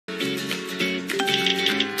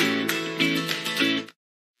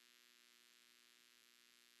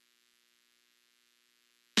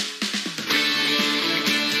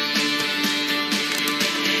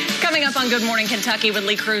Good Morning Kentucky with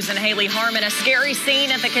Lee Cruz and Hayley Harmon. A scary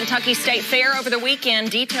scene at the Kentucky State Fair over the weekend.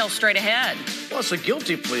 Details straight ahead. Plus, a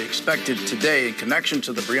guilty plea expected today in connection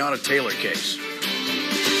to the Breonna Taylor case.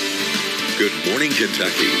 Good Morning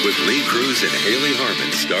Kentucky with Lee Cruz and Hayley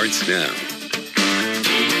Harmon starts now.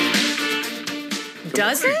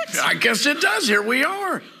 Does it? I guess it does. Here we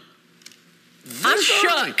are. I'm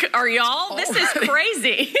shook. Are y'all? This is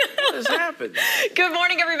crazy. What has happened? Good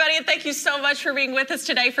morning, everybody, and thank you so much for being with us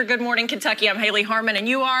today for Good Morning Kentucky. I'm Hayley Harmon, and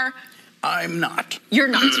you are? I'm not. You're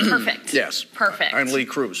not. Perfect. Yes. Perfect. I'm Lee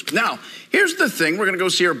Cruz. Now, here's the thing. We're going to go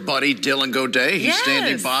see our buddy, Dylan Godet. He's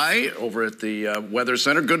standing by over at the Weather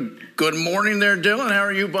Center. Good morning there, Dylan. How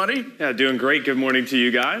are you, buddy? Yeah, doing great. Good morning to you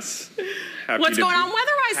guys. What's going on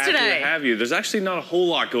weather-wise today? Happy to have you. There's actually not a whole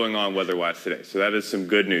lot going on weather-wise today, so that is some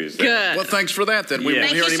good news there. Good. Well, thanks for that, then. We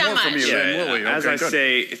won't hear any more from you, then, will we? As I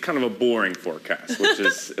say, it's kind of a boring forecast,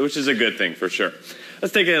 which is a good thing for sure.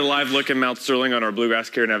 Let's take a live look at Mount Sterling on our Bluegrass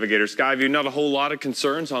Care Navigator Skyview. Not a whole lot of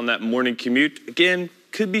concerns on that morning commute. Again,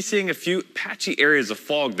 could be seeing a few patchy areas of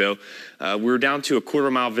fog, though. We were down to a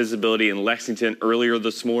quarter-mile visibility in Lexington earlier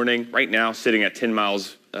this morning. Right now, sitting at 10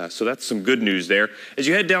 miles. So that's some good news there. As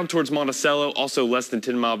you head down towards Monticello, also less than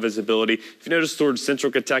 10-mile visibility. If you notice towards central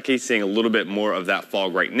Kentucky, seeing a little bit more of that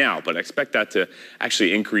fog right now, but expect that to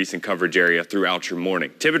actually increase in coverage area throughout your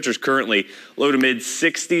morning. Temperatures currently low to mid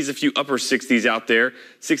 60s, a few upper 60s out there.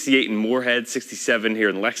 68 in Moorhead, 67 here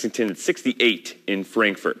in Lexington, and 68 in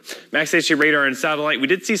Frankfort. Max HA radar and satellite. We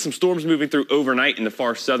did see some storms moving through overnight in the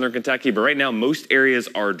far southern Kentucky, but right now most areas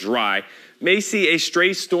are dry. May see a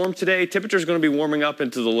stray storm today. Temperatures going to be warming up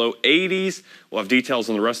into the low 80s. We'll have details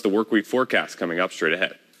on the rest of the work week forecast coming up straight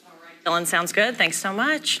ahead. All right, Dylan, sounds good. Thanks so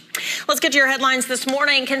much. Let's get to your headlines this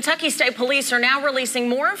morning. Kentucky State Police are now releasing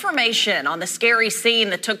more information on the scary scene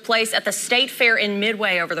that took place at the State Fair in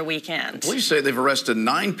Midway over the weekend. Police say they've arrested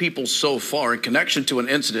 9 people so far in connection to an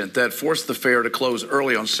incident that forced the fair to close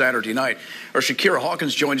early on Saturday night. Our Shakira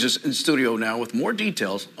Hawkins joins us in studio now with more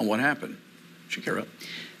details on what happened. Shakira.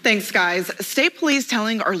 Thanks, guys. State police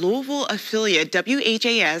telling our Louisville affiliate,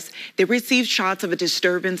 WHAS, they received shots of a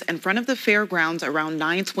disturbance in front of the fairgrounds around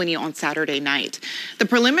 9:20 on Saturday night. The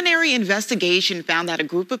preliminary investigation found that a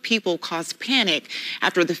group of people caused panic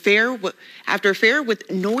after a fair with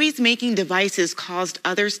noise-making devices caused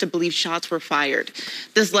others to believe shots were fired.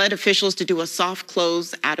 This led officials to do a soft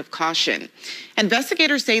close out of caution.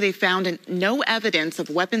 Investigators say they found no evidence of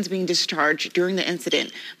weapons being discharged during the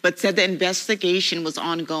incident, but said the investigation was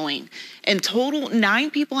ongoing. In total, 9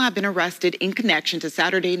 people have been arrested in connection to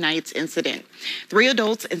Saturday night's incident. 3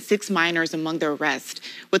 adults and 6 minors among the arrests,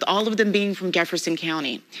 with all of them being from Jefferson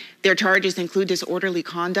County. Their charges include disorderly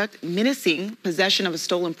conduct, menacing, possession of a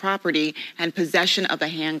stolen property, and possession of a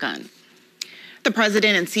handgun. The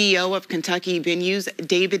president and CEO of Kentucky Venues,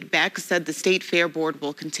 David Beck, said the State Fair Board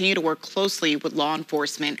will continue to work closely with law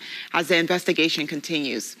enforcement as the investigation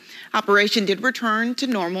continues. Operation did return to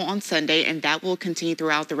normal on Sunday, and that will continue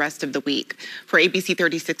throughout the rest of the week. For ABC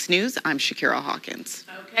 36 News, I'm Shakira Hawkins.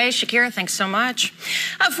 Okay, Shakira, thanks so much.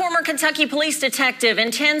 A former Kentucky police detective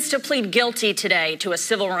intends to plead guilty today to a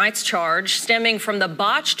civil rights charge stemming from the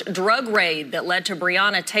botched drug raid that led to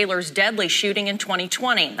Breonna Taylor's deadly shooting in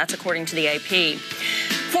 2020. That's according to the AP.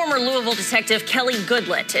 Former Louisville detective Kelly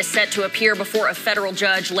Goodlett is set to appear before a federal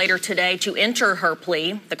judge later today to enter her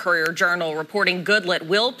plea. The Courier-Journal reporting Goodlett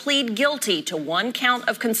will plead guilty to 1 count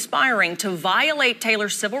of conspiring to violate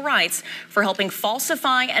Taylor's civil rights for helping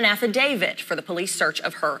falsify an affidavit for the police search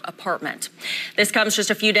of her apartment. This comes just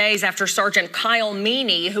a few days after Sergeant Kyle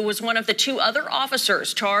Meany, who was one of the 2 other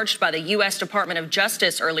officers charged by the U.S. Department of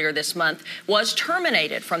Justice earlier this month, was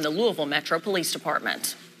terminated from the Louisville Metro Police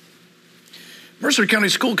Department. Mercer County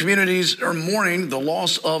school communities are mourning the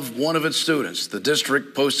loss of one of its students. The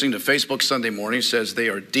district, posting to Facebook Sunday morning, says they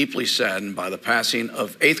are deeply saddened by the passing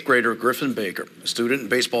of 8th grader Griffin Baker, a student and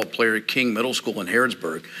baseball player at King Middle School in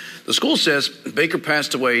Harrodsburg. The school says Baker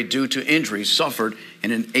passed away due to injuries suffered in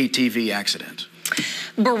an ATV accident.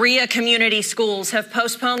 Berea Community Schools have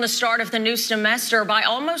postponed the start of the new semester by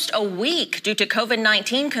almost a week due to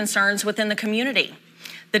COVID-19 concerns within the community.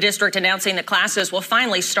 The district announcing that classes will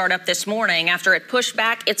finally start up this morning after it pushed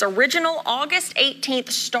back its original August 18th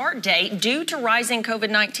start date due to rising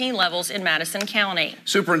COVID-19 levels in Madison County.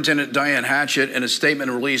 Superintendent Diane Hatchett, in a statement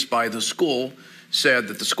released by the school, said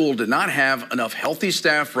that the school did not have enough healthy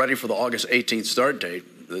staff ready for the August 18th start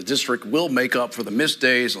date. The district will make up for the missed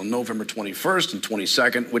days on November 21st and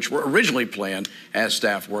 22nd, which were originally planned as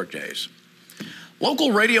staff work days.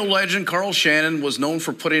 Local radio legend Carl Shannon was known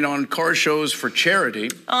for putting on car shows for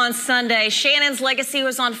charity. On Sunday, Shannon's legacy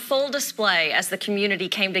was on full display as the community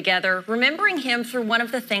came together, remembering him through one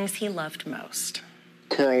of the things he loved most.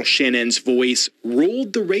 Carl Shannon's voice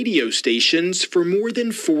ruled the radio stations for more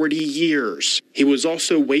than 40 years. He was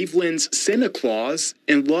also Waveland's Santa Claus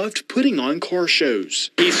and loved putting on car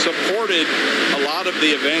shows. He supported a lot of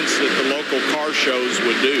the events that the local car shows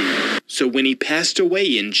would do. So when he passed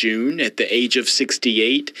away in June at the age of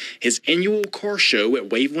 68, his annual car show at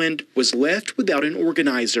Waveland was left without an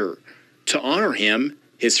organizer. To honor him,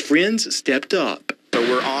 his friends stepped up. So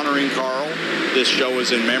we're honoring Carl. This show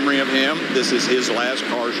is in memory of him. This is his last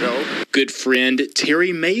car show. Good friend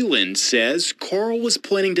Terry Malin says Carl was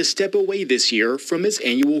planning to step away this year from his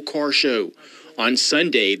annual car show. On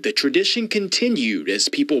Sunday, the tradition continued as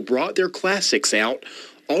people brought their classics out,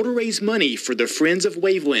 all to raise money for the Friends of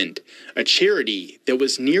Waveland, a charity that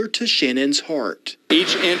was near to Shannon's heart.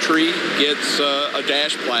 Each entry gets a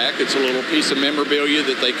dash plaque. It's a little piece of memorabilia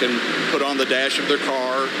that they can put on the dash of their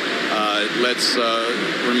car.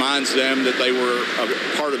 It reminds them that they were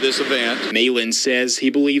a part of this event. Malin says he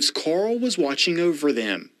believes Carl was watching over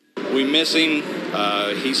them. We miss him.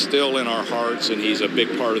 He's still in our hearts, and he's a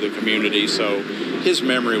big part of the community, so his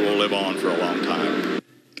memory will live on for a long time.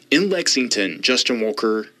 In Lexington, Justin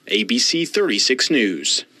Walker, ABC 36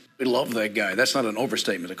 News. We love that guy. That's not an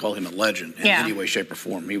overstatement to call him a legend in any way, shape, or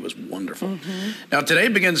form. He was wonderful. Now, today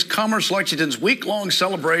begins Commerce Lexington's week-long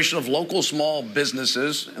celebration of local small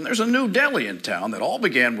businesses, and there's a new deli in town that all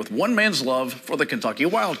began with one man's love for the Kentucky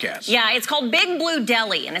Wildcats. Yeah, it's called Big Blue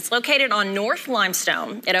Deli, and it's located on North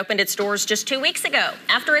Limestone. It opened its doors just 2 weeks ago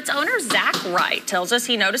after its owner, Zach Wright, tells us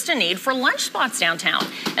he noticed a need for lunch spots downtown.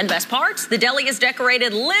 And the best parts, the deli is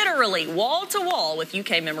decorated literally wall-to-wall with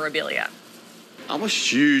UK memorabilia. I'm a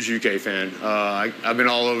huge UK fan. I've been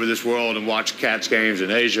all over this world and watched Cats games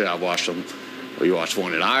in Asia. I've watched them. We watched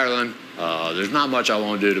one in Ireland. There's not much I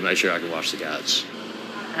want to do to make sure I can watch the Cats.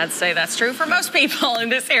 I'd say that's true for most people in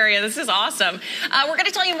this area. This is awesome. We're going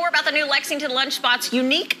to tell you more about the new Lexington Lunch Spot's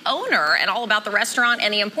unique owner and all about the restaurant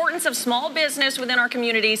and the importance of small business within our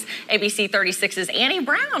communities. ABC 36's Annie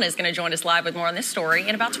Brown is going to join us live with more on this story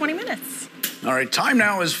in about 20 minutes. All right, time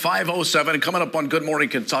now is 5:07. Coming up on Good Morning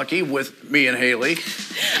Kentucky with me and Hayley.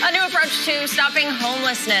 A new approach to stopping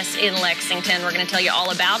homelessness in Lexington. We're going to tell you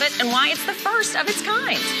all about it and why it's the first of its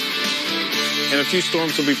kind. And a few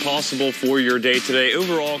storms will be possible for your day today.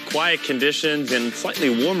 Overall, quiet conditions and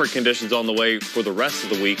slightly warmer conditions on the way for the rest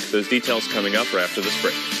of the week. Those details coming up right after this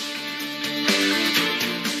break.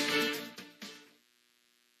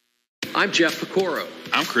 I'm Jeff Pecoro.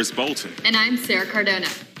 I'm Chris Bolton. And I'm Sarah Cardona.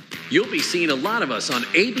 You'll be seeing a lot of us on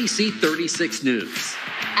ABC 36 News.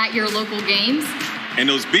 At your local games. And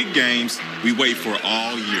those big games we wait for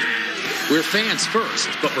all year. We're fans first,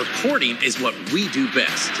 but reporting is what we do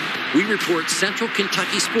best. We report Central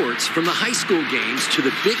Kentucky sports from the high school games to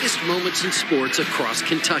the biggest moments in sports across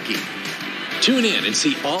Kentucky. Tune in and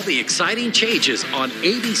see all the exciting changes on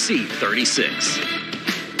ABC 36.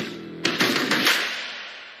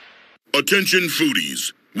 Attention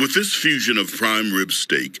foodies. With this fusion of prime rib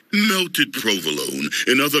steak, melted provolone,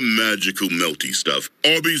 and other magical melty stuff,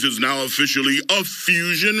 Arby's is now officially a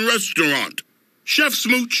fusion restaurant. Chef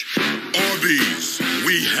Smooch, Arby's,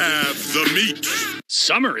 we have the meat.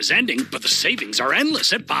 Summer is ending, but the savings are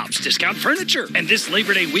endless at Bob's Discount Furniture. And this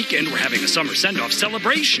Labor Day weekend, we're having a summer send-off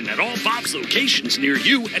celebration at all Bob's locations near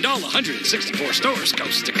you and all 164 stores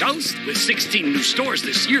coast to coast, with 16 new stores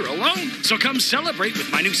this year alone. So come celebrate with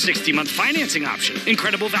my new 60-month financing option.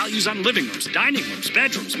 Incredible values on living rooms, dining rooms,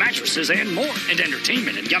 bedrooms, mattresses, and more. And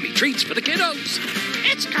entertainment and yummy treats for the kiddos.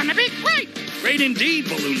 It's gonna be great. Great indeed,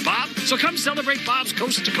 Balloon Bob. So come celebrate Bob's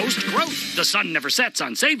coast-to-coast growth. The sun never sets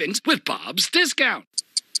on savings with Bob's Discount.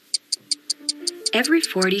 Every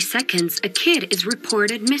 40 seconds, a kid is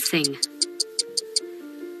reported missing.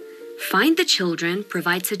 Find the Children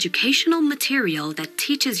provides educational material that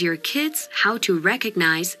teaches your kids how to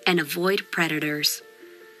recognize and avoid predators.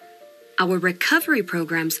 Our recovery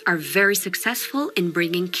programs are very successful in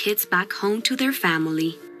bringing kids back home to their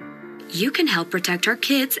family. You can help protect our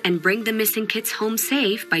kids and bring the missing kids home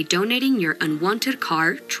safe by donating your unwanted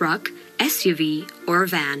car, truck, SUV, or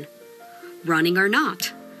van, running or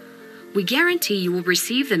not. We guarantee you will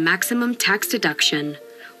receive the maximum tax deduction.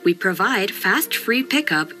 We provide fast, free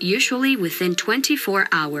pickup, usually within 24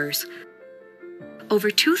 hours.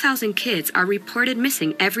 Over 2,000 kids are reported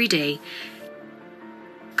missing every day.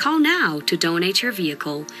 Call now to donate your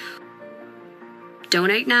vehicle.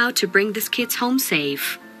 Donate now to bring these kids home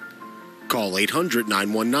safe. Call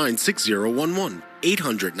 800-919-6011.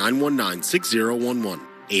 800-919-6011.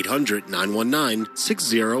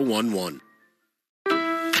 800-919-6011.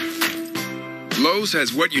 Lowe's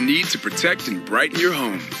has what you need to protect and brighten your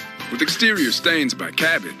home. With exterior stains by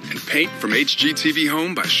Cabot and paint from HGTV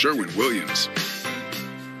Home by Sherwin-Williams.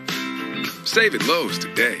 Save at Lowe's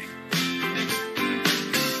today.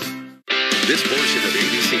 This portion of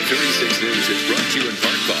ABC 36 News is brought to you in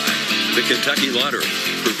part by the Kentucky Lottery,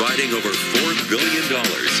 providing over $4 billion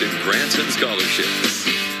in grants and scholarships.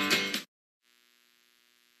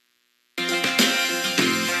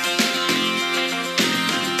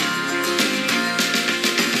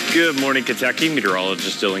 Good morning, Kentucky.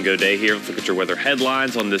 Meteorologist Dylan Goday here. Let's look at your weather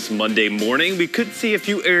headlines on this Monday morning. We could see a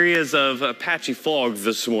few areas of patchy fog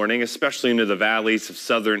this morning, especially into the valleys of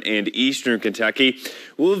southern and eastern Kentucky.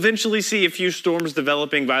 We'll eventually see a few storms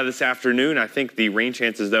developing by this afternoon. I think the rain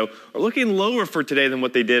chances, though, are looking lower for today than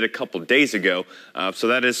what they did a couple days ago. So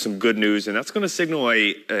that is some good news, and that's going to signal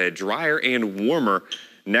a drier and warmer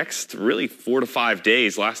next, really 4 to 5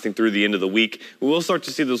 days lasting through the end of the week. We will start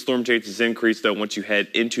to see those storm chances increase, though, once you head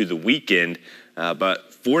into the weekend.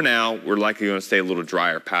 But for now, we're likely going to stay a little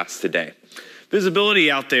drier past today.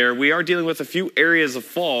 Visibility out there, we are dealing with a few areas of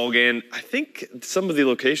fog, and I think some of the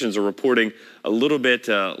locations are reporting a little bit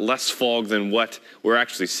less fog than what we're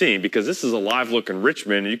actually seeing, because this is a live look in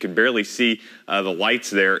Richmond, and you can barely see the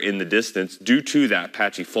lights there in the distance due to that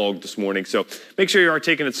patchy fog this morning. So make sure you are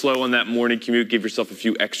taking it slow on that morning commute. Give yourself a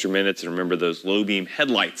few extra minutes, and remember those low beam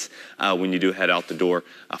headlights when you do head out the door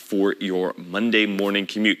for your Monday morning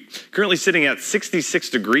commute. Currently sitting at 66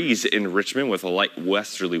 degrees in Richmond with a light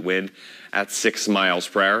westerly wind at 6 miles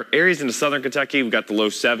per hour. Areas into southern Kentucky, we've got the low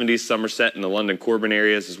 70s, Somerset and the London Corbin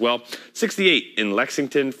areas as well. 68 in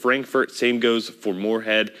Lexington, Frankfort, same goes for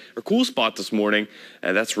Moorhead. Our cool spot this morning,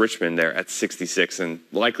 that's Richmond there at 66, and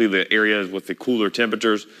likely the areas with the cooler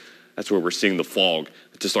temperatures, that's where we're seeing the fog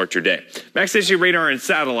to start your day. Max station radar and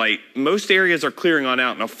satellite, most areas are clearing on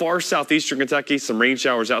out. Now, far southeastern Kentucky, some rain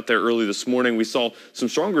showers out there early this morning. We saw some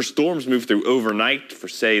stronger storms move through overnight for,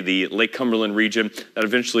 say, the Lake Cumberland region. That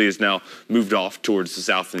eventually is now moved off towards the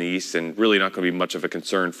south and the east, and really not going to be much of a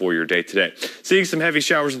concern for your day today. Seeing some heavy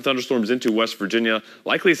showers and thunderstorms into West Virginia,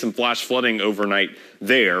 likely some flash flooding overnight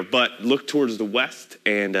there, but look towards the west,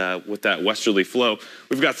 and with that westerly flow,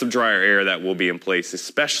 we've got some drier air that will be in place,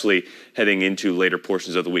 especially heading into later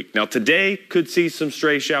portions of the week. Now, today could see some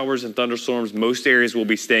stray showers and thunderstorms. Most areas will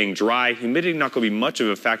be staying dry. Humidity not going to be much of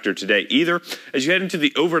a factor today either. As you head into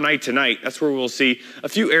the overnight tonight, that's where we'll see a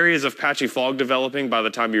few areas of patchy fog developing by the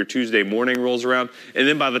time your Tuesday morning rolls around. And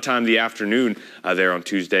then by the time the afternoon there on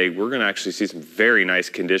Tuesday, we're going to actually see some very nice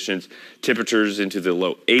conditions. Temperatures into the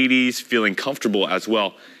low 80s, feeling comfortable as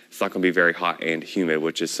well. It's not going to be very hot and humid,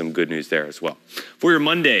 which is some good news there as well. For your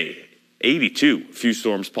Monday, 82, a few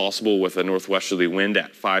storms possible with a northwesterly wind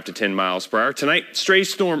at 5 to 10 miles per hour. Tonight, stray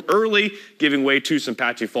storm early, giving way to some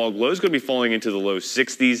patchy fog. Lows going to be falling into the low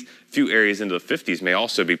 60s. A few areas into the 50s may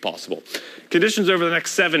also be possible. Conditions over the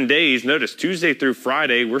next 7 days. Notice Tuesday through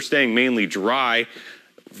Friday, we're staying mainly dry.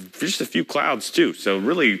 Just a few clouds, too. So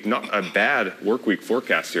really not a bad work week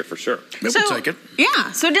forecast here for sure. We'll take it.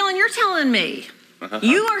 Yeah. So, Dylan, you're telling me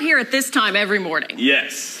you are here at this time every morning.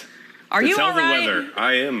 Yes. Are you tell all right? The weather.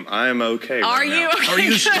 I am okay. Are right you? Now. Okay? Are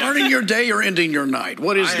you starting your day or ending your night?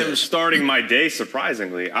 What is I this? am starting my day,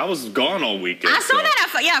 surprisingly. I was gone all weekend. I saw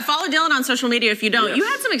that. Follow Dylan on social media if you don't. Yes. You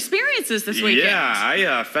had some experiences this weekend. Yeah,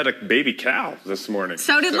 I fed a baby cow this morning.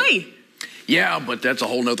 So did we. Yeah, but that's a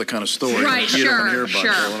whole nother kind of story. Right, you don't sure.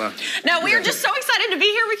 hear about No, we are just so excited to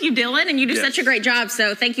be here with you, Dylan, and you do such a great job.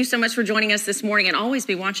 So thank you so much for joining us this morning, and always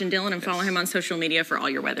be watching Dylan and follow him on social media for all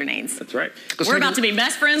your weather needs. That's right. We're about to be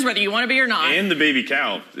best friends, whether you want to be or not. And the baby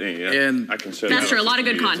cow. And I can show that's true. A lot of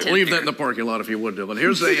good content. Leave that in the parking lot if you would, Dylan.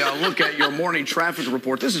 Here's a look at your morning traffic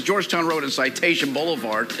report. This is Georgetown Road and Citation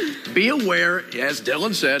Boulevard. Be aware, as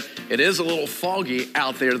Dylan said, it is a little foggy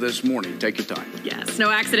out there this morning. Take your time. Yes,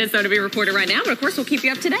 no accidents, though, to be reported right now, but of course, we'll keep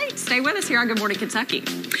you up to date. Stay with us here on Good Morning Kentucky.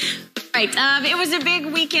 Right, it was a big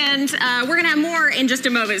weekend. We're going to have more in just a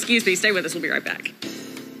moment. Excuse me. Stay with us. We'll be right back.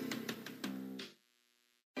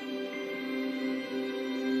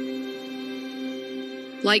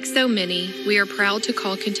 Like so many, we are proud to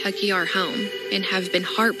call Kentucky our home and have been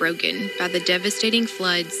heartbroken by the devastating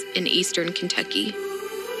floods in eastern Kentucky.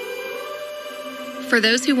 For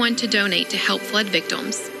those who want to donate to help flood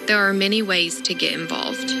victims, there are many ways to get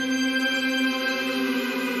involved.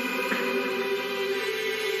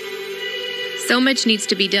 So much needs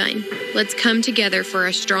to be done. Let's come together for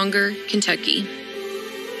a stronger Kentucky.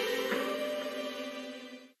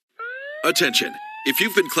 Attention. If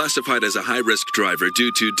you've been classified as a high-risk driver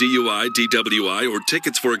due to DUI, DWI, or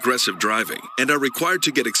tickets for aggressive driving and are required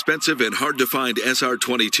to get expensive and hard-to-find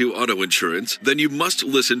SR22 auto insurance, then you must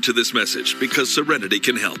listen to this message because Serenity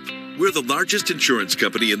can help. We're the largest insurance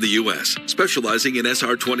company in the U.S., specializing in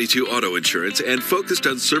SR22 auto insurance and focused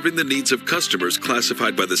on serving the needs of customers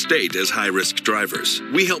classified by the state as high-risk drivers.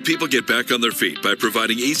 We help people get back on their feet by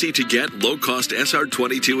providing easy-to-get, low-cost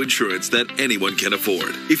SR22 insurance that anyone can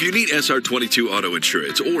afford. If you need SR22 auto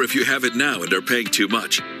insurance, or if you have it now and are paying too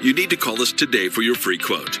much, you need to call us today for your free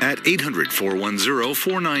quote. At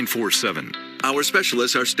 800-410-4947. Our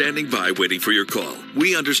specialists are standing by waiting for your call.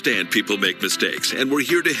 We understand people make mistakes, and we're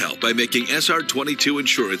here to help by making SR22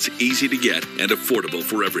 insurance easy to get and affordable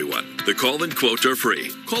for everyone. The call and quote are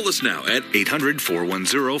free. Call us now at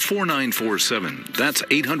 800-410-4947. That's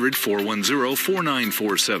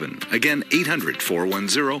 800-410-4947. Again,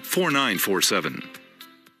 800-410-4947.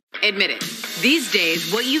 Admit it. These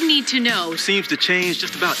days, what you need to know seems to change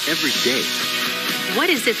just about every day. What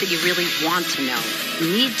is it that you really want to know,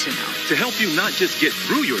 need to know? To help you not just get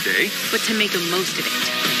through your day, but to make the most of it.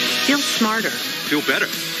 Feel smarter. Feel better.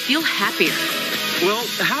 Feel happier. Well,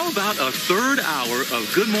 how about a third hour of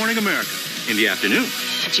Good Morning America in the afternoon?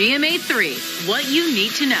 GMA 3, what you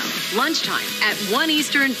need to know. Lunchtime at 1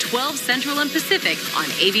 Eastern, 12 Central and Pacific on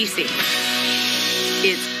ABC.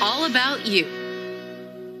 It's all about you.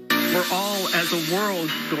 We're all, as a world,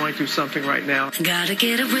 going through something right now. Gotta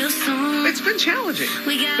get it real soon. It's been challenging.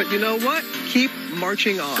 But you know what? Keep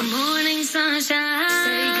marching on. Good morning,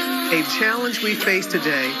 sunshine. A challenge we face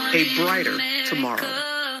today, a brighter tomorrow.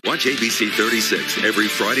 Watch ABC 36 every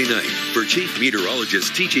Friday night for Chief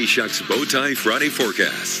Meteorologist T.J. Shuck's Bowtie Friday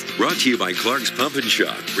Forecast. Brought to you by Clark's Pump and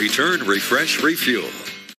Shop. Return, refresh, refuel.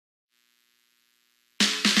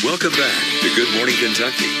 Welcome back to Good Morning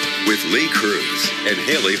Kentucky with Lee Cruz and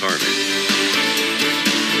Hayley Harmon.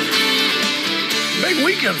 Big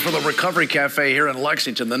weekend for the Recovery Cafe here in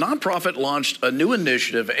Lexington. The nonprofit launched a new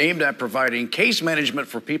initiative aimed at providing case management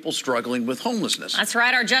for people struggling with homelessness. That's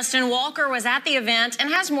right. Our Justin Walker was at the event and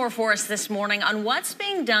has more for us this morning on what's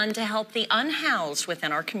being done to help the unhoused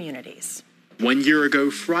within our communities. 1 year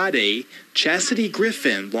ago Friday, Chastity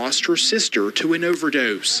Griffin lost her sister to an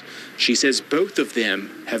overdose. She says both of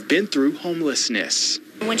them have been through homelessness.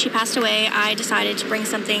 When she passed away, I decided to bring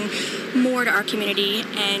something more to our community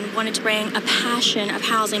and wanted to bring a passion of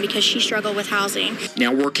housing because she struggled with housing.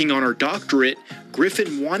 Now working on her doctorate,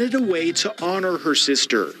 Griffin wanted a way to honor her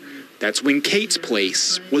sister. That's when Kate's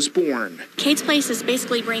Place was born. Kate's Place is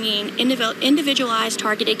basically bringing individualized,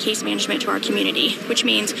 targeted case management to our community, which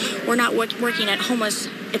means we're not working at homeless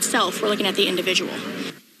itself, we're looking at the individual.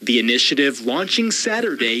 The initiative launching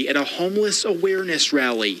Saturday at a homeless awareness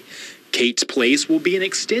rally. Kate's Place will be an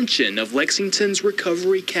extension of Lexington's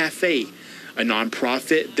Recovery Cafe, a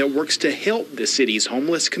nonprofit that works to help the city's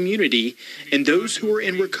homeless community and those who are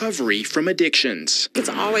in recovery from addictions. It's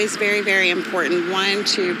always very, very important, one,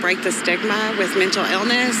 to break the stigma with mental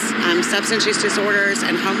illness, substance use disorders,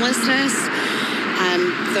 and homelessness.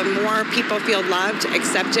 The more people feel loved,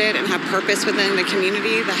 accepted, and have purpose within the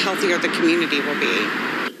community, the healthier the community will be.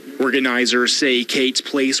 Organizers say Kate's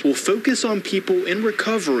Place will focus on people in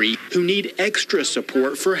recovery who need extra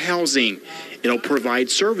support for housing. It'll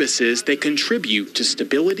provide services that contribute to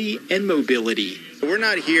stability and mobility. We're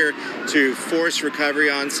not here to force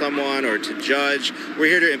recovery on someone or to judge. We're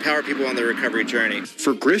here to empower people on their recovery journey.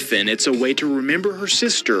 For Griffin, it's a way to remember her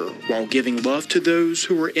sister while giving love to those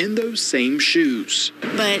who are in those same shoes.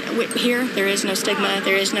 But here, there is no stigma,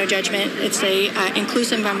 there is no judgment. It's a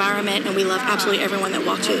inclusive environment, and we love absolutely everyone that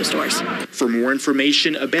walks through those doors. For more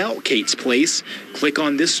information about Kate's Place, click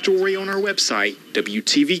on this story on our website,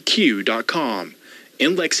 WTVQ.com.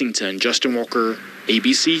 In Lexington, Justin Walker,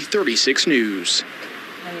 ABC 36 News.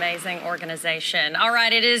 Amazing organization. All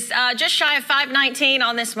right, it is just shy of 5:19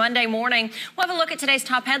 on this Monday morning. We'll have a look at today's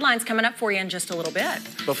top headlines coming up for you in just a little bit.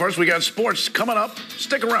 But first, we got sports coming up.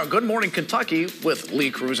 Stick around. Good Morning Kentucky with Lee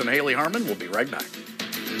Cruz and Hayley Harmon. We'll be right back.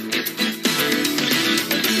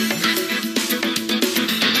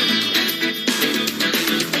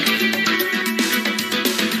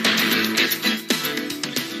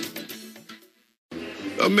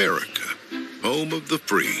 America, home of the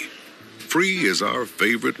free. Free is our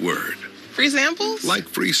favorite word. Free samples? Like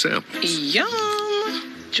free samples.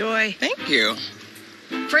 Yum. Joy. Thank you.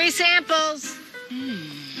 Free samples.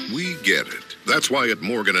 We get it. That's why at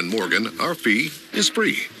Morgan & Morgan, our fee is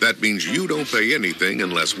free. That means you don't pay anything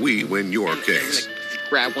unless we win your case.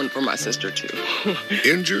 Grab one for my sister, too.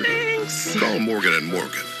 Injured? Thanks. Call Morgan &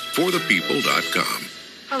 Morgan. ForThePeople.com.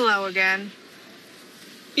 Hello again.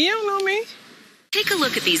 You don't know me. Take a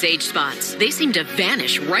look at these age spots. They seem to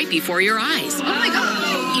vanish right before your eyes. Oh my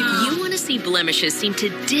God. If you want to see blemishes seem to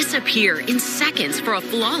disappear in seconds for a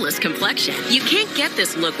flawless complexion, you can't get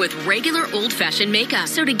this look with regular old-fashioned makeup.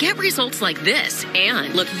 So to get results like this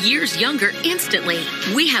and look years younger instantly,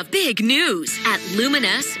 we have big news. At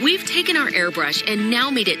Luminous, we've taken our airbrush and now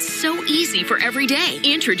made it so easy for every day.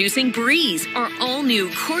 Introducing Breeze, our all-new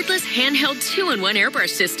cordless handheld 2-in-1 airbrush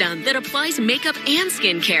system that applies makeup and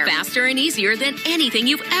skincare faster and easier than anything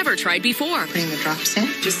you've ever tried before. Putting the drops in.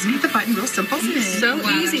 Just hit the button, real simple. So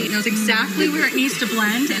easy. It knows exactly where it needs to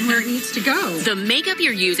blend and where it needs to go. The makeup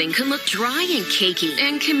you're using can look dry and cakey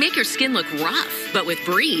and can make your skin look rough. But with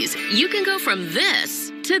Breeze, you can go from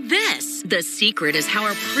this to this. The secret is how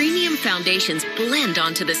our premium foundations blend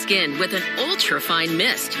onto the skin with an ultra-fine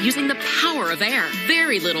mist using the power of air.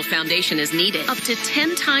 Very little foundation is needed. Up to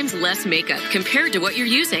 10 times less makeup compared to what you're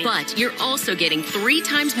using. But you're also getting 3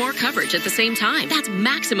 times more coverage at the same time. That's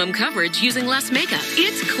maximum coverage using less makeup.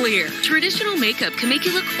 It's clear. Traditional makeup can make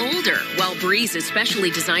you look older, while Breeze is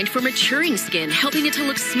specially designed for maturing skin, helping it to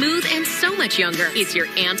look smooth and so much younger. It's your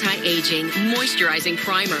anti-aging, moisturizing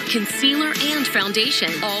primer, concealer, and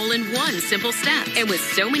foundation, all in one simple step. And with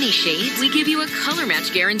so many shades, we give you a color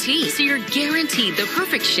match guarantee, so you're guaranteed the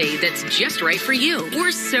perfect shade that's just right for you.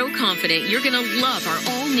 We're so confident you're gonna love our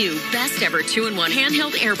all-new, best-ever 2-in-1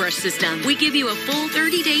 handheld airbrush system. We give you a full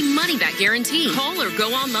 30-day money-back guarantee. Call or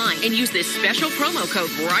go online and use this special promo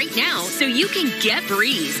code right now so you can get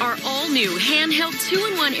Breeze, our all-new handheld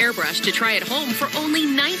 2-in-1 airbrush to try at home for only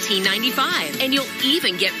 $19.95. And you'll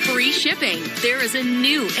even get free shipping. There is a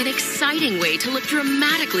new and exciting way to look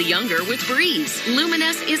dramatically younger with Breeze.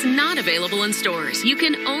 Luminous is not available in stores. You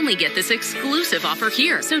can only get this exclusive offer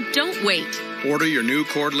here, so don't wait. Order your new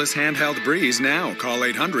cordless handheld Breeze now. Call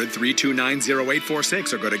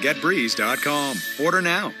 800-329-0846 or go to getbreeze.com. Order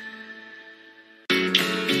now.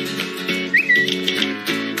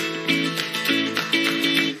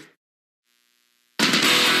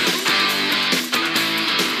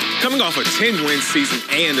 Coming off a 10-win season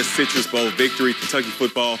and a Citrus Bowl victory, Kentucky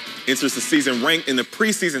football enters the season ranked in the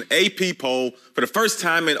preseason AP poll for the first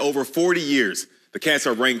time in over 40 years. The Cats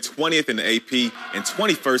are ranked 20th in the AP and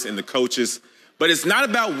 21st in the coaches. But it's not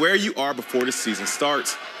about where you are before the season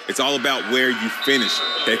starts. It's all about where you finish.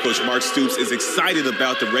 Head coach Mark Stoops is excited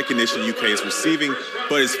about the recognition UK is receiving,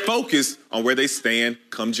 but is focused on where they stand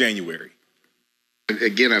come January.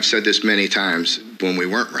 Again, I've said this many times when we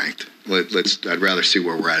weren't ranked. I'd rather see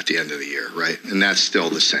where we're at the end of the year, right? And that's still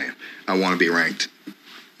the same. I want to be ranked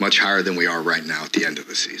much higher than we are right now at the end of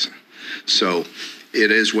the season. So it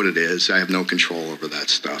is what it is. I have no control over that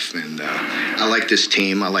stuff. And I like this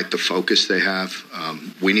team. I like the focus they have.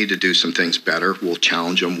 We need to do some things better. We'll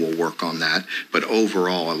challenge them. We'll work on that. But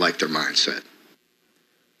overall, I like their mindset.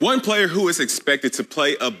 One player who is expected to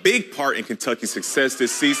play a big part in Kentucky's success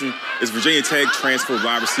this season is Virginia Tech transfer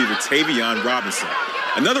wide receiver Tavion Robinson.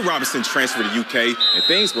 Another Robinson transferred to UK, and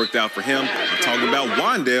things worked out for him. I'm talking about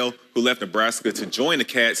Wandale, who left Nebraska to join the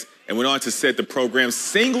Cats and went on to set the program's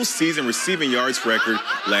single-season receiving yards record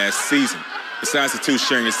last season. Besides the two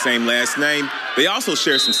sharing the same last name, they also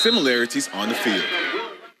share some similarities on the field.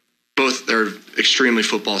 Both are extremely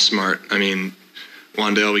football smart. I mean,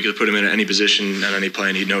 Wandale, we could put him in any position at any play,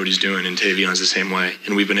 and he'd know what he's doing, and Tavion's the same way.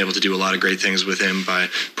 And we've been able to do a lot of great things with him by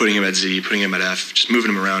putting him at Z, putting him at F, just moving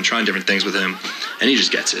him around, trying different things with him, and he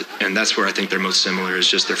just gets it. And that's where I think they're most similar, is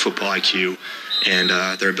just their football IQ and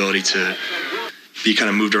their ability to be kind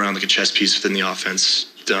of moved around like a chess piece within the offense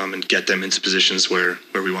and get them into positions where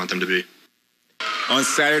we want them to be. On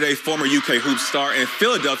Saturday, former UK hoop star and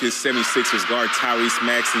Philadelphia 76ers guard Tyrese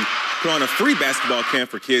Maxey put on a free basketball camp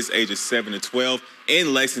for kids ages 7 to 12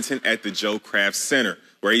 in Lexington at the Joe Kraft Center,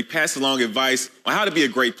 where he passed along advice on how to be a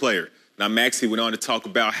great player. Now, Maxey went on to talk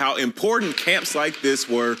about how important camps like this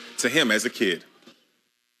were to him as a kid.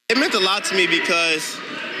 It meant a lot to me because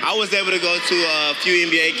I was able to go to a few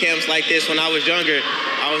NBA camps like this when I was younger.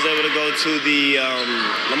 I was able to go to the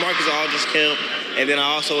LaMarcus Aldridge camp, and then I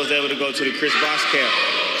also was able to go to the Chris Bosh camp.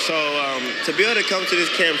 So to be able to come to this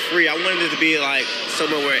camp free, I wanted it to be like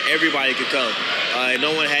somewhere where everybody could come.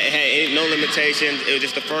 No one had no limitations. It was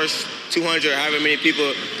just the first 200, however many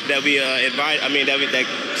people that we that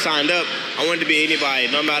signed up. I wanted to be anybody,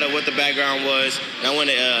 no matter what the background was. And I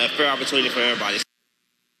wanted a fair opportunity for everybody.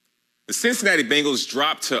 The Cincinnati Bengals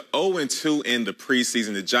dropped to 0-2 in the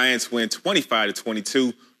preseason. The Giants win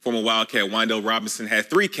 25-22. Former Wildcat Wandale Robinson had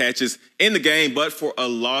 3 catches in the game, but for a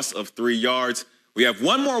loss of 3 yards. We have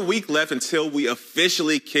one more week left until we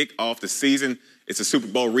officially kick off the season. It's a Super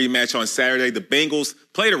Bowl rematch on Saturday. The Bengals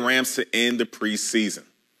play the Rams to end the preseason.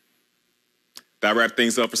 That wraps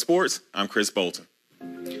things up for sports. I'm Chris Bolton.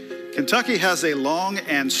 Kentucky has a long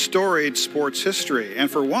and storied sports history, and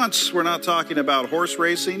for once, we're not talking about horse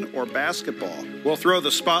racing or basketball. We'll throw the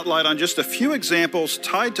spotlight on just a few examples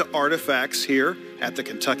tied to artifacts here at the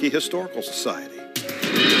Kentucky Historical Society.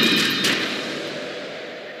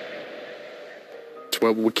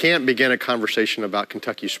 Well, we can't begin a conversation about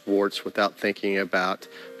Kentucky sports without thinking about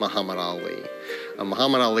Muhammad Ali.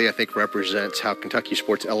 Muhammad Ali, I think, represents how Kentucky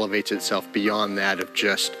sports elevates itself beyond that of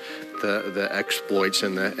just the exploits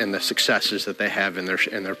and the successes that they have in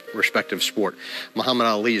their respective sport. Muhammad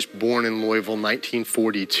Ali is born in Louisville,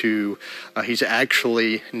 1942. He's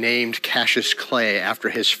actually named Cassius Clay after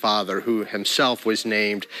his father, who himself was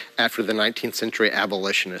named after the 19th century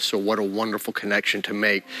abolitionist. So what a wonderful connection to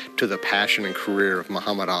make to the passion and career of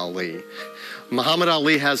Muhammad Ali. Muhammad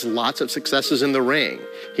Ali has lots of successes in the ring.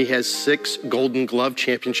 He has 6 Golden Glove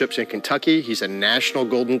championships in Kentucky. He's a national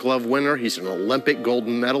Golden Glove winner. He's an Olympic gold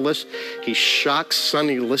medalist. He shocked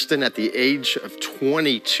Sonny Liston at the age of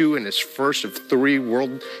 22 in his first of 3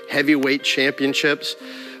 world heavyweight championships.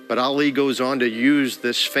 But Ali goes on to use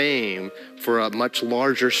this fame for a much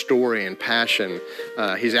larger story and passion.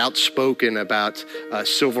 He's outspoken about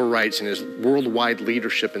civil rights, and his worldwide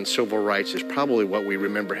leadership in civil rights is probably what we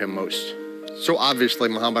remember him most. So obviously,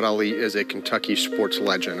 Muhammad Ali is a Kentucky sports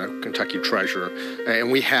legend, a Kentucky treasure,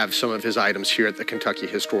 and we have some of his items here at the Kentucky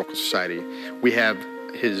Historical Society. We have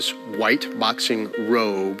his white boxing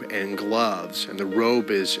robe and gloves, and the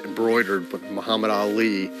robe is embroidered with Muhammad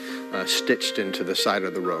Ali stitched into the side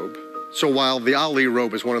of the robe. So while the Ali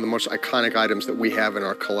robe is one of the most iconic items that we have in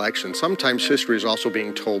our collection, sometimes history is also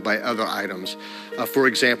being told by other items. For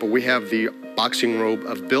example, we have the boxing robe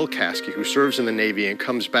of Bill Caskey, who serves in the Navy and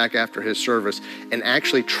comes back after his service and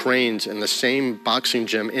actually trains in the same boxing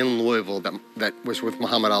gym in Louisville that was with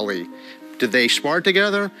Muhammad Ali. Did they spar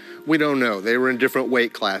together? We don't know. They were in different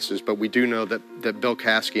weight classes, but we do know that Bill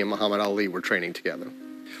Caskey and Muhammad Ali were training together.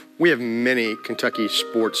 We have many Kentucky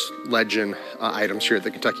sports legend items here at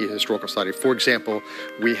the Kentucky Historical Society. For example,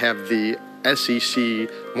 we have the SEC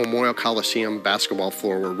Memorial Coliseum basketball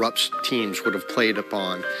floor where Rupp's teams would have played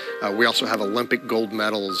upon. We also have Olympic gold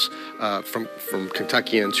medals from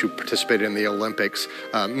Kentuckians who participated in the Olympics.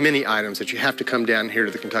 Many items that you have to come down here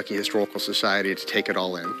to the Kentucky Historical Society to take it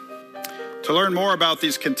all in. To learn more about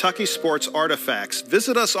these Kentucky sports artifacts,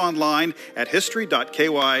 visit us online at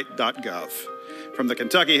history.ky.gov. From the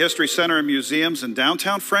Kentucky History Center and Museums in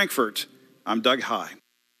downtown Frankfort, I'm Doug High.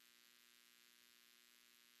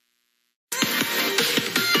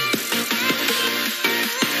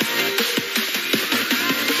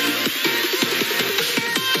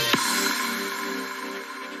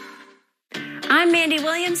 I'm Mandy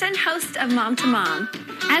Williamson, host of Mom to Mom.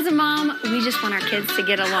 As a mom, we just want our kids to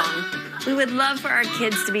get along. We would love for our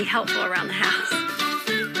kids to be helpful around the house.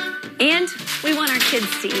 And we want our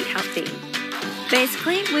kids to eat healthy.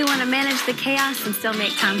 Basically, we want to manage the chaos and still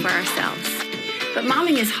make time for ourselves. But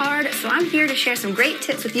momming is hard, so I'm here to share some great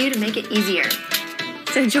tips with you to make it easier.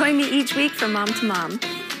 So join me each week for Mom to Mom.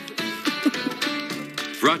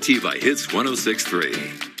 Brought to you by Hits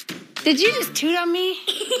 106.3. Did you just toot on me?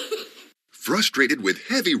 Frustrated with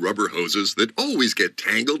heavy rubber hoses that always get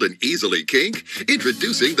tangled and easily kink?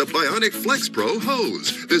 Introducing the Bionic Flex Pro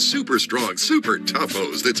hose, the super strong, super tough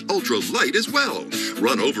hose that's ultra light as well.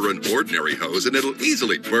 Run over an ordinary hose and it'll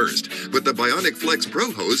easily burst, but the Bionic Flex Pro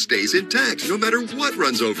hose stays intact no matter what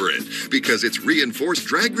runs over it, because its reinforced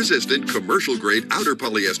drag-resistant commercial-grade outer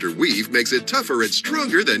polyester weave makes it tougher and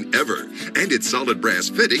stronger than ever. And its solid brass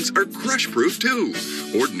fittings are crush-proof too.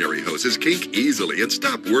 Ordinary hoses kink easily and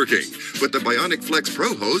stop working, but the Bionic Flex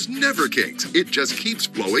Pro hose never kinks. It just keeps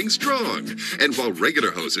flowing strong. And while regular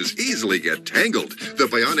hoses easily get tangled, the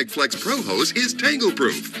Bionic Flex Pro hose is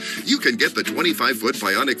tangle-proof. You can get the 25-foot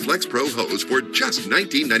Bionic Flex Pro hose for just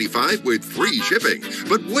 $19.95 with free shipping.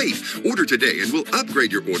 But wait, order today and we'll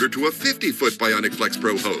upgrade your order to a 50-foot Bionic Flex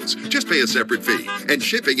Pro hose. Just pay a separate fee, and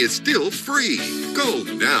shipping is still free. Go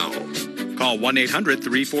now. Call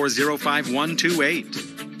 1-800-340-5128.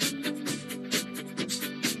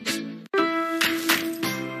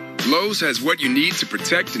 Lowe's has what you need to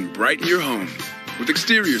protect and brighten your home. With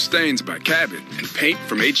exterior stains by Cabot and paint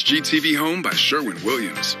from HGTV Home by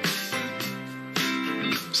Sherwin-Williams.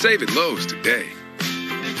 Save at Lowe's today.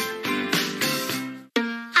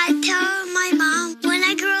 I tell my mom when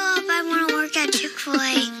I grow up I want to work at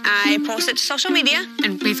Chick-fil-A. I posted to social media,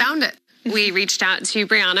 and we found it. We reached out to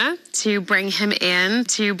Brianna to bring him in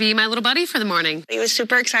to be my little buddy for the morning. He was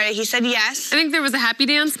super excited. He said yes. I think there was a happy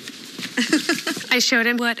dance. I showed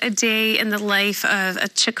him what a day in the life of a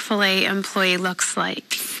Chick-fil-A employee looks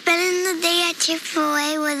like. Spending the day at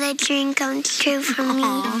Chick-fil-A was a dream come true for me.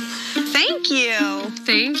 Thank you.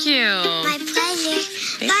 Thank you. My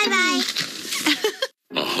pleasure.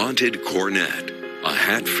 Bye-bye. A haunted cornet, a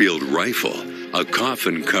Hatfield rifle, a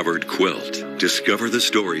coffin-covered quilt. Discover the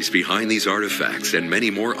stories behind these artifacts and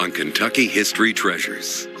many more on Kentucky History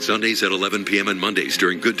Treasures. Sundays at 11 p.m. and Mondays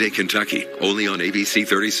during Good Day Kentucky, only on ABC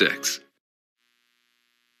 36.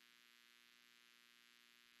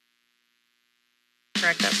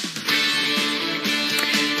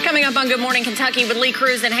 Coming up on Good Morning Kentucky with Lee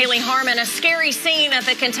Cruz and Hayley Harmon, a scary scene at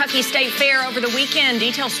the Kentucky State Fair over the weekend.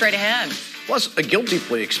 Details straight ahead. Plus, a guilty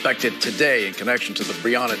plea expected today in connection to the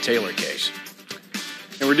Breonna Taylor case.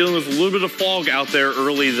 And we're dealing with a little bit of fog out there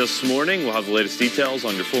early this morning. We'll have the latest details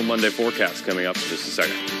on your full Monday forecast coming up in just a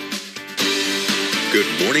second. Good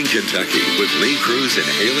Morning Kentucky with Lee Cruz and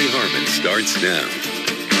Hayley Harmon starts now.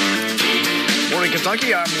 Morning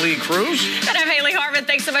Kentucky, I'm Lee Cruz. And I'm Hayley Harmon.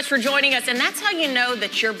 Thanks so much for joining us. And that's how you know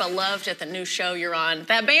that you're beloved at the new show you're on.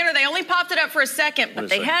 That banner, they only popped it up for a second, but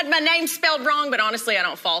they had my name spelled wrong, but honestly, I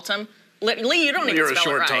don't fault them. Lee, you don't even spell it right. You're a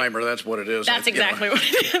short timer, that's what it is. That's exactly what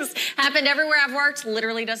it is. Happened everywhere I've worked,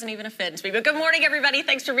 literally doesn't even offend me. But good morning, everybody.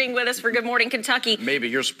 Thanks for being with us for Good Morning Kentucky. Maybe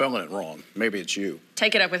you're spelling it wrong. Maybe it's you.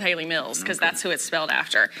 Take it up with Hayley Mills, because that's who it's spelled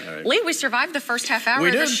after. Right. Lee, we survived the first half hour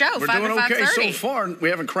of the show, We're 5 doing to 5:30. okay so far. We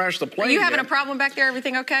haven't crashed the plane Are you having yet. a problem back there?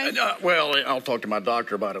 Everything okay? Well, I'll talk to my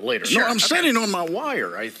doctor about it later. Sure, No, I'm okay. sitting on my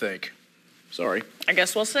wire, I think. Sorry. I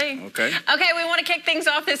guess we'll see. Okay. Okay, we want to kick things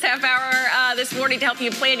off this half hour this morning to help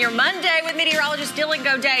you plan your Monday with meteorologist Dylan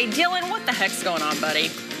Goday. Dylan, what the heck's going on,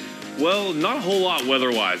 buddy? Well, not a whole lot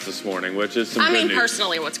weather-wise this morning, which is some good news.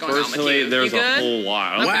 Personally, what's going on with you? Personally, there's You a good? whole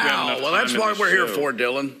lot. I don't think we have Wow, enough well, time that's in what the we're here show. for,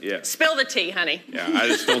 Dylan. Yeah. Spill the tea, honey. Yeah, I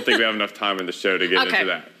just don't think we have enough time in the show to get Okay. into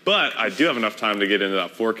that. But I do have enough time to get into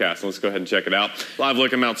that forecast. Let's go ahead and check it out. Live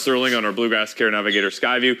look at Mount Sterling on our Bluegrass Care Navigator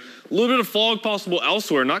Skyview. A little bit of fog possible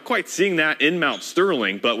elsewhere. Not quite seeing that in Mount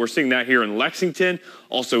Sterling, but we're seeing that here in Lexington,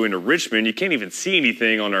 also into Richmond. You can't even see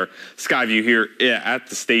anything on our Skyview here at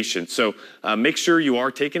the station. So make sure you are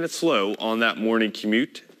taking it slow on that morning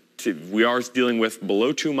commute. We are dealing with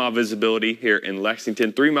below 2-mile visibility here in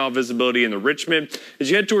Lexington, 3-mile visibility in the Richmond.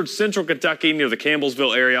 As you head towards central Kentucky near the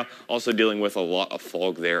Campbellsville area, also dealing with a lot of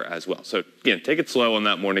fog there as well. So again, take it slow on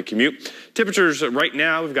that morning commute. Temperatures right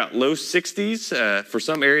now, we've got low 60s, for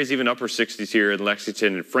some areas even upper 60s here in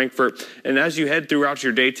Lexington and Frankfort. And as you head throughout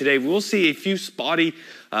your day today, we'll see a few spotty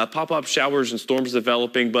pop-up showers and storms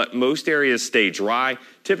developing, but most areas stay dry.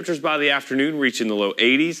 Temperatures by the afternoon reaching the low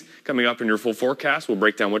 80s. Coming up in your full forecast, we'll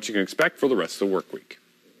break down what you can expect for the rest of the work week.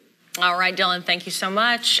 All right, Dylan, thank you so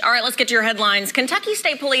much. All right, let's get to your headlines. Kentucky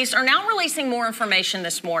State Police are now releasing more information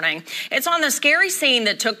this morning. It's on the scary scene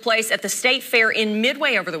that took place at the State Fair in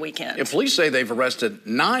Midway over the weekend. Yeah, police say they've arrested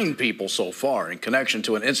 9 people so far in connection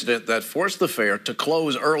to an incident that forced the fair to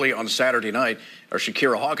close early on Saturday night. Our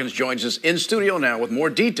Shakira Hawkins joins us in studio now with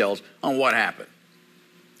more details on what happened.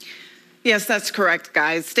 Yes, that's correct,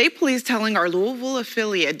 guys. State police telling our Louisville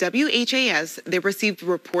affiliate, WHAS, they received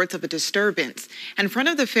reports of a disturbance in front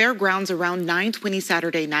of the fairgrounds around 9:20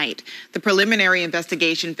 Saturday night. The preliminary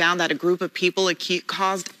investigation found that a group of people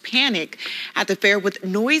caused panic at the fair with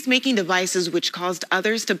noise-making devices, which caused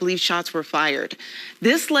others to believe shots were fired.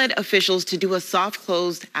 This led officials to do a soft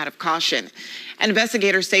close out of caution.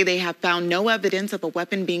 Investigators say they have found no evidence of a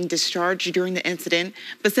weapon being discharged during the incident,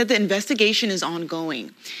 but said the investigation is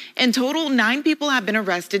ongoing. In total, 9 people have been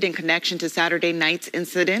arrested in connection to Saturday night's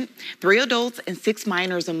incident, 3 adults and 6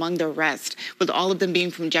 minors among the arrests, with all of them being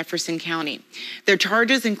from Jefferson County. Their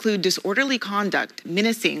charges include disorderly conduct,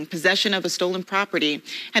 menacing, possession of a stolen property,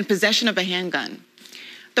 and possession of a handgun.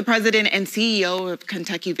 The president and CEO of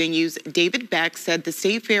Kentucky Venues, David Beck, said the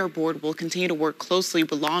State Fair Board will continue to work closely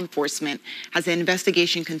with law enforcement as the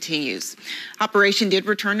investigation continues. Operation did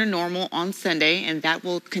return to normal on Sunday, and that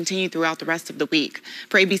will continue throughout the rest of the week.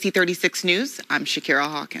 For ABC 36 News, I'm Shakira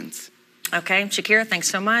Hawkins. Okay, Shakira, thanks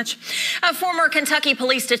so much. A former Kentucky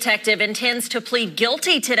police detective intends to plead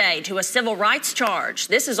guilty today to a civil rights charge.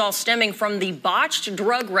 This is all stemming from the botched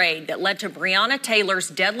drug raid that led to Breonna Taylor's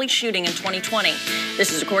deadly shooting in 2020.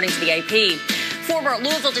 This is according to the AP. Former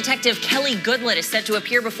Louisville detective Kelly Goodlett is set to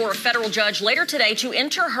appear before a federal judge later today to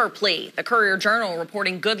enter her plea. The Courier-Journal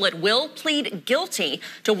reporting Goodlett will plead guilty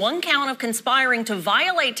to 1 count of conspiring to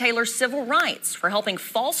violate Taylor's civil rights for helping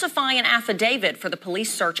falsify an affidavit for the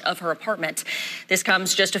police search of her apartment. This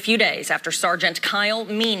comes just a few days after Sergeant Kyle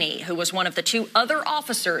Meany, who was one of the 2 other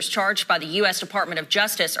officers charged by the U.S. Department of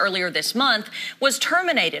Justice earlier this month, was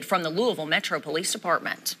terminated from the Louisville Metro Police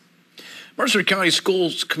Department. Mercer County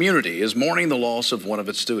Schools community is mourning the loss of one of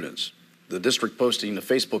its students. The district posting to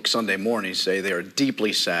Facebook Sunday morning say they are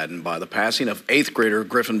deeply saddened by the passing of 8th grader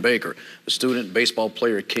Griffin Baker, a student baseball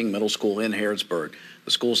player at King Middle School in Harrodsburg.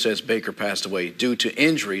 The school says Baker passed away due to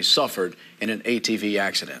injuries suffered in an ATV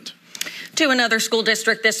accident. To another school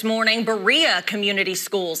district this morning, Berea Community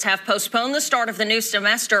Schools have postponed the start of the new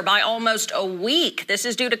semester by almost a week. This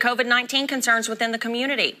is due to COVID-19 concerns within the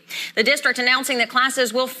community. The district announcing that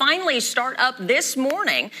classes will finally start up this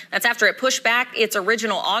morning. That's after it pushed back its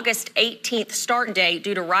original August 18th start date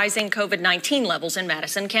due to rising COVID-19 levels in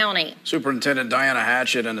Madison County. Superintendent Diana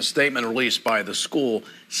Hatchett, in a statement released by the school,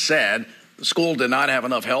 said the school did not have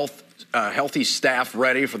enough healthy staff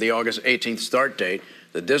ready for the August 18th start date.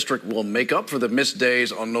 The district will make up for the missed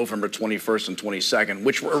days on November 21st and 22nd,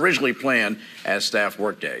 which were originally planned as staff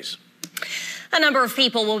work days. A number of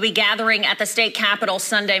people will be gathering at the state capitol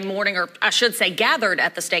Sunday morning, or I should say gathered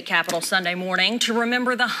at the state capitol Sunday morning to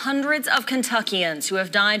remember the hundreds of Kentuckians who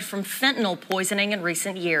have died from fentanyl poisoning in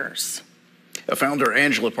recent years. Founder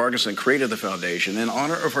Angela Parkinson created the foundation in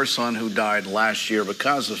honor of her son who died last year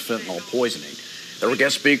because of fentanyl poisoning. There were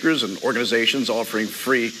guest speakers and organizations offering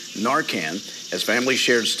free Narcan as families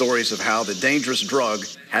shared stories of how the dangerous drug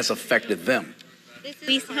has affected them.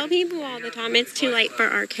 We tell people all the time it's too late for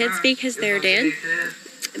our kids because they're dead,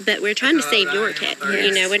 but we're trying to save your kid,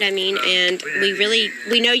 you know what I mean? And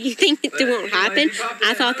we know you think it won't happen.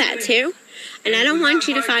 I thought that too. And I don't want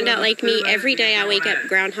you to find out like me. Every day I wake up,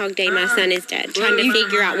 Groundhog Day, my son is dead, trying to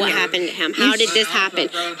figure out what happened to him. How did this happen?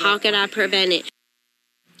 How could I prevent it?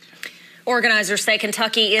 Organizers say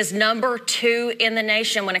Kentucky is number 2 in the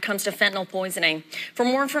nation when it comes to fentanyl poisoning. For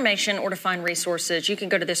more information or to find resources, you can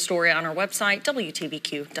go to this story on our website,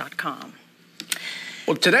 WTVQ.com.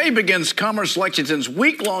 Well, today begins Commerce Lexington's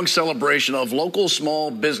week-long celebration of local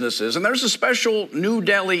small businesses, and there's a special new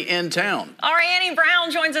deli in town. Our Annie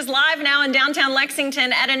Brown joins us live now in downtown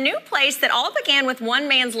Lexington at a new place that all began with one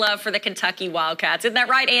man's love for the Kentucky Wildcats. Isn't that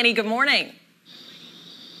right, Annie? Good morning.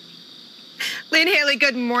 Lynn, Haley,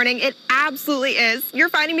 good morning. It absolutely is. You're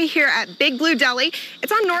finding me here at Big Blue Deli.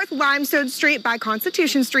 It's on North Limestone Street by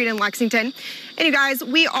Constitution Street in Lexington. And you guys,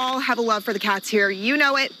 we all have a love for the cats here. You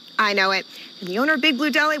know it, I know it. And the owner of Big Blue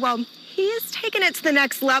Deli, well, he is taking it to the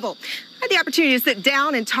next level. I had the opportunity to sit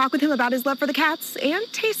down and talk with him about his love for the cats and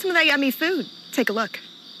taste some of that yummy food. Take a look.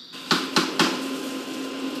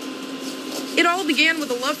 It all began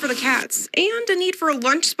with a love for the cats and a need for a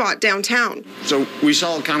lunch spot downtown. So we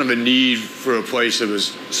saw kind of a need for a place that was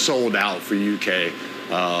sold out for UK,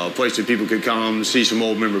 a place that people could come, see some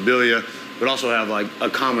old memorabilia, but also have like a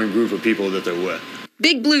common group of people that they're with.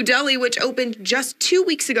 Big Blue Deli, which opened just 2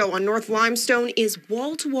 weeks ago on North Limestone, is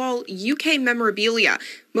wall-to-wall UK memorabilia.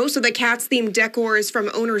 Most of the Cats-themed decor is from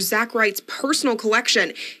owner Zach Wright's personal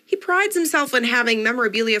collection. He prides himself in having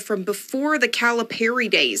memorabilia from before the Calipari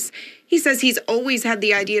days. He says he's always had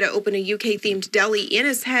the idea to open a UK-themed deli in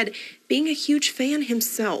his head, being a huge fan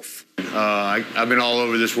himself. I've been all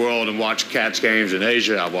over this world and watched Cats games in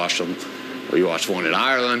Asia. I've watched them. We watched one in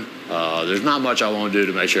Ireland. There's not much I want to do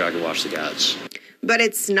to make sure I can watch the Cats. But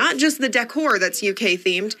it's not just the decor that's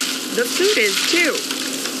UK-themed. The food is, too.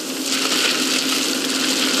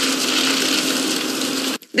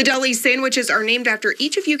 The deli's sandwiches are named after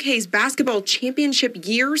each of UK's basketball championship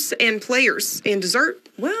years and players. And dessert,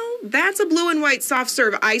 well, that's a blue and white soft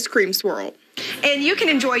serve ice cream swirl. And you can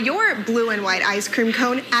enjoy your blue and white ice cream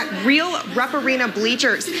cone at real Rupp Arena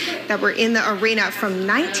bleachers that were in the arena from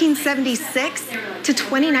 1976 to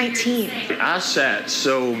 2019. I sat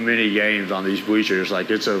so many games on these bleachers,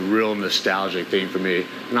 like it's a real nostalgic thing for me.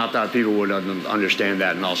 And I thought people would understand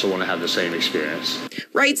that and also want to have the same experience.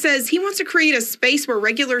 Wright says he wants to create a space where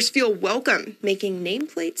regulars feel welcome, making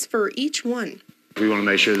nameplates for each one. We want to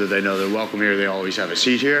make sure that they know they're welcome here. They always have a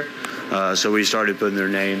seat here. So we started putting their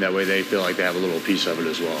name. That way they feel like they have a little piece of it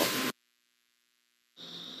as well.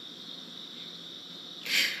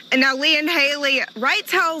 And now Lee and Haley, Wright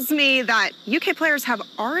tells me that UK players have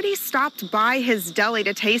already stopped by his deli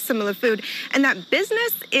to taste some of the food and that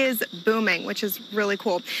business is booming, which is really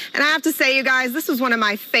cool. And I have to say, you guys, this was one of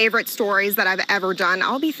my favorite stories that I've ever done.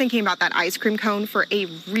 I'll be thinking about that ice cream cone for a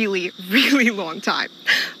really, really long time.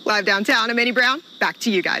 Live downtown, I'm Annie Brown. Back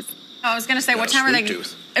to you guys. I was going to say, what time are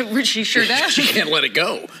they? She sure does. She can't let it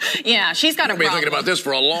go. Yeah, she's got a problem. I've been thinking about this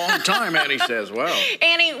for a long time, Annie says. Wow.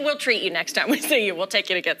 Annie, we'll treat you next time we see you. We'll take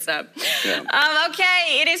you to get some. Yeah.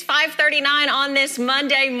 Okay, it is 5:39 on this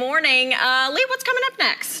Monday morning. Lee, what's coming up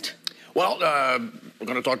next? Well, we're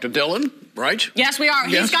going to talk to Dylan. right? Yes, we are.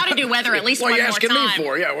 Yes. He's got to do weather at least well, one you're more asking time. me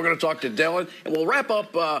for. Yeah, we're going to talk to Dylan, and we'll wrap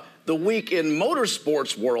up the week in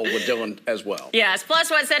motorsports world with Dylan as well. Yes, plus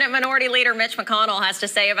what Senate Minority Leader Mitch McConnell has to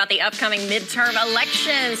say about the upcoming midterm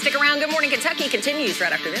elections. Stick around. Good Morning Kentucky continues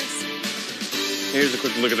right after this. Here's a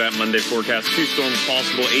quick look at that Monday forecast. 2 storms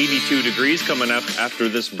possible, 82 degrees coming up after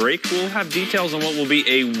this break. We'll have details on what will be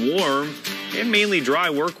a warm and mainly dry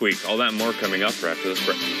work week. All that and more coming up right after this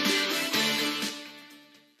break.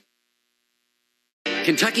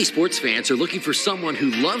 Kentucky sports fans are looking for someone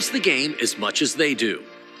who loves the game as much as they do.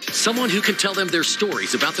 Someone who can tell them their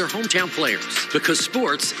stories about their hometown players, because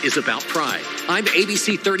sports is about pride. I'm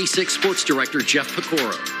ABC 36 Sports Director Jeff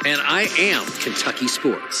Pecoro, and I am Kentucky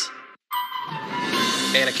Sports.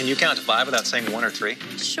 Anna, can you count to 5 without saying 1 or 3?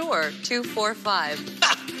 Sure, 2, 4,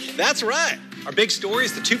 5. That's right. Our big story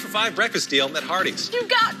is the 2 for $5 breakfast deal at Hardee's. You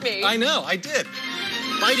got me. I know, I did.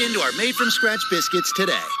 Bite into our made-from-scratch biscuits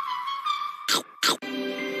today.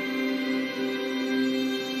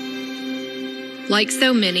 Like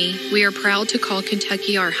so many, we are proud to call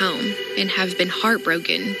Kentucky our home and have been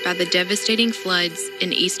heartbroken by the devastating floods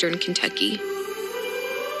in eastern Kentucky.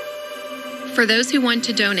 For those who want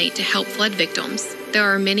to donate to help flood victims, there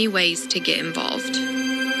are many ways to get involved.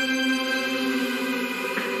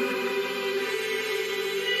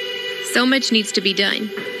 So much needs to be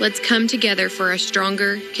done. Let's come together for a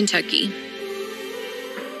stronger Kentucky.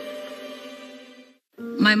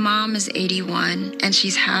 My mom is 81 and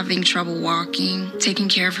she's having trouble walking, taking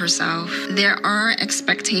care of herself. There are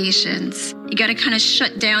expectations. You got to kind of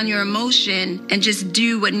shut down your emotion and just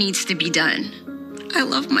do what needs to be done. I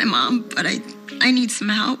love my mom, but I need some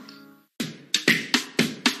help.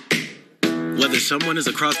 Whether someone is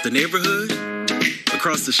across the neighborhood,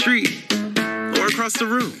 across the street, or across the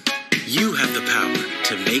room, you have the power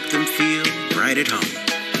to make them feel right at home.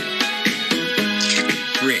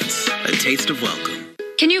 Ritz, a taste of welcome.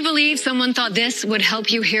 Can you believe someone thought this would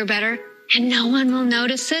help you hear better and no one will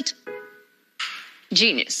notice it?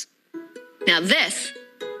 Genius. Now this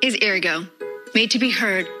is Ergo, made to be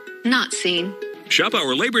heard, not seen. Shop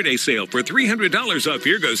our Labor Day sale for $300 off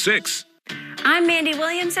Ergo 6. I'm Mandy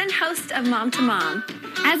Williamson, host of Mom to Mom.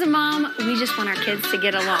 As a mom, we just want our kids to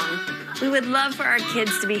get along. We would love for our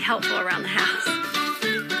kids to be helpful around the house.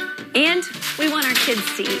 And we want our kids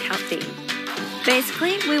to eat healthy.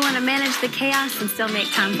 Basically, we want to manage the chaos and still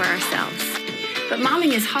make time for ourselves. But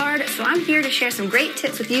momming is hard, so I'm here to share some great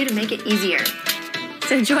tips with you to make it easier.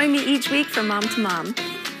 So join me each week for Mom to Mom.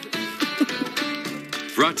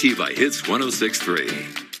 Brought to you by Hits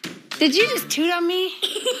 106.3. Did you just toot on me?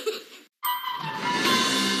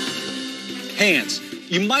 Hands.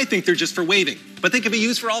 You might think they're just for waving, but they can be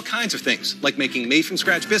used for all kinds of things, like making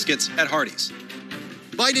made-from-scratch biscuits at Hardee's.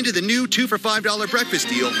 Bite into the new 2 for $5 breakfast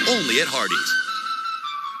deal only at Hardee's.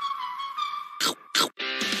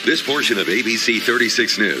 This portion of ABC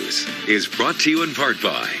 36 News is brought to you in part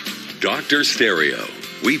by Dr. Stereo.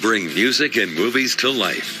 We bring music and movies to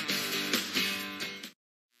life.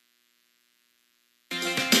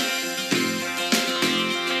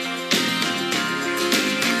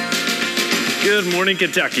 Good morning,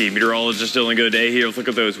 Kentucky. Meteorologist Dylan Goday here. Let's look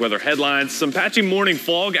at those weather headlines. Some patchy morning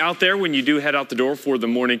fog out there when you do head out the door for the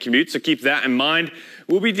morning commute, so keep that in mind.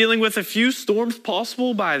 We'll be dealing with a few storms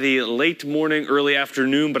possible by the late morning, early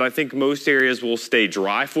afternoon, but I think most areas will stay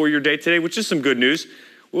dry for your day today, which is some good news.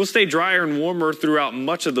 We'll stay drier and warmer throughout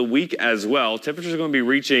much of the week as well. Temperatures are going to be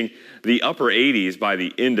reaching the upper 80s by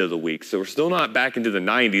the end of the week, so we're still not back into the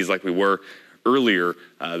 90s like we were earlier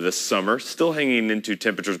this summer, still hanging into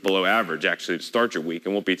temperatures below average actually to start your week,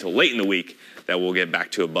 and won't be till late in the week that we'll get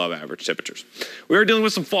back to above average temperatures. We are dealing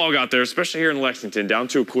with some fog out there, especially here in Lexington, down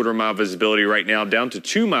to a quarter-mile visibility right now, down to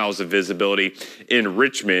 2 miles of visibility in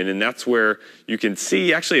Richmond, and that's where you can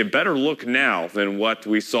see actually a better look now than what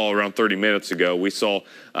we saw around 30 minutes ago. We saw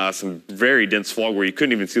some very dense fog where you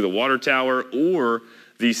couldn't even see the water tower or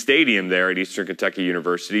the stadium there at Eastern Kentucky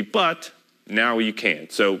University, but now you can.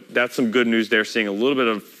 So that's some good news there, seeing a little bit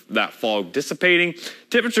of that fog dissipating.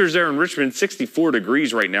 Temperatures there in Richmond, 64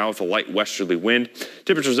 degrees right now with a light westerly wind.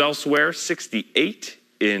 Temperatures elsewhere, 68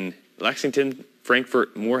 in Lexington,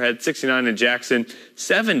 Frankfort, Moorhead, 69 in Jackson,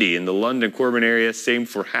 70 in the London, Corbin area, same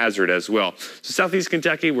for Hazard as well. So southeast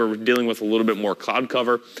Kentucky, where we're dealing with a little bit more cloud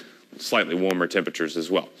cover, slightly warmer temperatures as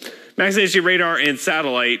well. Max HD radar and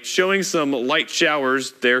satellite showing some light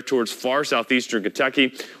showers there towards far southeastern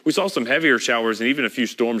Kentucky. We saw some heavier showers and even a few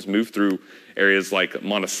storms move through areas like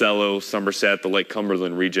Monticello, Somerset, the Lake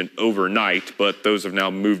Cumberland region overnight, but those have now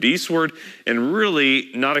moved eastward and really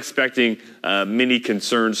not expecting many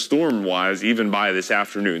concerns storm-wise even by this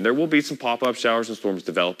afternoon. There will be some pop-up showers and storms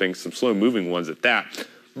developing, some slow-moving ones at that.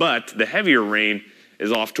 But the heavier rain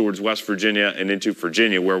is off towards West Virginia and into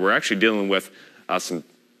Virginia, where we're actually dealing with some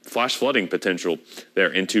flash flooding potential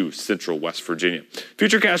there into central West Virginia.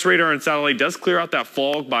 Futurecast radar and satellite does clear out that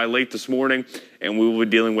fog by late this morning, and we will be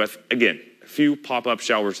dealing with, again, a few pop-up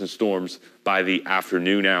showers and storms by the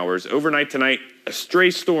afternoon hours. Overnight tonight, a stray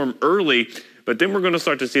storm early, but then we're going to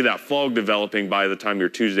start to see that fog developing by the time your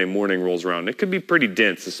Tuesday morning rolls around. It could be pretty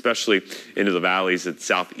dense, especially into the valleys at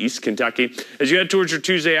southeast Kentucky. As you head towards your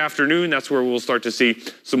Tuesday afternoon, that's where we'll start to see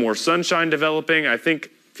some more sunshine developing. I think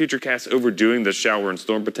Futurecast overdoing the shower and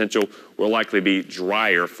storm potential will likely be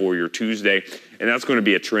drier for your Tuesday, and that's going to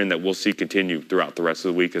be a trend that we'll see continue throughout the rest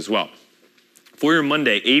of the week as well. For your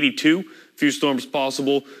Monday, 82, few storms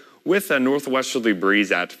possible with a northwesterly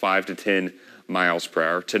breeze at 5 to 10 miles per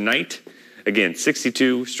hour. Tonight, again,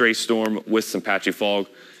 62, stray storm with some patchy fog.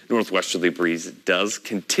 Northwesterly breeze does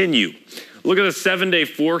continue. Look at the 7-day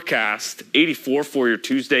forecast. 84 for your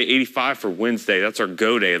Tuesday, 85 for Wednesday. That's our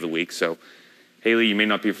go day of the week. So, Hayley, you may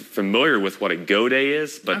not be familiar with what a go day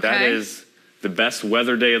is, but that is the best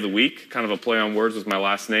weather day of the week. Kind of a play on words with my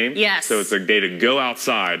last name. Yes. So it's a day to go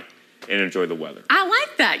outside and enjoy the weather. I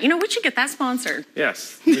like that. You know, we should get that sponsored.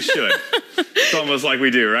 Yes, we should. It's almost like we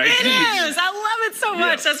do, right? It is. I love it so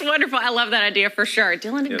much. That's wonderful. I love that idea for sure.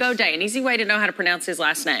 Dylan Go Day, an easy way to know how to pronounce his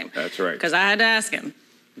last name. That's right. Because I had to ask him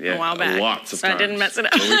a while back. Lots of so times. I didn't mess it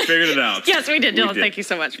up. But we figured it out. Yes, we did, Dylan. We did. Thank you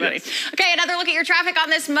so much, buddy. Yes. Okay, another look at your traffic on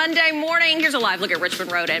this Monday morning. Here's a live look at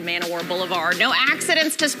Richmond Road and Manowar Boulevard. No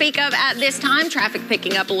accidents to speak of at this time. Traffic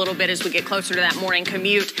picking up a little bit as we get closer to that morning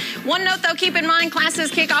commute. One note, though, keep in mind classes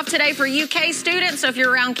kick off today for UK students. So if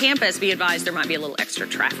you're around campus, be advised there might be a little extra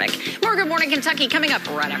traffic. More Good Morning Kentucky coming up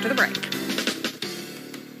right after the break.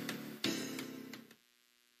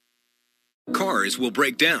 Cars will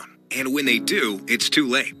break down. And when they do, it's too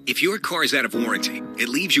late. If your car is out of warranty, it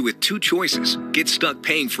leaves you with two choices. Get stuck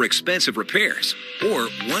paying for expensive repairs, or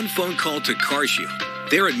one phone call to CarShield.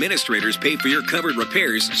 Their administrators pay for your covered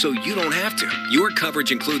repairs so you don't have to. Your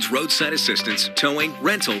coverage includes roadside assistance, towing,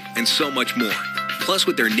 rental, and so much more. Plus,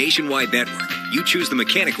 with their nationwide network, you choose the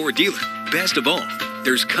mechanic or dealer. Best of all,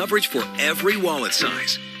 there's coverage for every wallet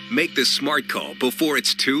size. Make the smart call before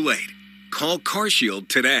it's too late. Call CarShield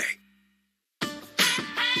today.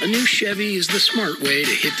 A new Chevy is the smart way to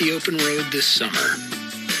hit the open road this summer.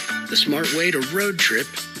 The smart way to road trip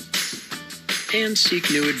and seek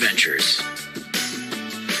new adventures.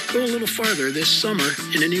 Go a little farther this summer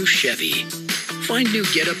in a new Chevy. Find new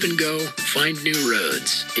get up and go, find new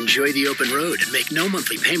roads. Enjoy the open road and make no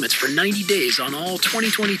monthly payments for 90 days on all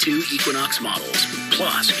 2022 Equinox models.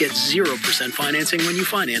 Plus, get 0% financing when you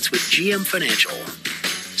finance with GM Financial.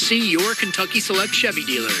 See your Kentucky Select Chevy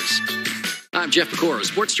dealers. I'm Jeff Pecora,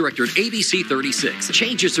 sports director at ABC 36.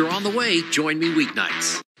 Changes are on the way. Join me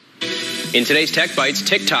weeknights. In today's Tech Bites,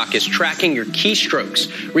 TikTok is tracking your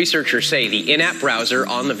keystrokes. Researchers say the in-app browser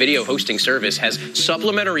on the video hosting service has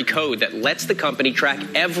supplementary code that lets the company track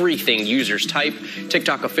everything users type.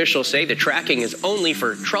 TikTok officials say the tracking is only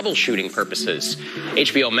for troubleshooting purposes.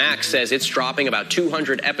 HBO Max says it's dropping about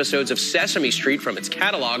 200 episodes of Sesame Street from its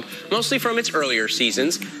catalog, mostly from its earlier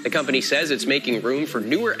seasons. The company says it's making room for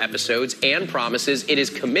newer episodes and promises it is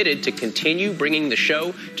committed to continue bringing the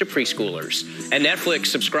show to preschoolers. And Netflix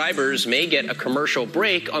subscribers may get a commercial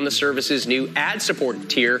break on the service's new ad-support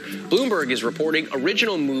tier. Bloomberg is reporting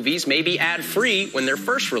original movies may be ad-free when they're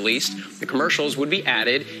first released. The commercials would be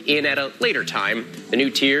added in at a later time. The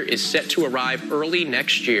new tier is set to arrive early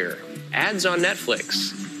next year. Ads on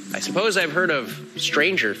Netflix. I suppose I've heard of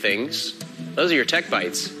Stranger Things. Those are your Tech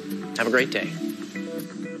Bites. Have a great day.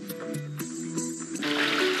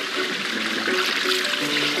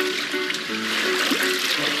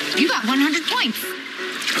 You got 100 points.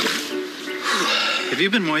 Have you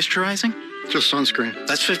been moisturizing? Just sunscreen.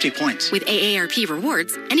 That's 50 points. With AARP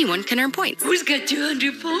Rewards, anyone can earn points. Who's got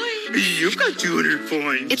 200 points? You've got 200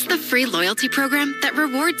 points. It's the free loyalty program that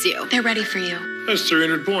rewards you. They're ready for you. That's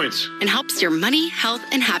 300 points. And helps your money, health,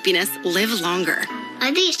 and happiness live longer.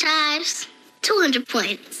 Are these times 200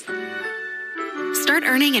 points? Start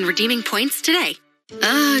earning and redeeming points today.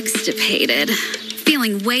 Ugh-stipated.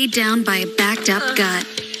 Feeling weighed down by a backed up gut.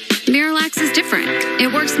 Miralax is different.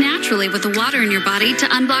 It works naturally with the water in your body to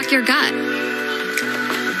unblock your gut.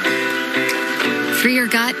 Free your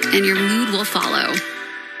gut and your mood will follow.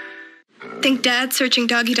 Think Dad's searching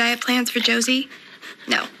doggy diet plans for Josie?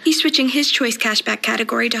 No, he's switching his choice cashback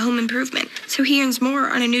category to home improvement, so he earns more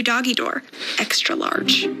on a new doggy door, extra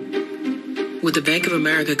large. With the Bank of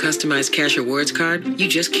America customized cash rewards card, you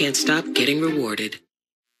just can't stop getting rewarded.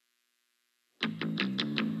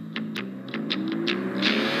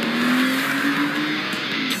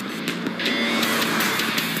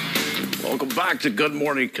 Welcome back to Good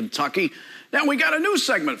Morning Kentucky. Now, we got a new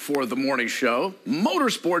segment for the morning show,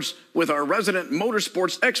 Motorsports, with our resident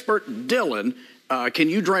motorsports expert, Dylan. Can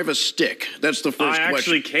you drive a stick? That's the first question. I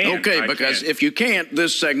actually can. Okay, because if you can't,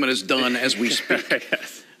 this segment is done as we speak.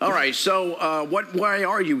 Yes. All right, so why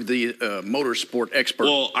are you the motorsport expert?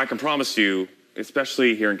 Well, I can promise you,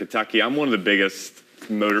 especially here in Kentucky, I'm one of the biggest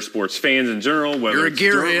motorsports fans in general, whether it's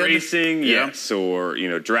dirt racing, yes, or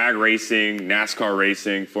drag racing, NASCAR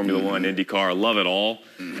racing, Formula One, IndyCar. I love it all,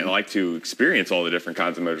 and I like to experience all the different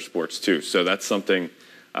kinds of motorsports too. So that's something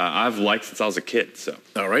I've liked since I was a kid. So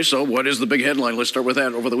all right, so what is the big headline? Let's start with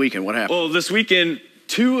that. Over the weekend, what happened? Well, this weekend,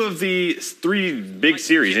 2 of the 3 big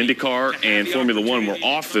series, IndyCar and Formula One, were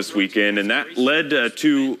off this weekend, and that led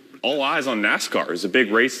to all eyes on NASCAR. It was a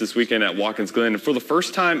big race this weekend at Watkins Glen. And for the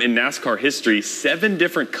first time in NASCAR history, 7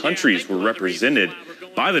 different countries were represented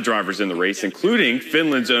by the drivers in the race, including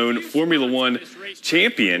Finland's own Formula One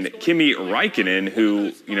champion, Kimi Räikkönen,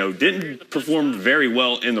 who, didn't perform very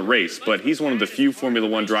well in the race, but he's one of the few Formula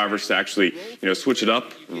One drivers to actually, switch it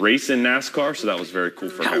up, race in NASCAR. So that was very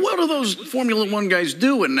cool for him. How well do those Formula One guys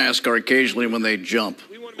do in NASCAR occasionally when they jump?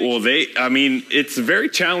 Well, it's very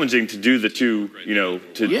challenging to do the two, to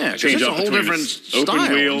change up between an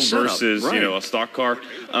open wheel versus, a stock car.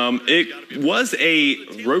 It was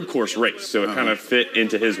a road course race, so it kind of fit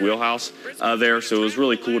into his wheelhouse there. So it was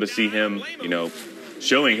really cool to see him,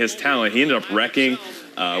 showing his talent. He ended up wrecking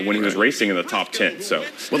when he was racing in the top 10. So,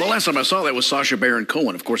 well, the last time I saw that was Sacha Baron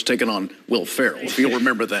Cohen, of course, taking on Will Ferrell. If you'll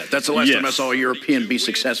remember that, that's the last time I saw a European be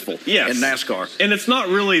successful in NASCAR. And it's not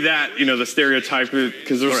really that the stereotype,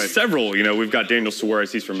 because there's several. We've got Daniel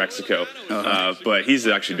Suarez, he's from Mexico, but he's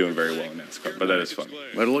actually doing very well in NASCAR. But that is fun.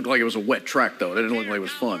 But it looked like it was a wet track, though. It didn't look like it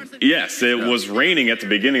was fun. Yes, it was raining at the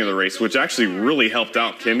beginning of the race, which actually really helped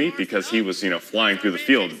out Kimi because he was flying through the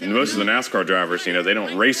field. And most of the NASCAR drivers, they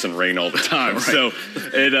don't race in rain all the time, so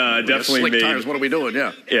it definitely slick tires. What are we doing?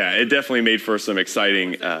 Yeah, it definitely made for some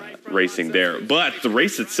exciting racing there. But the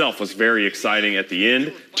race itself was very exciting at the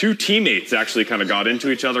end. 2 teammates actually kind of got into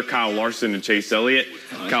each other, Kyle Larson and Chase Elliott.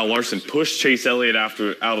 Kyle Larson pushed Chase Elliott out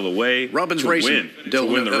of the way. Rubbin's racing. To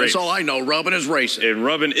win the race. That's all I know. Rubbin is racing. And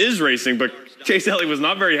Rubbin is racing, but Chase Elliott was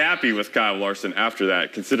not very happy with Kyle Larson after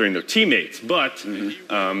that, considering they're teammates. But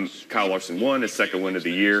Kyle Larson won his 2nd win of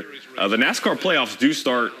the year. The NASCAR playoffs do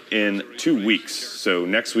start in 2 weeks. So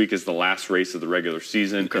next week is the last race of the regular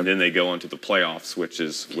season, and then they go on to the playoffs, which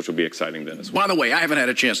will be exciting then as well. By the way, I haven't had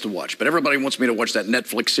a chance to watch, but everybody wants me to watch that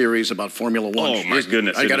Netflix series about Formula One. Oh, my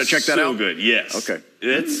goodness. I got to check that out? So good, yes. Okay.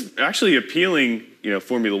 It's actually appealing,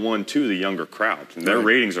 Formula One to the younger crowd. And their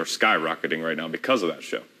ratings are skyrocketing right now because of that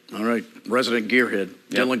show. All right, resident gearhead,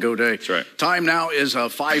 Dylan Godet. That's right. Time now is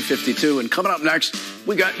 5:52, and coming up next,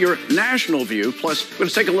 we got your national view. Plus, we're going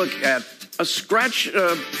to take a look at a scratch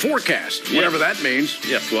forecast, whatever that means.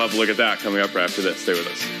 Yes, we'll have a look at that coming up after this. Stay with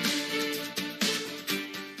us.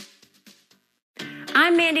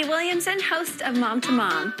 I'm Mandy Williamson, host of Mom to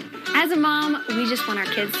Mom. As a mom, we just want our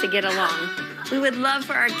kids to get along. We would love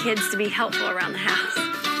for our kids to be helpful around the house.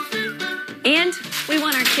 And we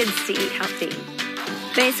want our kids to eat healthy.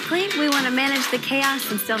 Basically, we want to manage the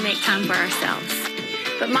chaos and still make time for ourselves.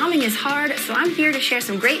 But momming is hard, so I'm here to share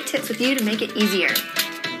some great tips with you to make it easier.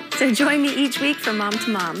 So join me each week for Mom to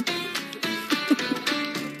Mom.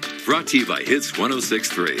 Brought to you by Hits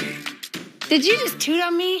 106.3. Did you just toot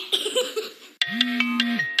on me?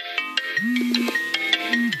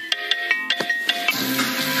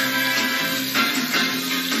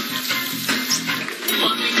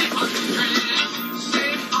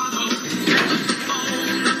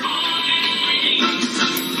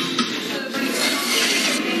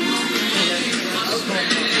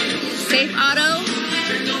 Safe Auto.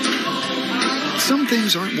 Some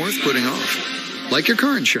things aren't worth putting off, like your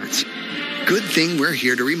car insurance. Good thing we're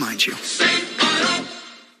here to remind you.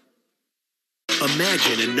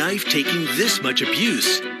 Imagine a knife taking this much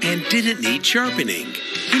abuse and didn't need sharpening.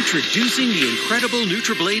 Introducing the incredible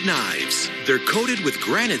NutriBlade knives. They're coated with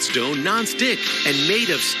granite stone non-stick and made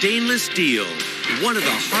of stainless steel, one of the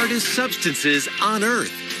hardest substances on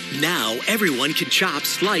Earth. Now everyone can chop,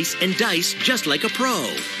 slice, and dice just like a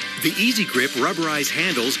pro. The Easy Grip rubberized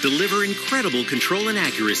handles deliver incredible control and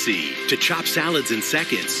accuracy to chop salads in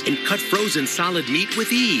seconds and cut frozen solid meat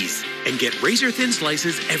with ease and get razor-thin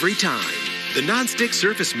slices every time. The non-stick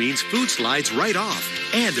surface means food slides right off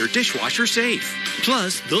and they're dishwasher safe.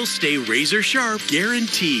 Plus, they'll stay razor sharp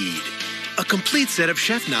guaranteed. A complete set of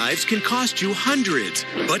chef knives can cost you hundreds,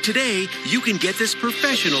 but today you can get this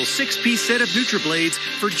professional 6-piece set of NutriBlades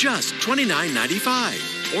for just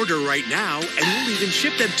 $29.95. Order right now and we'll even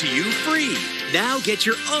ship them to you free. Now get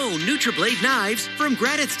your own NutriBlade knives from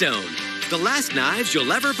Granite Stone. the last knives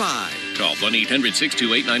you'll ever buy. Call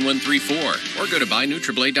 1-800-628-9134 or go to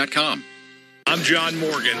buyNutriblade.com. I'm John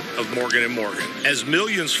Morgan of Morgan & Morgan. As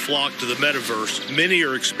millions flock to the metaverse, many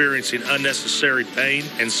are experiencing unnecessary pain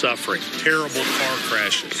and suffering, terrible car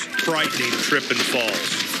crashes, frightening trip and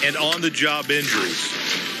falls, and on-the-job injuries.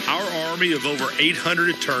 Our army of over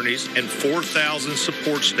 800 attorneys and 4,000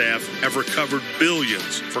 support staff have recovered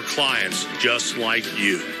billions for clients just like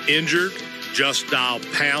you. Injured? Just dial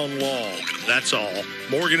 #law. That's all.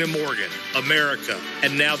 Morgan & Morgan, America,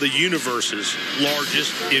 and now the universe's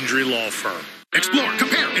largest injury law firm. Explore,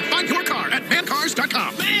 compare, and find your car at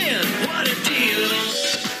mancars.com. Man, what a deal.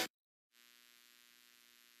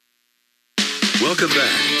 Welcome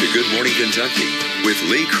back to Good Morning Kentucky with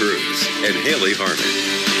Lee Cruz and Hayley Harmon.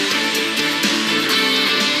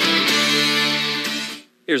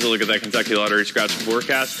 Here's a look at that Kentucky Lottery Scratch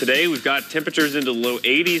forecast. Today, we've got temperatures into the low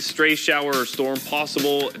 80s, stray shower or storm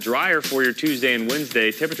possible, drier for your Tuesday and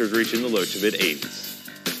Wednesday, temperatures reaching the low to mid 80s.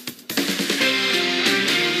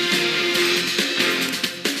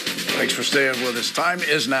 Thanks for staying with us. Time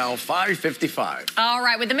is now 5:55. All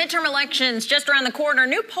right, with the midterm elections just around the corner,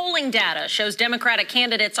 new polling data shows Democratic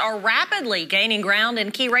candidates are rapidly gaining ground in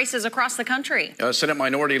key races across the country. Senate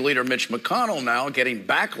Minority Leader Mitch McConnell now getting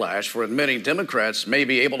backlash for admitting Democrats may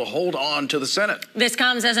be able to hold on to the Senate. This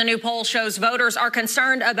comes as a new poll shows voters are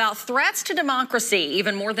concerned about threats to democracy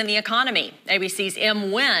even more than the economy. ABC's M.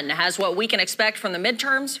 Nguyen has what we can expect from the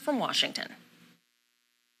midterms from Washington.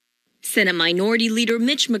 Senate Minority Leader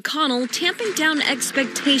Mitch McConnell tamping down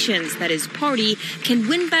expectations that his party can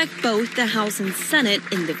win back both the House and Senate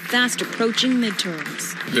in the fast-approaching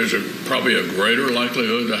midterms. There's probably a greater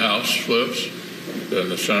likelihood the House flips than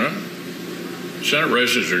the Senate. Senate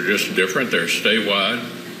races are just different. They're statewide.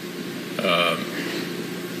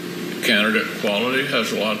 Candidate quality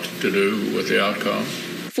has a lot to do with the outcome.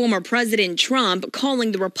 Former President Trump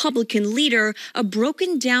calling the Republican leader a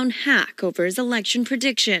broken-down hack over his election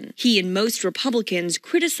prediction. He and most Republicans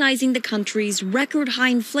criticizing the country's record-high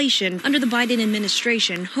inflation under the Biden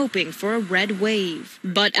administration, hoping for a red wave.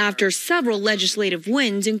 But after several legislative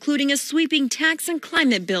wins, including a sweeping tax and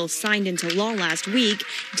climate bill signed into law last week,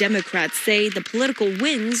 Democrats say the political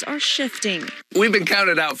winds are shifting. We've been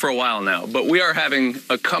counted out for a while now, but we are having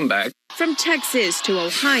a comeback. From Texas to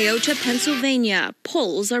Ohio to Pennsylvania,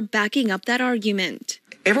 polls are backing up that argument.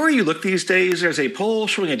 Everywhere you look these days, there's a poll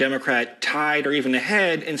showing a Democrat tied or even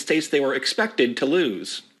ahead in states they were expected to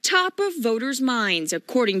lose. Top of voters' minds,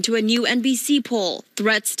 according to a new NBC poll.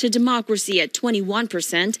 Threats to democracy at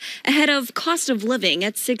 21%, ahead of cost of living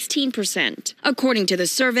at 16%. According to the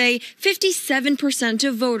survey, 57%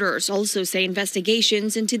 of voters also say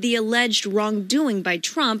investigations into the alleged wrongdoing by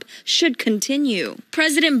Trump should continue.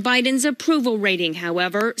 President Biden's approval rating,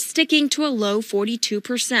 however, sticking to a low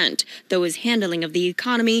 42%, though his handling of the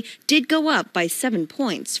economy did go up by 7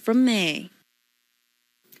 points from May.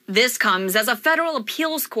 This comes as a federal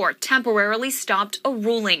appeals court temporarily stopped a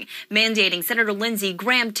ruling mandating Senator Lindsey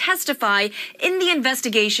Graham testify in the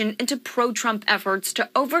investigation into pro-Trump efforts to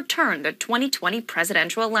overturn the 2020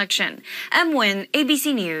 presidential election. M. Nguyen,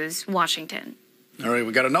 ABC News, Washington. All right,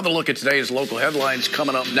 we got another look at today's local headlines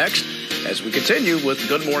coming up next as we continue with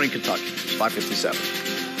Good Morning Kentucky. It's 5:57.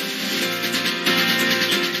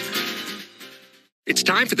 It's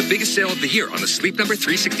time for the biggest sale of the year on the Sleep Number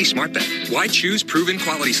 360 Smart Bed. Why choose proven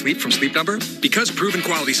quality sleep from Sleep Number? Because proven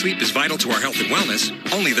quality sleep is vital to our health and wellness,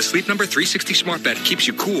 only the Sleep Number 360 Smart Bed keeps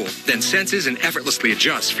you cool, then senses and effortlessly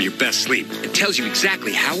adjusts for your best sleep. It tells you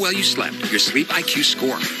exactly how well you slept, your sleep IQ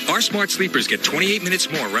score. Our smart sleepers get 28 minutes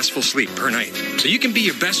more restful sleep per night, so you can be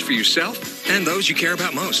your best for yourself and those you care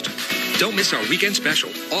about most. Don't miss our weekend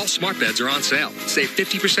special. All smart beds are on sale. Save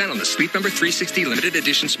 50% on the Sleep Number 360 Limited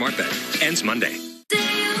Edition Smart Bed. Ends Monday.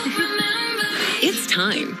 It's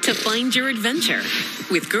time to find your adventure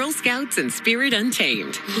with Girl Scouts and Spirit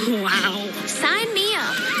Untamed. Wow. Sign me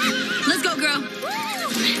up. Let's go, girl.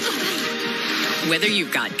 Whether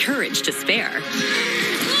you've got courage to spare.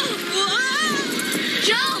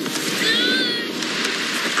 Jump!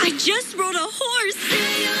 I just rode a horse.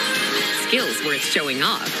 Skills worth showing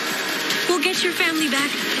off. We'll get your family back.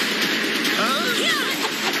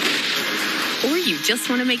 Or you just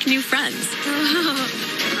want to make new friends.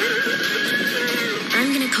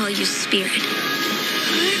 I'm going to call you Spirit.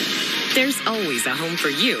 There's always a home for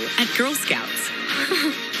you at Girl Scouts,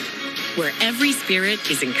 where every spirit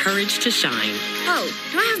is encouraged to shine. Oh,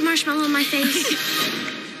 do I have marshmallow on my face?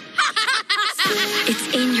 It's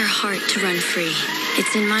in your heart to run free.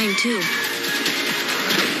 It's in mine, too.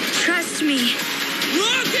 Trust me.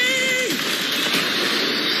 Rocky!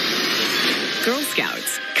 Girl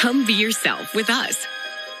Scouts, come be yourself with us.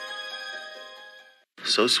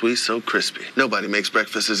 so sweet, so crispy. Nobody makes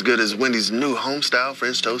breakfast as good as Wendy's new home-style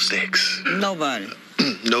French toast sticks. Nobody.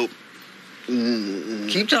 Nope.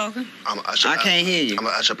 Keep talking. I can't hear you.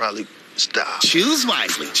 I should probably stop. Choose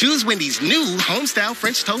wisely. Choose Wendy's new home-style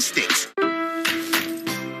French toast sticks.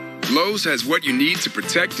 Lowe's has what you need to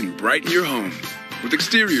protect and brighten your home. With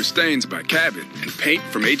exterior stains by Cabot and paint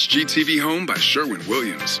from HGTV Home by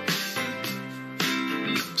Sherwin-Williams.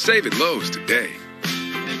 Save at Lowe's today.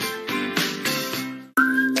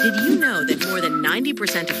 Did you know that more than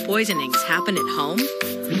 90% of poisonings happen at home?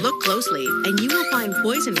 Look closely, and you will find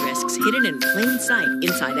poison risks hidden in plain sight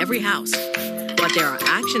inside every house. But there are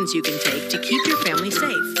actions you can take to keep your family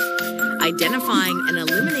safe. Identifying and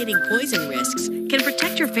eliminating poison risks can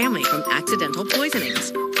protect your family from accidental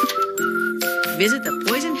poisonings. Visit the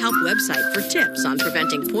Poison Help website for tips on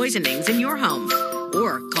preventing poisonings in your home.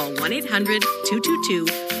 Or call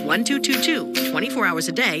 1-800-222-1222, 24 hours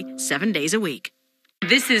a day, 7 days a week.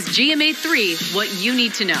 This is GMA3, what you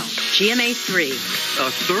need to know. GMA3. A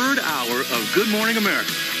third hour of Good Morning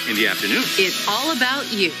America in the afternoon. It's all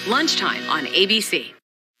about you. Lunchtime on ABC.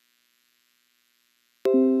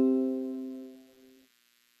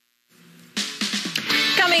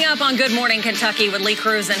 Coming up on Good Morning Kentucky with Lee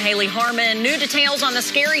Cruz and Hayley Harmon. New details on the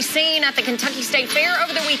scary scene at the Kentucky State Fair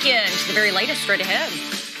over the weekend. The very latest straight ahead.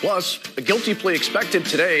 Plus, a guilty plea expected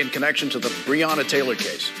today in connection to the Breonna Taylor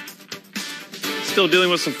case. Still dealing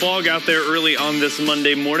with some fog out there early on this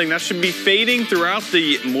Monday morning. That should be fading throughout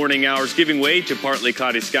the morning hours, giving way to partly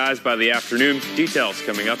cloudy skies by the afternoon. Details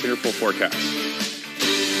coming up in your full forecast.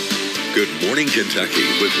 Good Morning Kentucky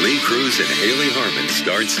with Lee Cruz and Hayley Harmon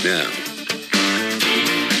starts now.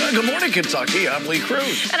 Good morning, Kentucky. I'm Lee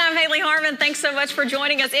Cruz. And I'm Hayley Harmon. Thanks so much for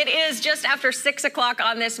joining us. It is just after 6 o'clock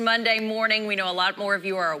on this Monday morning. We know a lot more of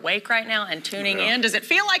you are awake right now and tuning in. Does it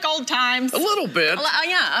feel like old times? A little bit.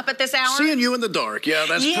 Yeah, up at this hour. Seeing you in the dark. Yeah,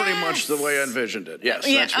 that's pretty much the way I envisioned it. Yes,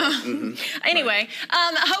 that's right. Anyway,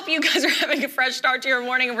 I hope you guys are having a fresh start to your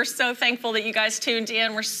morning, and we're so thankful that you guys tuned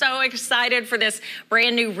in. We're so excited for this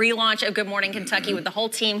brand new relaunch of Good Morning Kentucky with the whole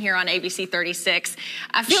team here on ABC 36.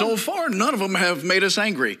 So far, none of them have made us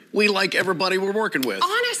angry. We like everybody we're working with.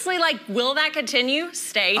 Honestly, will that continue?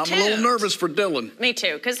 Stay tuned. I'm a little nervous for Dylan. Me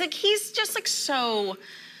too, because he's just so...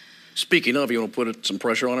 Speaking of, you want to put some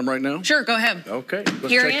pressure on him right now? Sure, go ahead. Okay, let's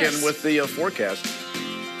Here check in with the forecast.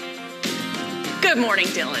 Good morning,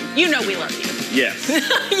 Dylan. You know we love you. Yes.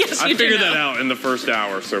 Yes, I figured that out in the first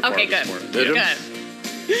hour so far this morning. Good.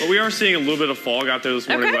 But we are seeing a little bit of fog out there this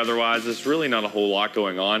morning weather-wise. There's really not a whole lot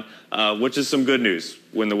going on, which is some good news.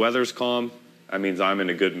 When the weather's calm, that means I'm in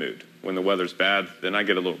a good mood. When the weather's bad, then I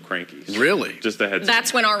get a little cranky. Really? Just a heads up.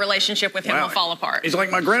 That's when our relationship with him will fall apart. He's like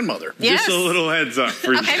my grandmother. Yes. Just a little heads up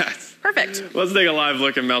for you guys. Perfect. Let's take a live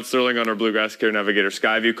look at Mount Sterling on our Bluegrass Care Navigator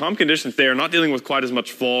Skyview. Calm conditions there, not dealing with quite as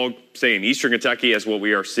much fog, say in eastern Kentucky, as what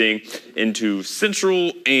we are seeing into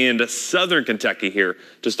central and southern Kentucky here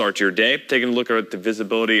to start your day. Taking a look at the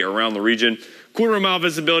visibility around the region. 1/4-mile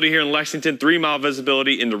visibility here in Lexington, 3-mile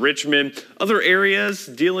visibility into Richmond. Other areas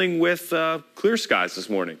dealing with clear skies this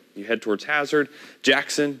morning. You head towards Hazard,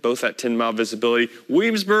 Jackson, both at 10-mile visibility.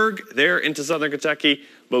 Williamsburg, there into southern Kentucky,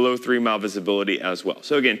 below 3-mile visibility as well.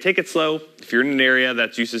 So again, take it slow. If you're in an area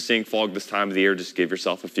that's used to seeing fog this time of the year, just give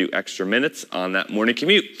yourself a few extra minutes on that morning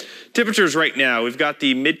commute. Temperatures right now, we've got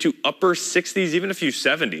the mid to upper 60s, even a few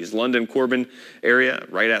 70s. London, Corbin area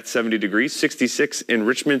right at 70 degrees, 66 in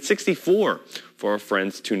Richmond, 64 for our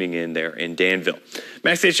friends tuning in there in Danville.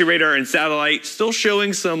 Max Station radar and satellite still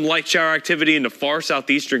showing some light shower activity in the far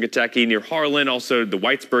southeastern Kentucky near Harlan, also the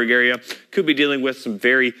Whitesburg area. Could be dealing with some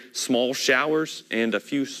very small showers and a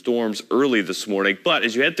few storms early this morning. But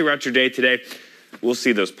as you head throughout your day today, we'll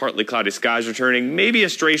see those partly cloudy skies returning, maybe a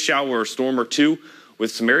stray shower or storm or two with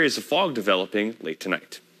some areas of fog developing late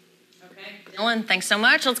tonight. Dylan, thanks so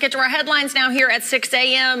much. Let's get to our headlines now here at 6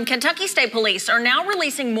 a.m. Kentucky State Police are now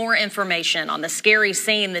releasing more information on the scary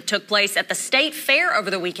scene that took place at the State Fair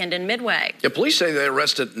over the weekend in Midway. Yeah, police say they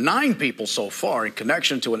arrested 9 people so far in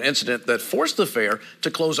connection to an incident that forced the fair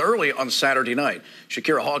to close early on Saturday night.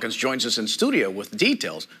 Shakira Hawkins joins us in studio with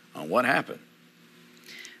details on what happened.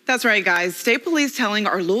 That's right, guys. State Police telling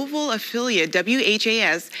our Louisville affiliate,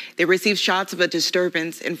 WHAS, they received shots of a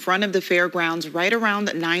disturbance in front of the fairgrounds right around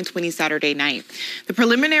 9:20 Saturday night. The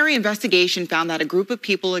preliminary investigation found that a group of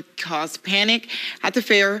people had caused panic at the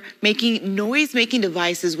fair, making noise-making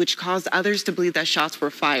devices, which caused others to believe that shots were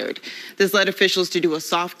fired. This led officials to do a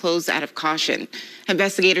soft close out of caution.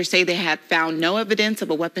 Investigators say they had found no evidence of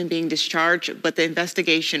a weapon being discharged, but the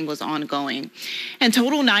investigation was ongoing. In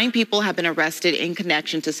total, 9 people have been arrested in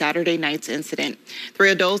connection to the Saturday night's incident. 3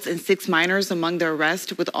 adults and 6 minors among the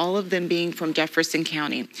arrests, with all of them being from Jefferson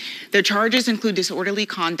County. Their charges include disorderly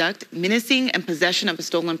conduct, menacing and possession of a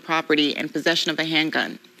stolen property, and possession of a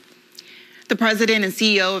handgun. The president and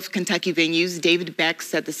CEO of Kentucky Venues, David Beck,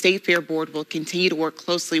 said the State Fair Board will continue to work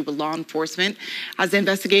closely with law enforcement as the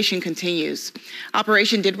investigation continues.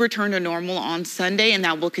 Operation did return to normal on Sunday, and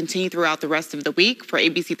that will continue throughout the rest of the week. For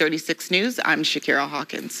ABC 36 News, I'm Shakira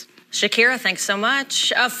Hawkins. Shakira, thanks so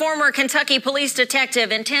much. A former Kentucky police detective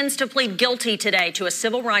intends to plead guilty today to a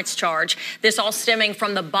civil rights charge. This all stemming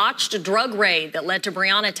from the botched drug raid that led to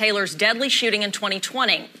Breonna Taylor's deadly shooting in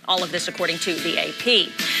 2020. All of this according to the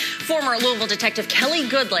AP. Former Louisville detective Kelly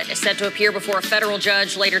Goodlett is set to appear before a federal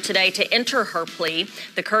judge later today to enter her plea.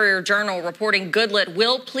 The Courier-Journal reporting Goodlett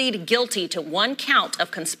will plead guilty to 1 count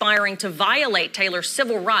of conspiring to violate Taylor's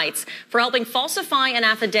civil rights for helping falsify an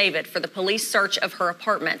affidavit for the police search of her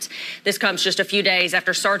apartment. This comes just a few days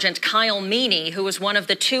after Sergeant Kyle Meany, who was one of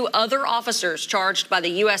the 2 other officers charged by the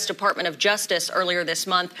U.S. Department of Justice earlier this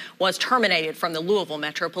month, was terminated from the Louisville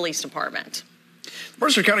Metro Police Department.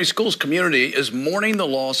 Mercer County Schools community is mourning the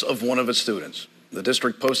loss of one of its students. The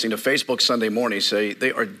district, posting to Facebook Sunday morning, say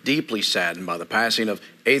they are deeply saddened by the passing of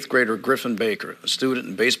 8th grader Griffin Baker, a student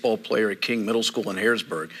and baseball player at King Middle School in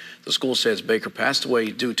Harrisburg. The school says Baker passed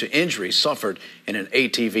away due to injuries suffered in an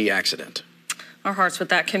ATV accident. Our hearts with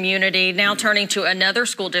that community. Now turning to another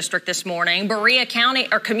school district this morning. Berea County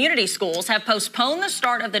community schools have postponed the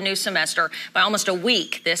start of the new semester by almost a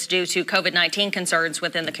week. This due to COVID-19 concerns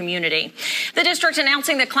within the community. The district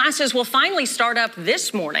announcing that classes will finally start up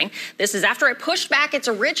this morning. This is after it pushed back its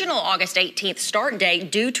original August 18th start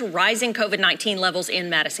date due to rising COVID-19 levels in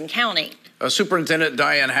Madison County. Superintendent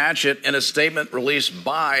Diane Hatchett, in a statement released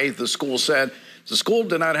by the school, said the school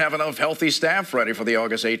did not have enough healthy staff ready for the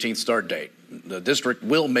August 18th start date. The district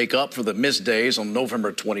will make up for the missed days on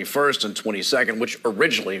November 21st and 22nd, which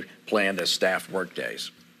originally planned as staff work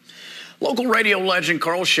days. Local radio legend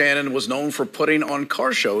Carl Shannon was known for putting on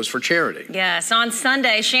car shows for charity. Yes, on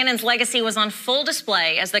Sunday, Shannon's legacy was on full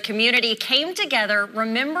display as the community came together,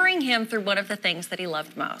 remembering him through one of the things that he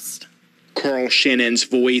loved most. Carl Shannon's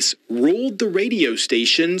voice ruled the radio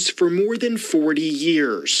stations for more than 40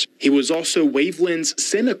 years. He was also Waveland's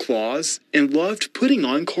Santa Claus and loved putting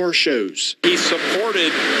on car shows. He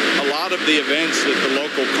supported a lot of the events that the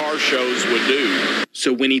local car shows would do.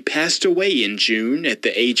 So when he passed away in June at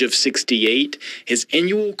the age of 68, his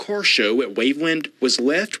annual car show at Waveland was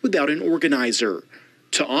left without an organizer.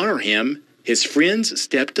 To honor him, his friends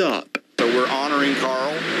stepped up. So we're honoring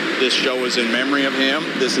Carl. This show is in memory of him.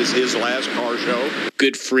 This is his last car show.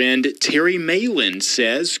 Good friend Terry Malin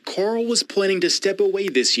says Carl was planning to step away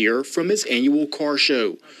this year from his annual car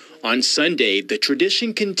show. On Sunday, the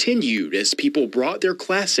tradition continued as people brought their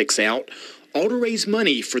classics out, all to raise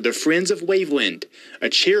money for the Friends of Waveland, a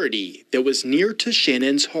charity that was near to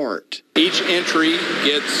Shannon's heart. Each entry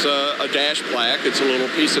gets a dash plaque. It's a little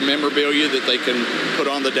piece of memorabilia that they can put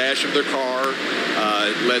on the dash of their car.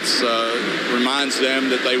 Reminds them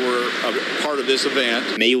that they were a part of this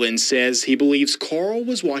event. Malin says he believes Carl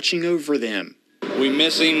was watching over them. We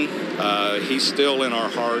miss him. He's still in our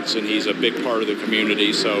hearts, and he's a big part of the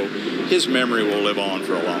community, so his memory will live on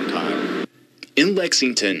for a long time. In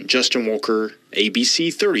Lexington, Justin Walker,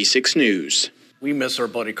 ABC 36 News. We miss our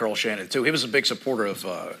buddy Carl Shannon, too. He was a big supporter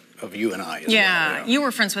of you and I as well. You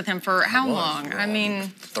were friends with him for how long? I mean,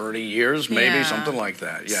 30 years, maybe, something like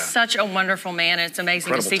that. Yeah. Such a wonderful man, and it's amazing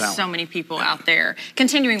Incredible to see talent. So many people out there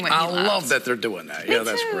continuing what he loves. I love that they're doing that. Me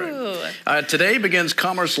that's too. great. Today begins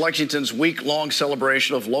Commerce Lexington's week-long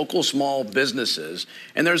celebration of local small businesses,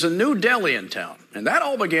 and there's a new deli in town. And that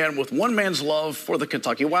all began with one man's love for the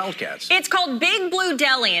Kentucky Wildcats. It's called Big Blue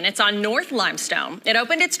Deli, and it's on North Limestone. It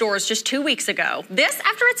opened its doors just 2 weeks ago. This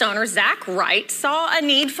after its owner, Zach Wright, saw a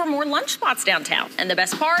need for more lunch spots downtown. And the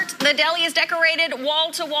best part, the deli is decorated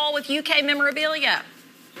wall-to-wall with UK memorabilia.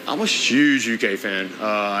 I'm a huge UK fan.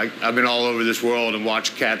 I've been all over this world and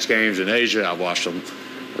watched Cats games in Asia. I've watched them.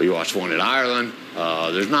 We watched one in Ireland.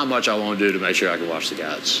 There's not much I want to do to make sure I can watch the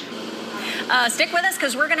Cats. Stick with us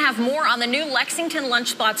because we're going to have more on the new Lexington Lunch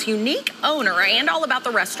Spot's unique owner and all about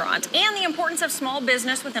the restaurant and the importance of small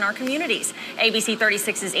business within our communities. ABC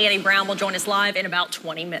 36's Annie Brown will join us live in about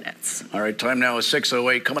 20 minutes. All right, time now is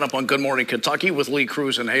 6:08. Coming up on Good Morning Kentucky with Lee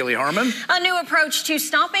Cruz and Hayley Harmon. A new approach to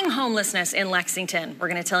stopping homelessness in Lexington. We're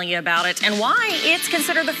going to tell you about it and why it's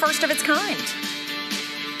considered the first of its kind.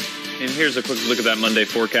 And here's a quick look at that Monday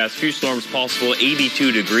forecast. Few storms possible,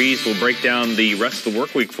 82 degrees. We'll break down the rest of the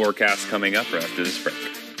work week forecast coming up right after this break.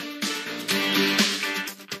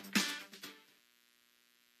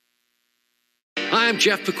 Hi, I'm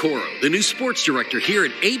Jeff Pecoro, the new sports director here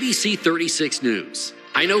at ABC 36 News.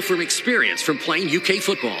 I know from experience from playing UK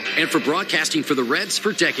football and for broadcasting for the Reds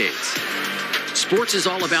for decades. Sports is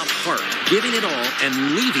all about heart, giving it all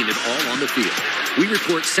and leaving it all on the field. We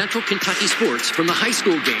report Central Kentucky sports from the high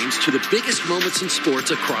school games to the biggest moments in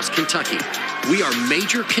sports across Kentucky. We are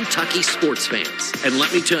major Kentucky sports fans. And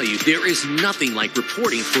let me tell you, there is nothing like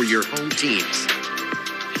reporting for your home teams.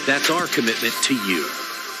 That's our commitment to you.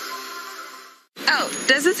 Oh,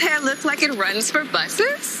 does his hair look like it runs for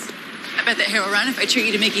buses? I bet that hair will run if I treat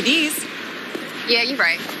you to Mickey D's. Yeah, you're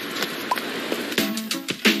right.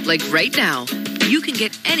 Like right now, you can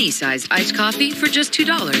get any size iced coffee for just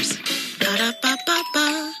 $2.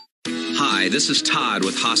 Hi, this is Todd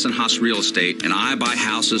with Haas & Haas Real Estate, and I buy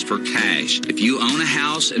houses for cash. If you own a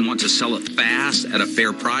house and want to sell it fast at a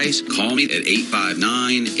fair price, call me at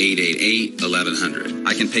 859-888-1100.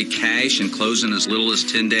 I can pay cash and close in as little as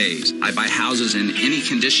 10 days. I buy houses in any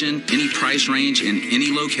condition, any price range, in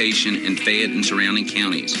any location in Fayette and surrounding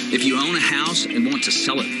counties. If you own a house and want to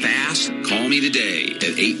sell it fast, call me today at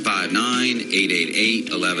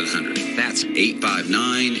 859-888-1100. That's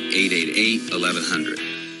 859-888-1100.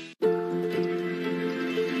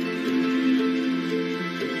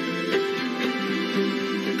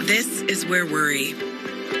 This is where worry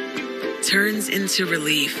turns into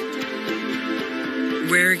relief,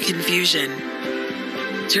 where confusion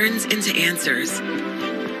turns into answers.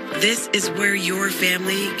 This is where your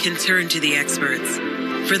family can turn to the experts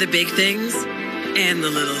for the big things and the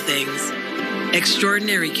little things.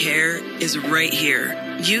 Extraordinary care is right here.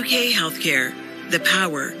 UK Healthcare, the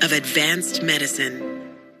power of advanced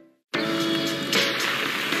medicine.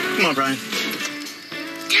 Come on, Brian.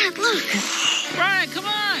 Dad, look. Brian, come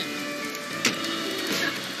on.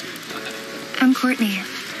 I'm Courtney.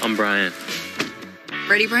 I'm Brian.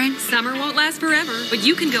 Ready, Brian? Summer won't last forever, but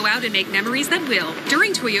you can go out and make memories that will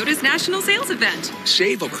during Toyota's National Sales Event.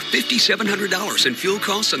 Save over $5,700 in fuel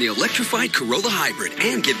costs on the electrified Corolla Hybrid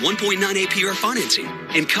and get 1.9 APR financing.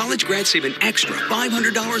 And college grads save an extra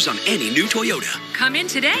 $500 on any new Toyota. Come in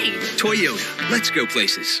today. Toyota, let's go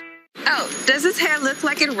places. Oh, does his hair look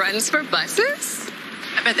like it runs for buses?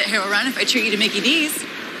 I bet that hair will run if I treat you to Mickey D's.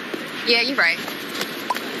 Yeah, you're right.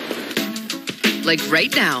 Like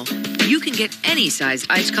right now, you can get any size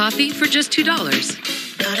iced coffee for just $2.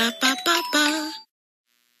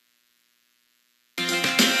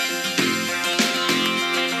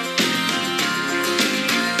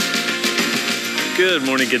 Good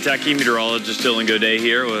morning, Kentucky. Meteorologist Dylan Goday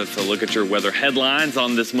here with a look at your weather headlines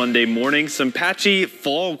on this Monday morning. Some patchy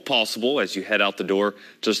fog possible as you head out the door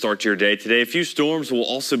to start your day today. A few storms will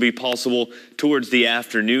also be possible towards the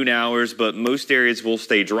afternoon hours, but most areas will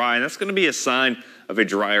stay dry, and that's going to be a sign of a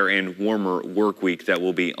drier and warmer work week that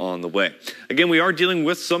will be on the way. Again, we are dealing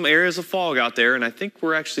with some areas of fog out there, and I think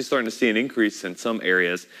we're actually starting to see an increase in some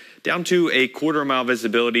areas. Down to a quarter-mile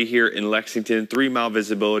visibility here in Lexington, 3-mile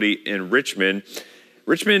visibility in Richmond.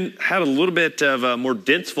 Richmond had a little bit of a more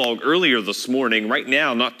dense fog earlier this morning. Right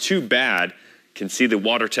now, not too bad. Can see the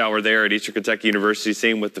water tower there at Eastern Kentucky University.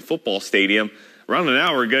 Same with the football stadium. Around an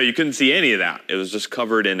hour ago, you couldn't see any of that. It was just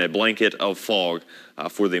covered in a blanket of fog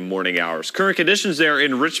for the morning hours. Current conditions there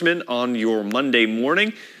in Richmond on your Monday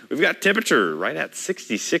morning. We've got temperature right at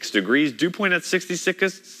 66 degrees. Dew point at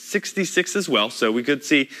 66 as well. So we could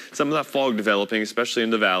see some of that fog developing, especially in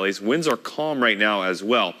the valleys. Winds are calm right now as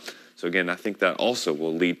well. So again, I think that also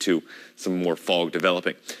will lead to some more fog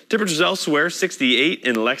developing. Temperatures elsewhere, 68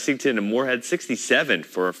 in Lexington and Moorhead, 67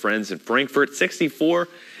 for our friends in Frankfort, 64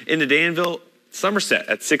 in the Danville, Somerset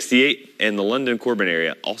at 68, and the London-Corbin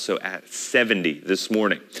area also at 70 this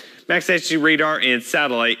morning. Max HD radar and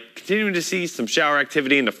satellite continuing to see some shower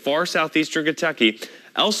activity in the far southeastern Kentucky.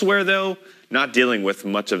 Elsewhere, though, not dealing with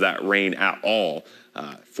much of that rain at all.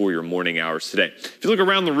 For your morning hours today. If you look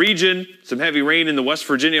around the region, some heavy rain in the West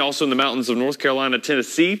Virginia, also in the mountains of North Carolina,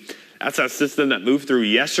 Tennessee. That's that system that moved through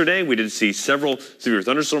yesterday. We did see several severe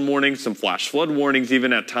thunderstorm warnings, some flash flood warnings,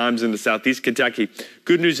 even at times in the southeast Kentucky.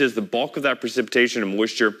 Good news is the bulk of that precipitation and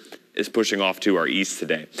moisture is pushing off to our east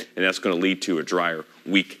today, and that's going to lead to a drier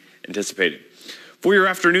week anticipated. For your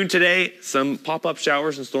afternoon today, some pop-up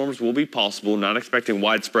showers and storms will be possible, not expecting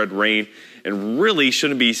widespread rain, and really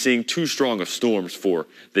shouldn't be seeing too strong of storms for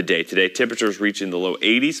the day today. Temperatures reaching the low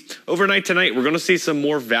 80s. Overnight tonight, we're going to see some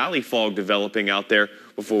more valley fog developing out there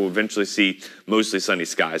before we'll eventually see mostly sunny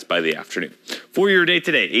skies by the afternoon. For your day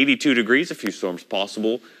today, 82 degrees, a few storms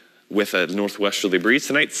possible with a northwesterly breeze.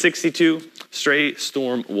 Tonight, 62, stray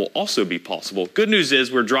storm will also be possible. Good news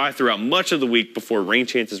is we're dry throughout much of the week before rain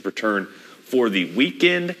chances return for the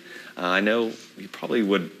weekend. I know you probably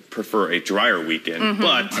would prefer a drier weekend,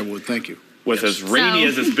 but I would, thank you. With as rainy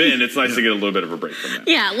as it's been, it's nice to get a little bit of a break from that.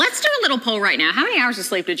 Yeah, let's do a little poll right now. How many hours of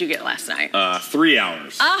sleep did you get last night? 3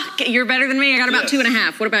 hours. Oh, you're better than me. I got about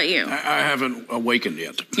 2.5. What about you? I haven't awakened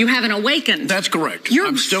yet. You haven't awakened? That's correct.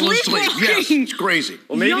 I'm still asleep. Yes, it's crazy.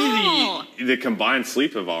 Well, maybe the combined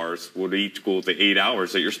sleep of ours would equal the 8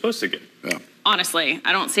 hours that you're supposed to get. Yeah. Honestly,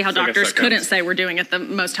 I don't see how doctors couldn't say we're doing it the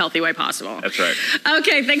most healthy way possible. That's right.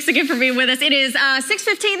 Okay, thanks again for being with us. It is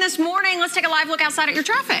 6:15 this morning. Let's take a live look outside at your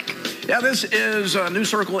traffic. Yeah, this is New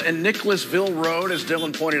Circle and Nicholasville Road. As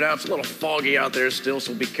Dylan pointed out, it's a little foggy out there still,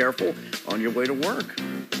 so be careful on your way to work.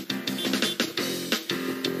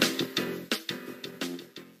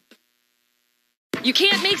 You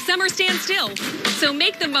can't make summer stand still, so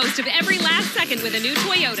make the most of every last second with a new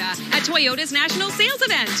Toyota at Toyota's National Sales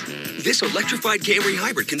Event. This electrified Camry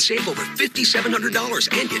hybrid can save over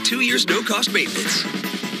 $5,700 and get 2 years no-cost maintenance.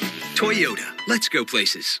 Toyota, let's go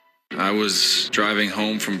places. I was driving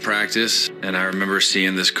home from practice, and I remember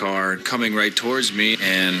seeing this car coming right towards me,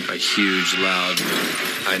 and a huge, loud...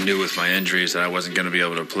 I knew with my injuries that I wasn't going to be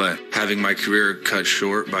able to play. Having my career cut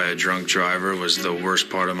short by a drunk driver was the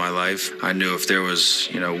worst part of my life. I knew if there was,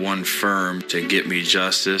 one firm to get me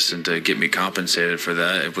justice and to get me compensated for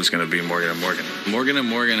that, it was going to be Morgan & Morgan. Morgan &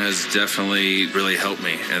 Morgan has definitely really helped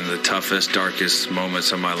me in the toughest, darkest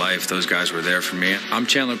moments of my life. Those guys were there for me. I'm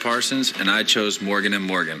Chandler Parsons, and I chose Morgan &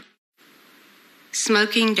 Morgan.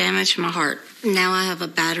 Smoking damaged my heart. Now I have a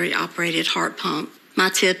battery-operated heart pump. My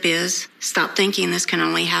tip is, stop thinking this can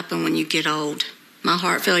only happen when you get old. My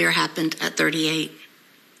heart failure happened at 38.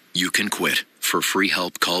 You can quit. For free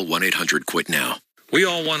help, call 1-800-QUIT now. We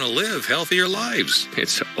all want to live healthier lives.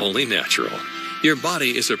 It's only natural. Your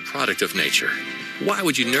body is a product of nature. Why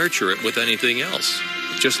would you nurture it with anything else?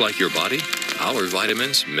 Just like your body, our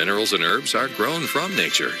vitamins, minerals, and herbs are grown from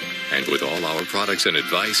nature. And with all our products and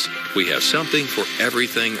advice, we have something for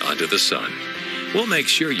everything under the sun. We'll make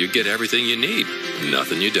sure you get everything you need,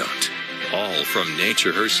 nothing you don't. All from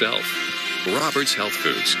nature herself. Robert's Health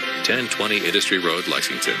Foods, 1020 Industry Road,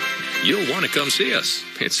 Lexington. You'll want to come see us.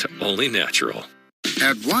 It's only natural.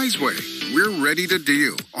 At Wiseway, we're ready to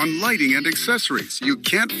deal on lighting and accessories you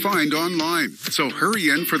can't find online. So hurry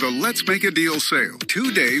in for the Let's Make a Deal sale.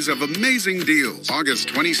 2 days of amazing deals. August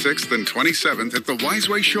 26th and 27th at the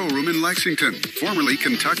Wiseway showroom in Lexington, formerly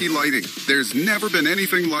Kentucky Lighting. There's never been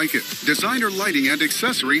anything like it. Designer lighting and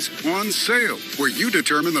accessories on sale, where you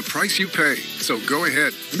determine the price you pay. So go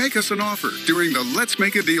ahead, make us an offer during the Let's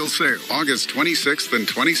Make a Deal sale. August 26th and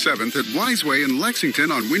 27th at Wiseway in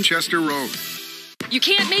Lexington on Winchester Road. You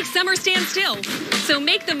can't make summer stand still, so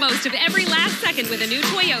make the most of every last second with a new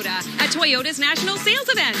Toyota at Toyota's National Sales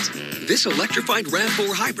Event. This electrified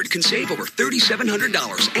RAV4 hybrid can save over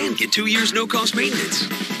 $3,700 and get 2 years no-cost maintenance.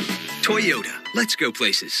 Toyota, let's go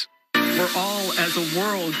places. We're all, as a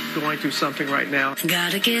world, going through something right now.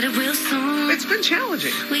 Gotta get it real soon. It's been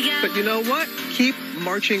challenging. But you know what? Keep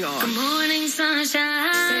marching on. Good morning,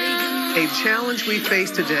 sunshine. A challenge we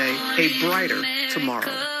face today, a brighter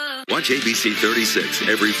tomorrow. Watch ABC 36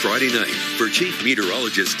 every Friday night for Chief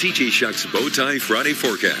Meteorologist T.J. Shuck's Bowtie Friday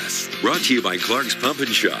Forecast. Brought to you by Clark's Pump and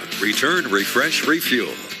Shop. Return, refresh,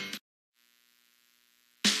 refuel.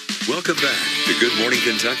 Welcome back to Good Morning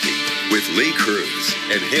Kentucky with Lee Cruz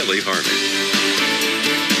and Hayley Harmon.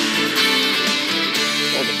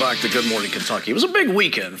 Welcome back to Good Morning Kentucky. It was a big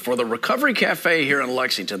weekend for the Recovery Cafe here in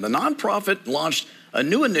Lexington. The nonprofit launched a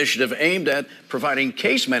new initiative aimed at providing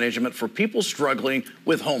case management for people struggling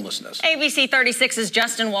with homelessness. ABC 36's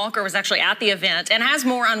Justin Walker was actually at the event and has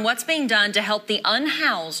more on what's being done to help the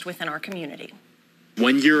unhoused within our community.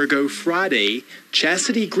 1 year ago Friday,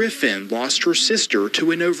 Chastity Griffin lost her sister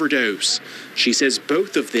to an overdose. She says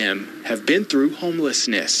both of them have been through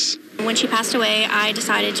homelessness. When she passed away, I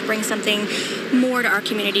decided to bring something more to our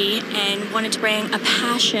community and wanted to bring a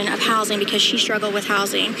passion of housing because she struggled with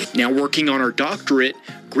housing. Now working on her doctorate,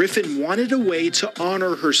 Griffin wanted a way to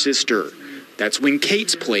honor her sister. That's when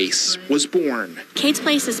Kate's Place was born. Kate's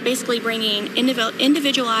Place is basically bringing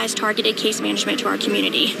individualized, targeted case management to our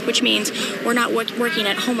community, which means we're not working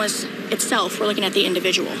at homeless itself, we're looking at the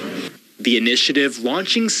individual. The initiative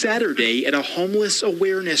launching Saturday at a homeless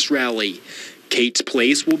awareness rally. Kate's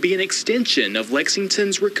Place will be an extension of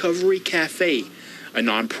Lexington's Recovery Cafe, a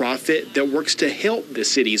nonprofit that works to help the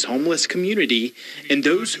city's homeless community and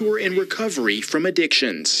those who are in recovery from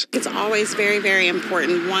addictions. It's always very, very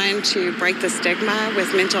important, one, to break the stigma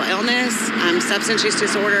with mental illness, substance use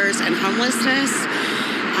disorders, and homelessness.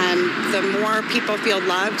 The more people feel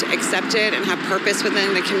loved, accepted, and have purpose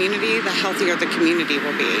within the community, the healthier the community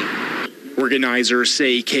will be. Organizers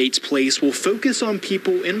say Kate's Place will focus on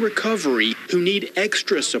people in recovery who need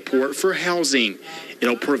extra support for housing.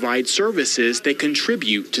 It'll provide services that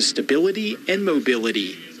contribute to stability and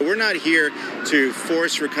mobility. We're not here to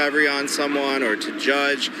force recovery on someone or to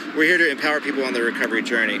judge. We're here to empower people on their recovery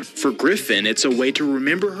journey. For Griffin, it's a way to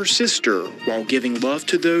remember her sister while giving love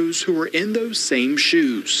to those who are in those same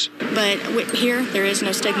shoes. But here, there is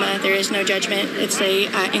no stigma, there is no judgment. It's a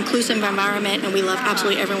inclusive environment, and we love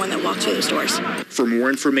absolutely everyone that walks through those doors. For more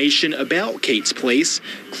information about Kate's Place,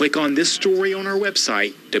 click on this story on our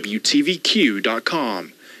website,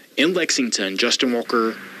 WTVQ.com. In Lexington, Justin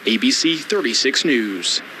Walker, ABC 36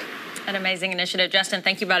 News. An amazing initiative, Justin.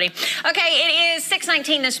 Thank you, buddy. Okay, it is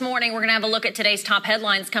 6:19 this morning. We're going to have a look at today's top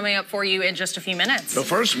headlines coming up for you in just a few minutes. But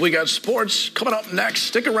first, we got sports coming up next.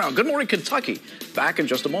 Stick around. Good morning, Kentucky. Back in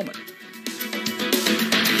just a moment.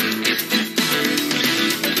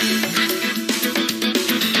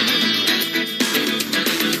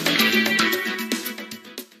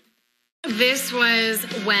 This was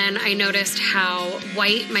when I noticed how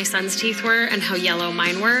white my son's teeth were and how yellow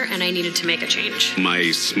mine were, and I needed to make a change. My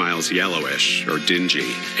smile's yellowish or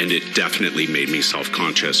dingy, and it definitely made me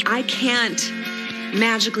self-conscious. I can't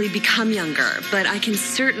magically become younger, but I can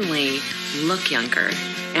certainly look younger.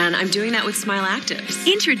 And I'm doing that with Smile Actives.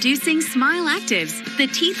 Introducing Smile Actives, the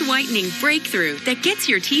teeth whitening breakthrough that gets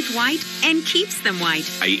your teeth white and keeps them white.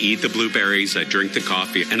 I eat the blueberries, I drink the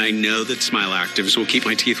coffee, and I know that Smile Actives will keep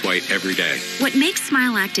my teeth white every day. What makes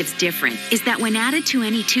Smile Actives different is that when added to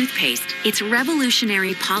any toothpaste, its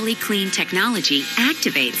revolutionary PolyClean technology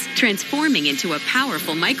activates, transforming into a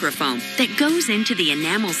powerful microfoam that goes into the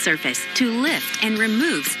enamel surface to lift and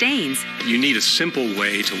remove stains. You need a simple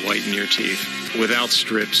way to whiten your teeth. Without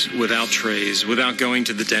strips, without trays, without going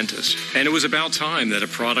to the dentist. And it was about time that a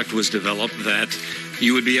product was developed that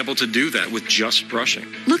you would be able to do that with just brushing.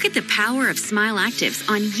 Look at the power of Smile Actives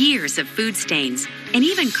on years of food stains and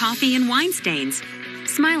even coffee and wine stains.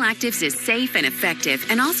 Smile Actives is safe and effective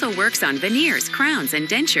and also works on veneers, crowns, and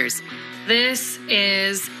dentures. This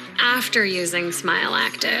is after using Smile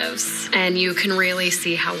Actives, and you can really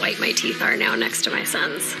see how white my teeth are now next to my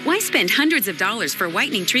son's. Why spend hundreds of dollars for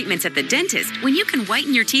whitening treatments at the dentist when you can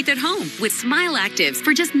whiten your teeth at home with Smile Actives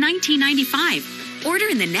for just $19.95? Order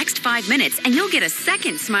in the next 5 minutes and you'll get a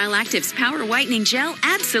second Smile Actives Power Whitening Gel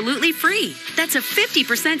absolutely free. That's a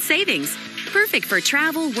 50% savings. Perfect for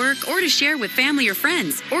travel, work, or to share with family or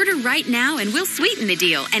friends. Order right now and we'll sweeten the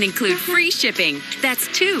deal and include free shipping. That's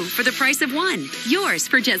 2 for the price of 1. Yours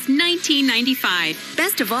for just $19.95.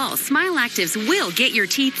 Best of all, Smile Actives will get your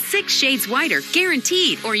teeth 6 shades whiter,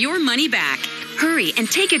 guaranteed, or your money back. Hurry and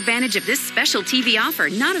take advantage of this special TV offer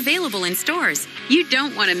not available in stores. You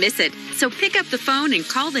don't want to miss it. So pick up the phone and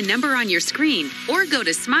call the number on your screen or go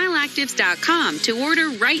to smileactives.com to order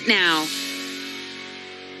right now.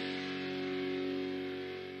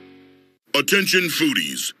 Attention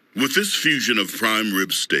foodies. With this fusion of prime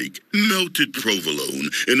rib steak, melted provolone,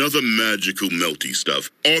 and other magical melty stuff,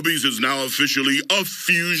 Arby's is now officially a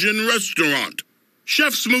fusion restaurant.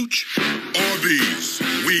 Chef Smooch, Arby's,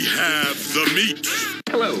 we have the meat.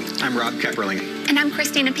 Hello, I'm Rob Kepperling. And I'm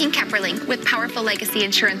Christina Pink Kepperling with Powerful Legacy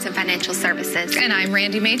Insurance and Financial Services. And I'm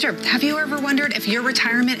Randy Major. Have you ever wondered if your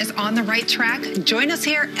retirement is on the right track? Join us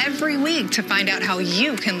here every week to find out how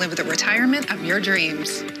you can live the retirement of your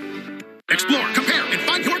dreams. Explore, compare, and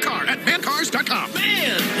find your car at mancars.com.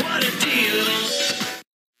 Man, what a deal.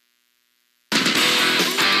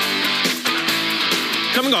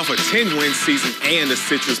 Coming off a 10-win season and a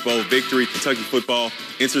Citrus Bowl victory, Kentucky football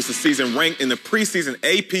enters the season ranked in the preseason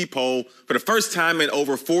AP poll for the first time in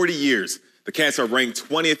over 40 years. The Cats are ranked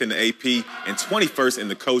 20th in the AP and 21st in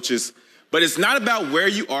the coaches. But it's not about where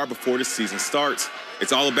you are before the season starts.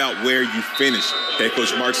 It's all about where you finish. Head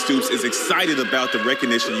coach Mark Stoops is excited about the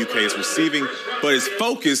recognition UK is receiving, but is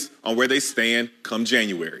focused on where they stand come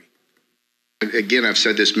January. Again, I've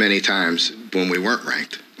said this many times when we weren't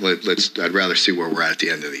ranked. I'd rather see where we're at the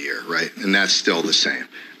end of the year, right? And that's still the same.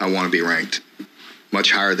 I want to be ranked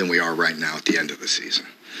much higher than we are right now at the end of the season.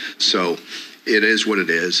 So it is what it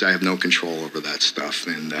is. I have no control over that stuff.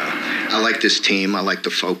 And I like this team. I like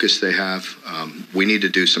the focus they have. We need to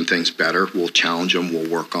do some things better. We'll challenge them. We'll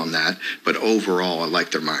work on that. But overall, I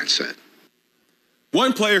like their mindset.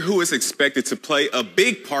 One player who is expected to play a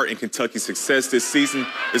big part in Kentucky's success this season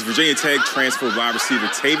is Virginia Tech transfer wide receiver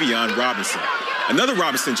Tavion Robinson. Another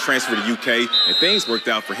Robinson transferred to UK, and things worked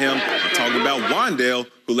out for him. I'm talking about Wandale,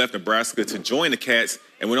 who left Nebraska to join the Cats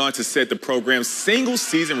and went on to set the program's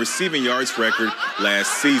single-season receiving yards record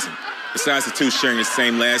last season. Besides the two sharing the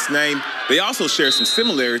same last name, they also share some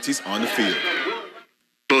similarities on the field.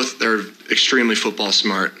 Both are extremely football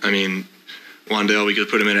smart. I mean, Wandale, we could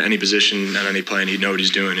put him in at any position at any play, and he'd know what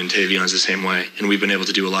he's doing, and Tavion's the same way. And we've been able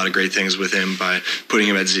to do a lot of great things with him by putting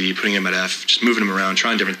him at Z, putting him at F, just moving him around,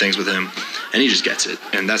 trying different things with him, and he just gets it.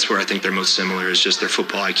 And that's where I think they're most similar, is just their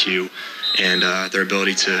football IQ and their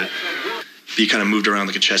ability to be kind of moved around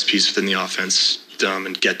like a chess piece within the offense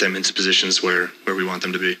and get them into positions where we want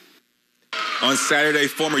them to be. On Saturday,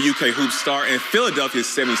 former UK Hoop star and Philadelphia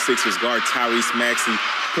 76ers guard Tyrese Maxey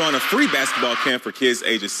put on a free basketball camp for kids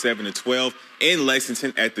ages 7 to 12 in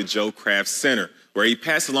Lexington at the Joe Kraft Center, where he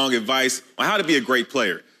passed along advice on how to be a great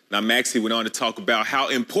player. Now, Maxey went on to talk about how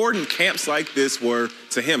important camps like this were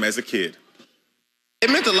to him as a kid.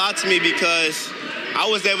 It meant a lot to me because I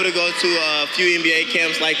was able to go to a few NBA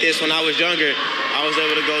camps like this when I was younger. I was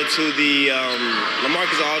able to go to the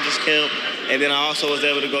LaMarcus Aldridge camp, and then I also was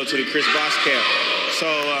able to go to the Chris Bosh camp. So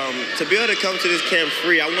to be able to come to this camp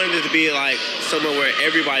free, I wanted it to be like somewhere where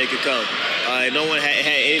everybody could come. No one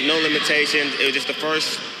had no limitations. It was just the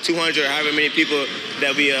first 200 or however many people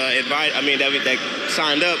that we that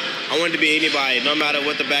signed up. I wanted to be anybody, no matter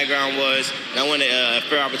what the background was. And I wanted a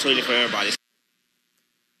fair opportunity for everybody.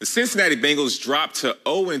 The Cincinnati Bengals dropped to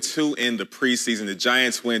 0-2 in the preseason. The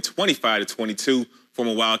Giants win 25-22.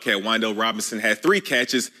 Former Wildcat Wandale Robinson had 3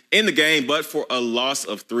 catches in the game, but for a loss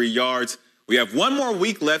of 3 yards. We have one more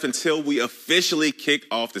week left until we officially kick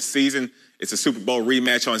off the season. It's a Super Bowl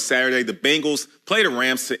rematch on Saturday. The Bengals play the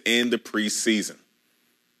Rams to end the preseason.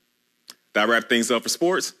 That wraps things up for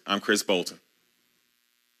sports. I'm Chris Bolton.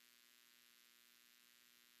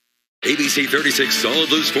 ABC 36 Solid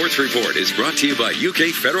Blue Sports Report is brought to you by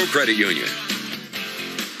UK Federal Credit Union.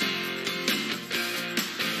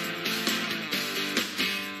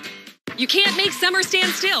 You can't make summer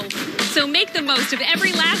stand still, so make the most of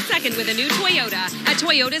every last second with a new Toyota at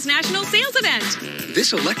Toyota's National Sales Event.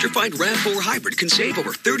 This electrified RAV4 hybrid can save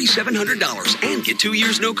over $3,700 and get 2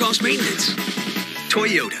 years no-cost maintenance.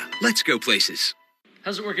 Toyota, let's go places.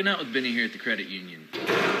 How's it working out with Benny here at the credit union?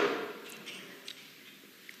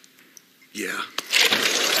 Yeah.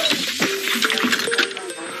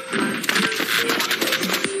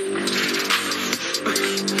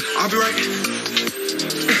 I'll be right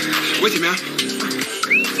with you, man.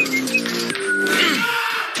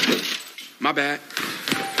 My bad.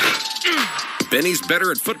 Benny's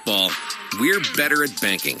better at football. We're better at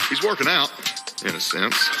banking. He's working out, in a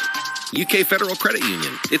sense. UK Federal Credit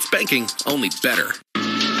Union. It's banking, only better.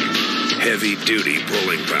 Heavy-duty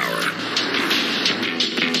pulling power.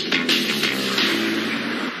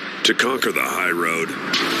 To conquer the high road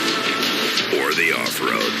or the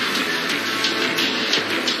off-road.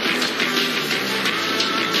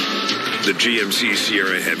 The GMC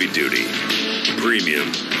Sierra Heavy Duty.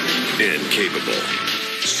 Premium and capable.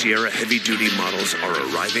 Sierra Heavy Duty models are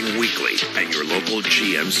arriving weekly at your local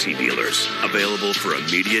GMC dealers. Available for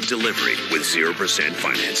immediate delivery with 0%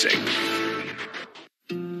 financing.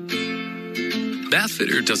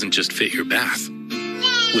 Bathfitter doesn't just fit your bath.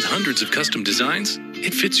 With hundreds of custom designs,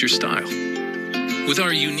 it fits your style. With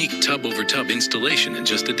our unique tub-over-tub installation in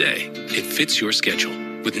just a day, it fits your schedule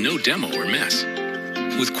with no demo or mess.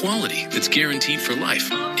 With quality that's guaranteed for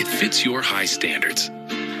life, it fits your high standards.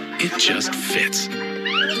 It just fits.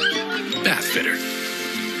 Bathfitter.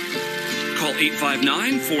 Call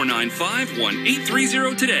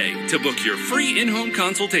 859-495-1830 today to book your free in-home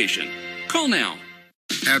consultation. Call now.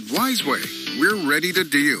 At Wiseway, we're ready to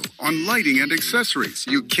deal on lighting and accessories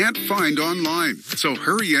you can't find online. So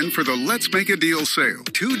hurry in for the Let's Make a Deal sale.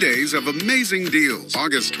 2 days of amazing deals.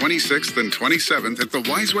 August 26th and 27th at the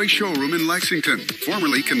Wiseway showroom in Lexington,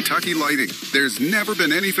 formerly Kentucky Lighting. There's never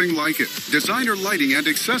been anything like it. Designer lighting and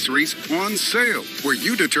accessories on sale, where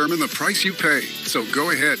you determine the price you pay. So go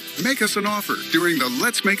ahead, make us an offer during the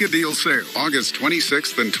Let's Make a Deal sale. August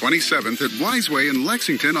 26th and 27th at Wiseway in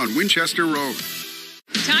Lexington on Winchester Road.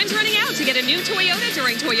 Time's running out to get a new Toyota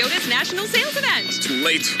during Toyota's National Sales Event. Too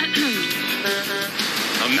late.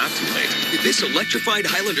 I'm not too late. This electrified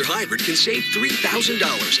Highlander hybrid can save $3,000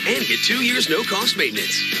 and get 2 years no-cost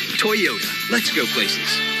maintenance. Toyota, let's go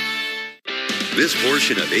places. This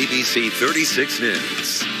portion of ABC 36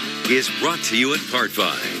 News is brought to you in part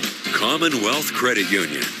by Commonwealth Credit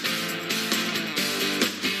Union.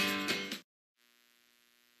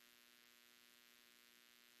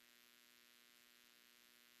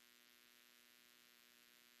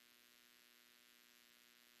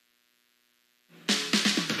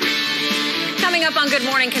 Coming up on Good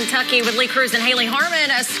Morning Kentucky with Lee Cruz and Hayley Harmon,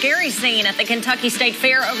 a scary scene at the Kentucky State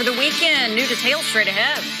Fair over the weekend. New details straight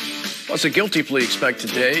ahead. Plus, a guilty plea expected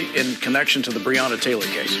today in connection to the Breonna Taylor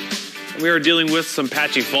case. We are dealing with some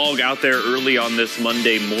patchy fog out there early on this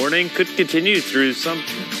Monday morning. Could continue through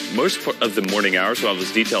most of the morning hours. We'll have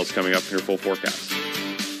those details coming up in your full forecast.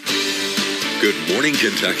 Good Morning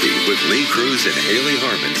Kentucky with Lee Cruz and Hayley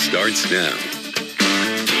Harmon starts now.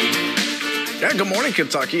 Yeah, good morning,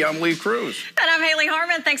 Kentucky. I'm Lee Cruz. And I'm Hayley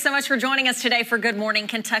Harmon. Thanks so much for joining us today for Good Morning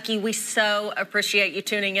Kentucky. We so appreciate you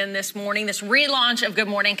tuning in this morning, this relaunch of Good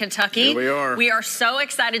Morning Kentucky. Here we are. We are so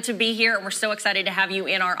excited to be here, and we're so excited to have you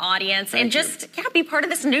in our audience and just be part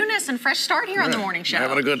of this newness and fresh start here on the morning show. We're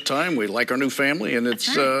having a good time. We like our new family, and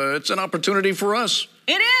it's an opportunity for us.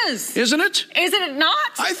 It is. Isn't it? Isn't it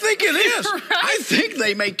not? I think it is. Right? I think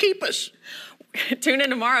they may keep us. Tune in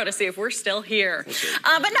tomorrow to see if we're still here.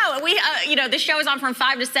 But no, this show is on from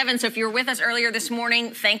 5 to 7, so if you were with us earlier this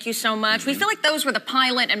morning, thank you so much. We feel like those were the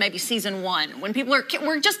pilot and maybe season 1, when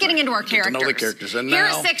we're just getting into our characters. To know the characters. And here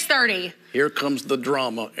now, at 6:30. Here comes the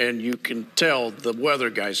drama, and you can tell the weather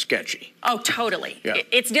guy's sketchy. Oh, totally. Yeah.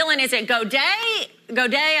 It's Dylan. Is it Godet?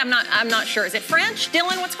 Godet? I'm not sure. Is it French?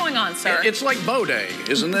 Dylan, what's going on, sir? It's like Baudet,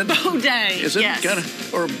 isn't it? Baudet. Is it yes. kind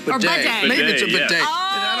of or bidet? Maybe it's a bidet. Yeah. Oh,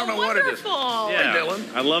 I don't know wonderful. what it is. Yeah, Hi,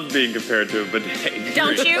 Dylan. I love being compared to a bidet.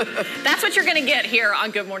 Don't you? That's what you're going to get here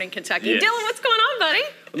on Good Morning Kentucky. Yes. Dylan, what's going on, buddy?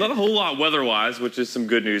 Not a whole lot weather-wise, which is some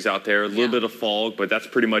good news out there. A little bit of fog, but that's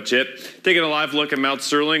pretty much it. Taking a live look at Mount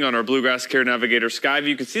Sterling on our Bluegrass Care Navigator Skyview.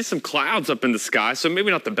 You can see some clouds up in the sky, so maybe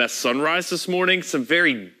not the best sunrise this morning. Some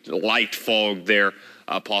very light fog there.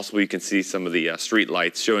 Possibly you can see some of the street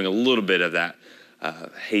lights showing a little bit of that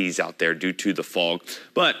haze out there due to the fog.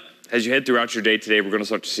 But as you head throughout your day today, we're going to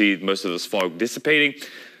start to see most of this fog dissipating.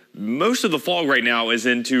 Most of the fog right now is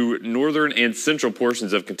into northern and central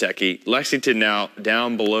portions of Kentucky. Lexington now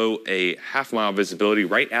down below a half-mile visibility,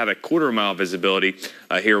 right at a quarter-mile visibility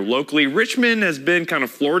here locally. Richmond has been kind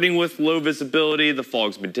of flirting with low visibility. The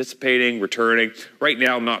fog's been dissipating, returning. Right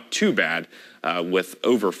now, not too bad with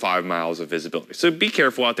over 5 miles of visibility. So be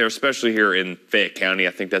careful out there, especially here in Fayette County.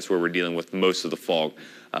 I think that's where we're dealing with most of the fog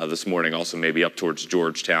this morning, also maybe up towards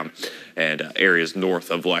Georgetown and areas north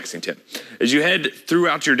of Lexington. As you head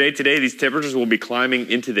throughout your day today, these temperatures will be climbing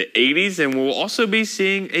into the 80s, and we'll also be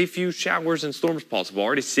seeing a few showers and storms possible.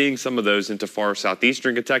 Already seeing some of those into far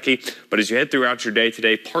southeastern Kentucky, but as you head throughout your day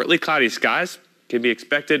today, partly cloudy skies can be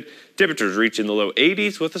expected. Temperatures reaching the low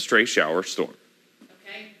 80s with a stray shower or storm.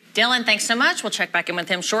 Dylan, thanks so much. We'll check back in with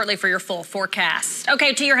him shortly for your full forecast.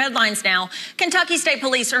 Okay, to your headlines now. Kentucky State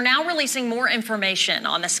Police are now releasing more information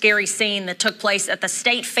on the scary scene that took place at the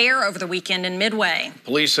State Fair over the weekend in Midway.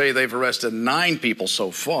 Police say they've arrested 9 people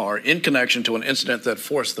so far in connection to an incident that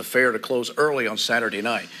forced the fair to close early on Saturday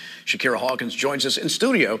night. Shakira Hawkins joins us in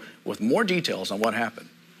studio with more details on what happened.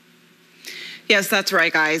 Yes, that's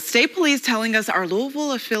right, guys. State Police telling us our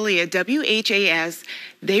Louisville affiliate, WHAS,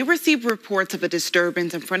 they received reports of a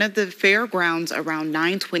disturbance in front of the fairgrounds around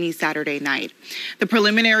 9:20 Saturday night. The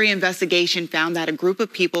preliminary investigation found that a group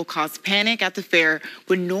of people caused panic at the fair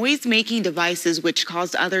with noise-making devices, which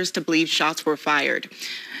caused others to believe shots were fired.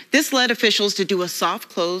 This led officials to do a soft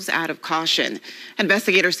close out of caution.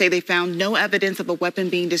 Investigators say they found no evidence of a weapon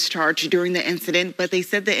being discharged during the incident, but they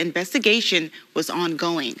said the investigation was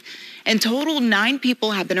ongoing. In total, 9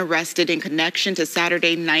 people have been arrested in connection to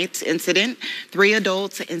Saturday night's incident. 3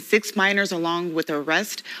 adults and 6 minors along with the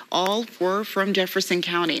arrest, all were from Jefferson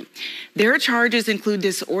County. Their charges include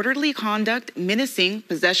disorderly conduct, menacing,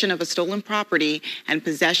 possession of a stolen property, and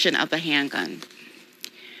possession of a handgun.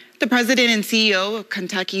 The president and CEO of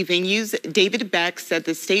Kentucky Venues, David Beck, said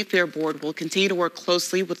the State Fair Board will continue to work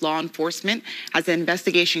closely with law enforcement as the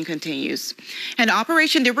investigation continues. And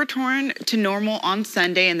operation did return to normal on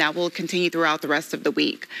Sunday, and that will continue throughout the rest of the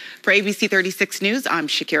week. For ABC 36 News, I'm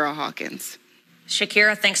Shakira Hawkins.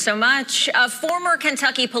 Shakira, thanks so much. A former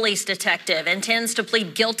Kentucky police detective intends to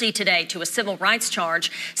plead guilty today to a civil rights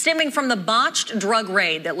charge stemming from the botched drug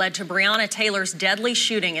raid that led to Breonna Taylor's deadly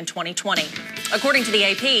shooting in 2020. According to the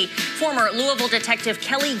AP, former Louisville detective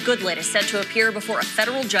Kelly Goodlett is set to appear before a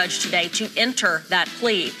federal judge today to enter that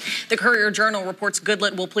plea. The Courier-Journal reports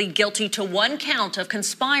Goodlett will plead guilty to 1 count of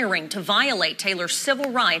conspiring to violate Taylor's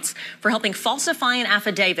civil rights for helping falsify an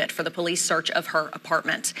affidavit for the police search of her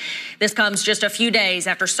apartment. This comes just a few days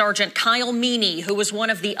after Sergeant Kyle Meany, who was one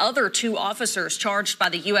of the other 2 officers charged by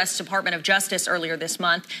the U.S. Department of Justice earlier this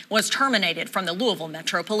month, was terminated from the Louisville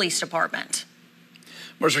Metro Police Department.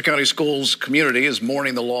 Mercer County Schools community is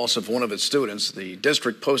mourning the loss of one of its students. The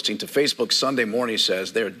district posting to Facebook Sunday morning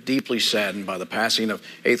says they're deeply saddened by the passing of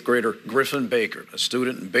 8th grader Griffin Baker, a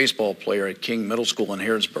student and baseball player at King Middle School in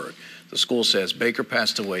Harrodsburg. The school says Baker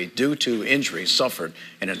passed away due to injuries suffered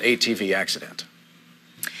in an ATV accident.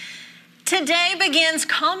 Today begins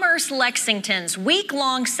Commerce Lexington's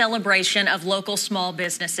week-long celebration of local small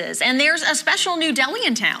businesses, and there's a special new deli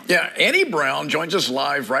in town. Yeah, Annie Brown joins us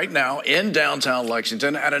live right now in downtown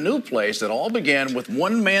Lexington at a new place that all began with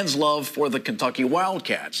one man's love for the Kentucky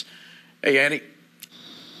Wildcats. Hey, Annie.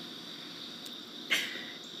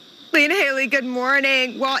 Lee and Hayley, good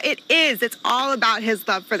morning. Well, it's all about his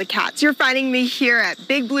love for the Cats. You're finding me here at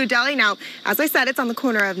Big Blue Deli. Now, as I said, it's on the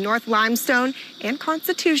corner of North Limestone and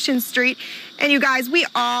Constitution Street. And you guys, we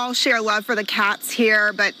all share love for the Cats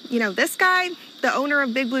here. But, you know, this guy, the owner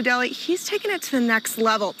of Big Blue Deli, he's taking it to the next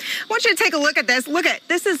level. I want you to take a look at this. Look at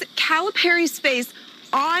this is Calipari's space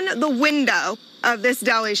on the window of this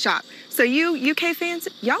deli shop. So you UK fans,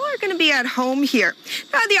 y'all are going to be at home here.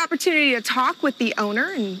 I had the opportunity to talk with the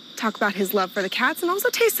owner and talk about his love for the Cats and also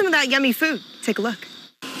taste some of that yummy food. Take a look.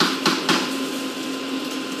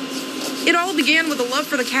 It all began with a love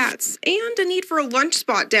for the Cats and a need for a lunch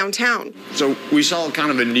spot downtown. So we saw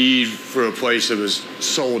kind of a need for a place that was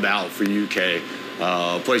sold out for UK,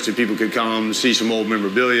 a place that people could come, see some old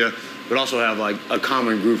memorabilia, but also have like a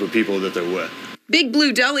common group of people that they're with. Big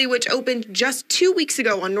Blue Deli, which opened just 2 weeks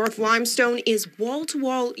ago on North Limestone, is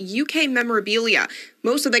wall-to-wall UK memorabilia.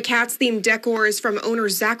 Most of the Cats-themed decor is from owner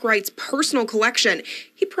Zach Wright's personal collection.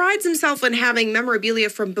 He prides himself in having memorabilia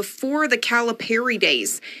from before the Calipari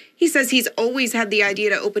days. He says he's always had the idea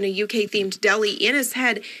to open a UK-themed deli in his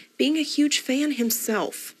head, being a huge fan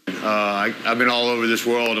himself. I've been all over this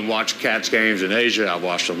world and watched Cats games in Asia. I've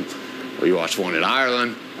watched them. We watched one in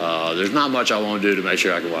Ireland. There's not much I want to do to make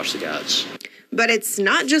sure I can watch the Cats. But it's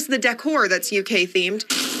not just the decor that's UK themed,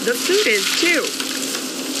 the food is too.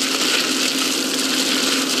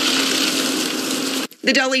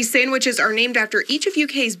 The deli's sandwiches are named after each of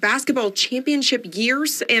UK's basketball championship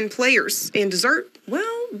years and players. And dessert,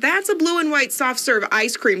 well, that's a blue and white soft serve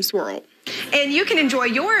ice cream swirl. And you can enjoy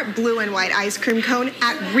your blue and white ice cream cone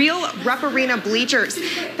at real Rupp Arena bleachers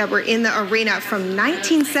that were in the arena from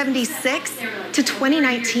 1976 to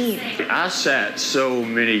 2019. I sat so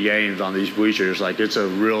many games on these bleachers, like it's a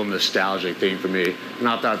real nostalgic thing for me. And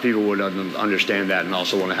I thought people would understand that and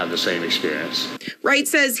also want to have the same experience. Wright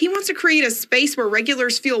says he wants to create a space where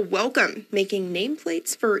regulars feel welcome, making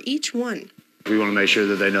nameplates for each one. We want to make sure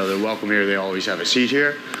that they know they're welcome here. They always have a seat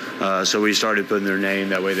here. So we started putting their name.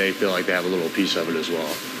 That way they feel like they have a little piece of it as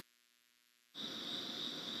well.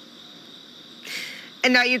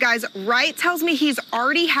 And now, you guys, Wright tells me he's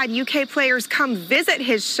already had UK players come visit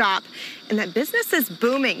his shop and that business is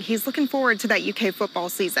booming. He's looking forward to that UK football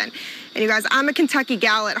season. And you guys, I'm a Kentucky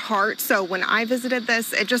gal at heart, so when I visited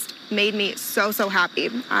this, it just made me so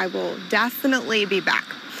happy. I will definitely be back.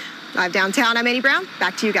 Live downtown, I'm Annie Brown.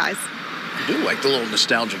 Back to you guys. I do like the little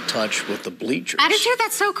nostalgic touch with the bleachers. I do too.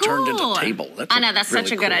 That's so cool. Turned into a table. I know, that's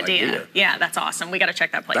such a good idea. Yeah, that's awesome. We got to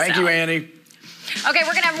check that place out. Thank you, Annie. Okay,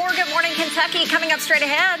 we're going to have more Good Morning Kentucky coming up straight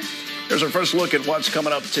ahead. Here's our first look at what's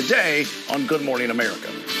coming up today on Good Morning America.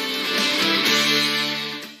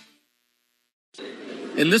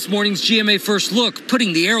 In this morning's GMA First Look,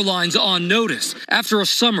 putting the airlines on notice. After a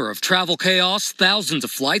summer of travel chaos, thousands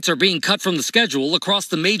of flights are being cut from the schedule across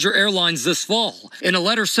the major airlines this fall. In a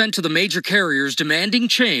letter sent to the major carriers demanding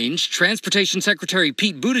change, Transportation Secretary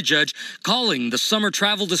Pete Buttigieg calling the summer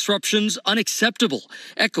travel disruptions unacceptable,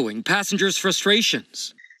 echoing passengers'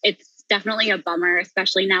 frustrations. It's definitely a bummer,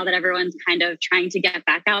 especially now that everyone's kind of trying to get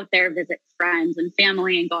back out there, visit friends and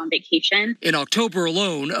family, and go on vacation. In October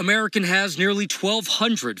alone, American has nearly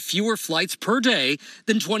 1,200 fewer flights per day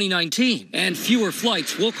than 2019, and fewer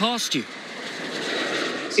flights will cost you.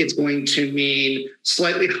 It's going to mean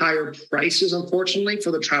slightly higher prices, unfortunately,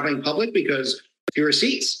 for the traveling public because fewer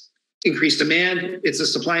seats. Increased demand. It's a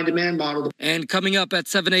supply and demand model. And coming up at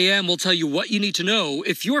 7 a.m., we'll tell you what you need to know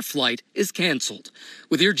if your flight is canceled.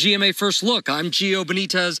 With your GMA First Look, I'm Gio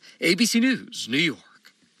Benitez, ABC News, New York.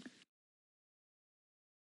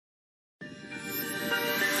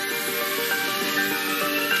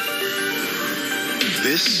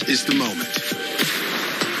 This is the moment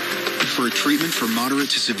for a treatment for moderate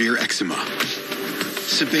to severe eczema.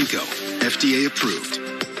 Sabinco, FDA approved.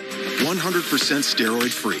 100% steroid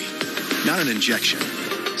free. Not an injection.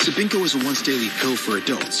 Sabinco is a once-daily pill for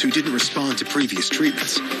adults who didn't respond to previous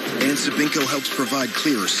treatments. And Sabinco helps provide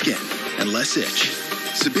clearer skin and less itch.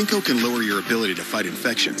 Sabinco can lower your ability to fight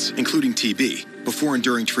infections, including TB. Before and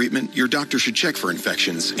during treatment, your doctor should check for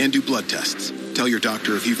infections and do blood tests. Tell your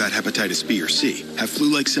doctor if you've had hepatitis B or C, have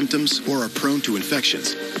flu-like symptoms, or are prone to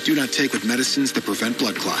infections. Do not take with medicines that prevent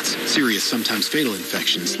blood clots, serious, sometimes fatal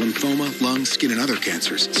infections, lymphoma, lung, skin, and other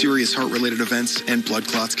cancers. Serious heart-related events and blood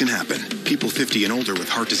clots can happen. People 50 and older with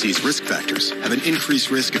heart disease risk factors have an increased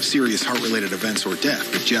risk of serious heart-related events or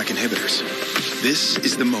death with JAK inhibitors. This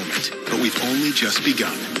is the moment, but we've only just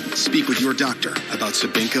begun. Speak with your doctor about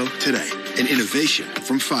Sabinco today, an innovation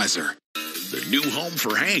from Pfizer. The new home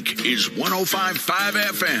for Hank is 105.5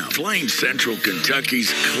 FM, Plains Central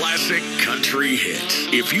Kentucky's classic country hits.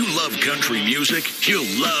 If you love country music, you'll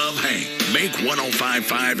love Hank. Make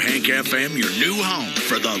 105.5 Hank FM your new home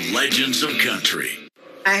for the legends of country.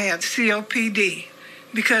 I have COPD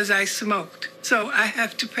because I smoked, so I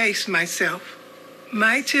have to pace myself.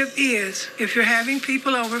 My tip is, if you're having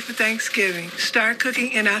people over for Thanksgiving, start cooking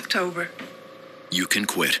in October. You can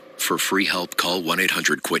quit. For free help, call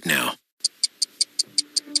 1-800-QUIT-NOW.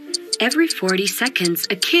 Every 40 seconds,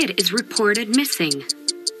 a kid is reported missing.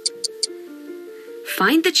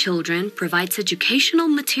 Find the Children provides educational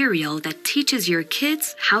material that teaches your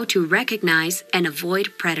kids how to recognize and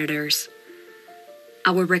avoid predators.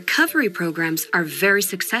 Our recovery programs are very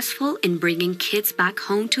successful in bringing kids back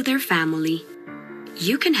home to their family.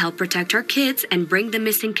 You can help protect our kids and bring the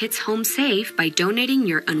missing kids home safe by donating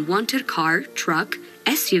your unwanted car, truck,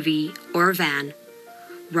 SUV, or van,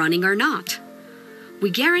 running or not. We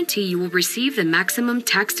guarantee you will receive the maximum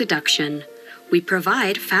tax deduction. We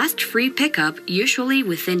provide fast, free pickup, usually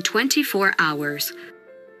within 24 hours.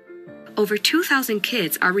 Over 2,000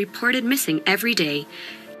 kids are reported missing every day.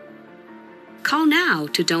 Call now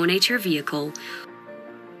to donate your vehicle.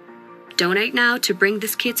 Donate now to bring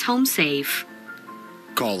these kids home safe.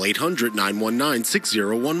 Call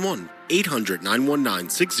 800-919-6011.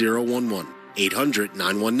 800-919-6011.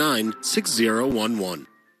 800-919-6011.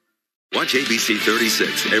 Watch ABC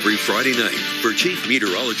 36 every Friday night for Chief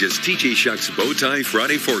Meteorologist T.J. Shuck's Bowtie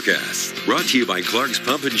Friday forecast. Brought to you by Clark's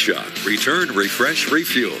Pump and Shop. Return, refresh,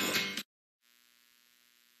 refuel.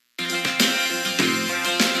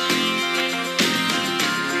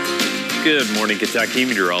 Good morning, Kentucky.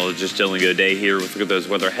 Meteorologist Dylan Goday here with a look at those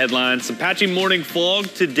weather headlines. Some patchy morning fog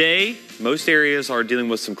today. Most areas are dealing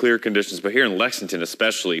with some clear conditions, but here in Lexington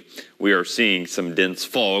especially, we are seeing some dense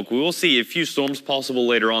fog. We will see a few storms possible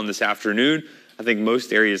later on this afternoon. I think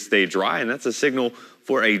most areas stay dry, and that's a signal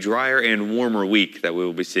for a drier and warmer week that we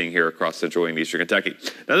will be seeing here across Central and Eastern Kentucky.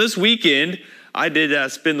 Now this weekend, I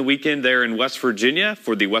did spend the weekend there in West Virginia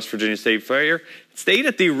for the West Virginia State Fair. Stayed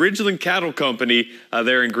at the Ridgeland Cattle Company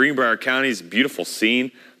there in Greenbrier County. It's a beautiful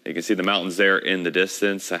scene. You can see the mountains there in the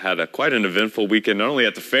distance. I had quite an eventful weekend, not only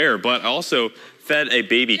at the fair, but I also fed a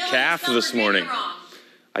baby calf this morning.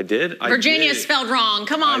 I did? Virginia spelled wrong.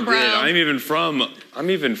 Come on, bro. I'm even from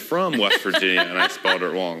West Virginia, and I spelled it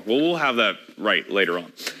wrong. Well, we'll have that right later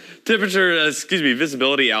on. Temperature,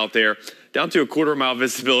 visibility out there. Down to a quarter-mile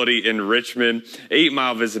visibility in Richmond,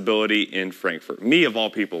 8-mile visibility in Frankfort. Me, of all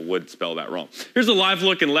people, would spell that wrong. Here's a live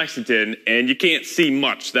look in Lexington, and you can't see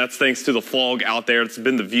much. That's thanks to the fog out there. It's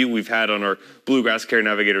been the view we've had on our Bluegrass Care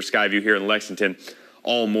Navigator Skyview here in Lexington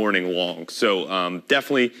all morning long. So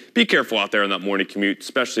definitely be careful out there on that morning commute,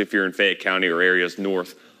 especially if you're in Fayette County or areas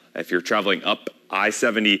north. If you're traveling up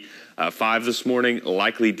I-75 this morning,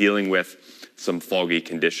 likely dealing with some foggy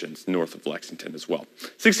conditions north of Lexington as well.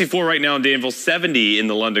 64 right now in Danville, 70 in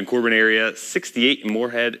the London-Corbin area, 68 in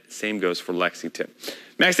Moorhead. Same goes for Lexington.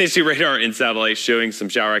 Max HC radar in satellite showing some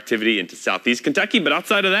shower activity into southeast Kentucky, but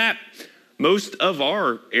outside of that, most of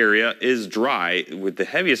our area is dry, with the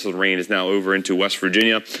heaviest of the rain is now over into West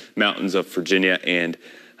Virginia, mountains of Virginia, and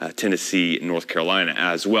Tennessee, North Carolina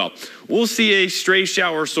as well. We'll see a stray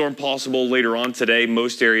shower storm possible later on today.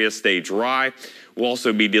 Most areas stay dry. We'll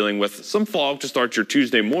also be dealing with some fog to start your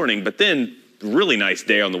Tuesday morning, but then really nice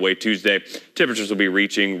day on the way Tuesday. Temperatures will be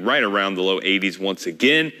reaching right around the low 80s once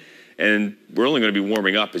again, and we're only going to be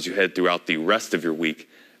warming up as you head throughout the rest of your week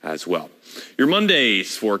as well. Your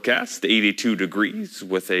Monday's forecast, 82 degrees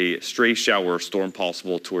with a stray shower storm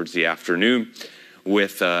possible towards the afternoon,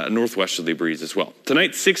 with a northwesterly breeze as well.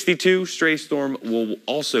 Tonight, 62, stray storm will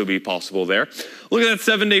also be possible there. Look at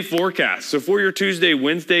that 7-day forecast. So for your Tuesday,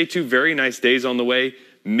 Wednesday, 2 very nice days on the way.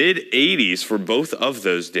 Mid-80s for both of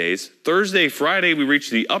those days. Thursday, Friday, we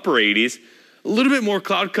reach the upper 80s. A little bit more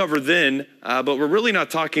cloud cover then, but we're really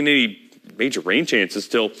not talking any major rain chances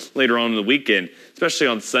till later on in the weekend. Especially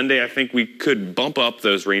on Sunday, I think we could bump up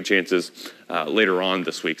those rain chances later on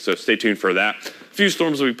this week. So stay tuned for that. A few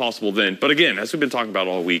storms will be possible then. But again, as we've been talking about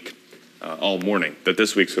all week, all morning, that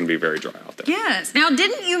this week's going to be very dry out there. Yes. Now,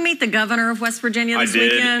 didn't you meet the governor of West Virginia this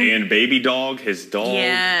weekend? I did, and Baby Dog, his dog.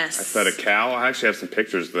 Yes. I fed a cow. I actually have some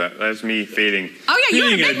pictures of that. That's me feeding, you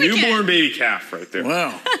had a big newborn weekend. baby calf right there.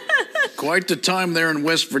 Wow. Quite the time there in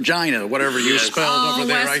West Virginia, whatever you spelled over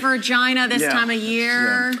there, West right? Virginia this time of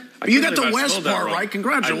year. You got the West part right.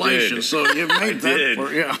 Congratulations. So you made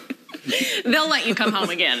that. They'll let you come home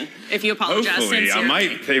again if you apologize. Hopefully,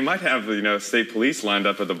 sincerely. they might have state police lined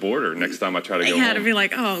up at the border next time I try to go Yeah, home. to be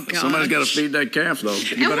like, oh god. Somebody's got to feed that calf though.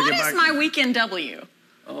 You And better what get is back. my weekend W?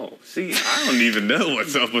 Oh, see, I don't even know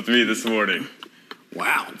what's up with me this morning.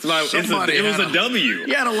 Wow. It was a W.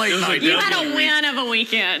 You had a late night. You had a win of a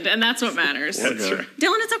weekend, and that's what matters. That's right.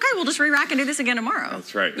 Dylan, it's okay. We'll just re-rack and do this again tomorrow.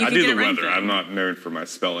 That's right. You I can do get the it right weather. then. I'm not known for my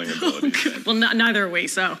spelling abilities. Well, neither are we,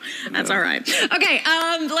 so that's all right. Okay,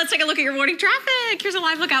 let's take a look at your morning traffic. Here's a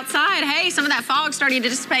live look outside. Hey, some of that fog starting to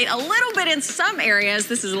dissipate a little bit in some areas.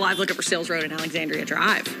 This is a live look at Versailles Road and Alexandria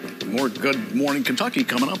Drive. More Good Morning Kentucky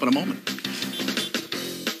coming up in a moment.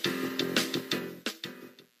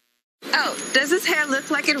 Oh, does his hair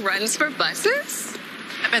look like it runs for buses?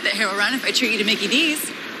 I bet that hair will run if I treat you to Mickey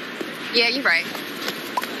D's. Yeah, you're right.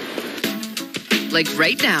 Like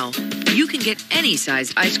right now, you can get any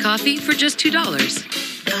size iced coffee for just $2.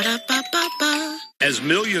 As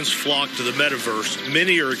millions flock to the metaverse,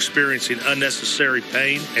 many are experiencing unnecessary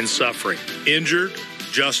pain and suffering. Injured?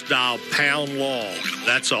 Just dial pound law.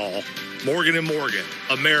 That's all. Morgan & Morgan,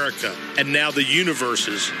 America, and now the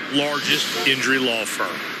universe's largest injury law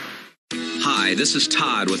firm. Hi, this is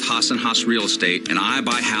Todd with Haas & Haas Real Estate, and I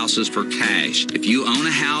buy houses for cash. If you own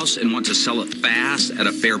a house and want to sell it fast at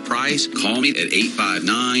a fair price, call me at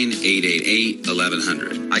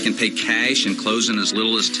 859-888-1100. I can pay cash and close in as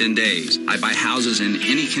little as 10 days. I buy houses in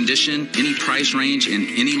any condition, any price range, in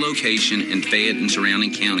any location in Fayette and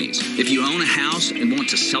surrounding counties. If you own a house and want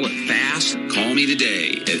to sell it fast, call me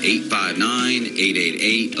today at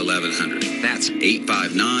 859-888-1100. That's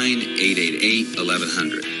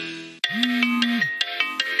 859-888-1100.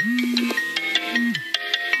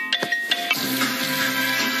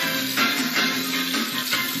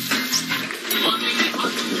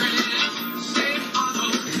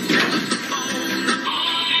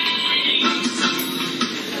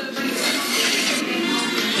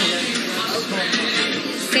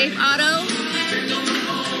 Safe Auto.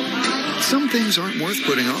 Some things aren't worth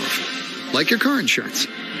putting off, like your car insurance.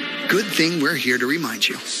 Good thing we're here to remind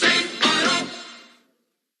you.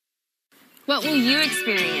 What will you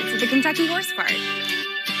experience at the Kentucky Horse Park?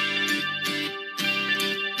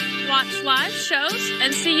 Watch live shows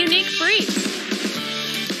and see unique breeds.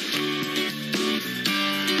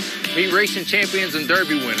 Meet racing champions and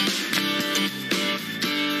derby winners.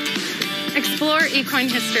 Explore equine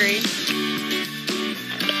history.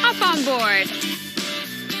 Hop on board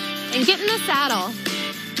and get in the saddle.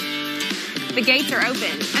 The gates are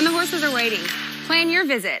open and the horses are waiting. Plan your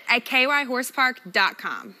visit at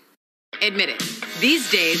kyhorsepark.com. Admit it, these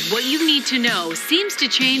days, what you need to know seems to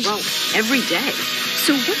change every day.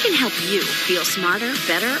 So what can help you feel smarter,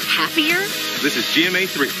 better, happier? This is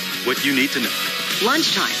GMA3, what you need to know.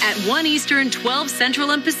 Lunchtime at 1 Eastern, 12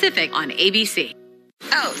 Central and Pacific on ABC.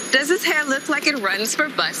 Oh, does his hair look like it runs for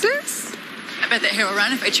buses? I bet that hair will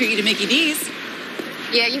run if I treat you to Mickey D's.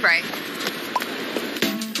 Yeah, you're right.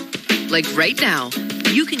 Like right now,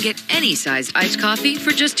 you can get any size iced coffee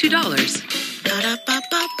for just $2.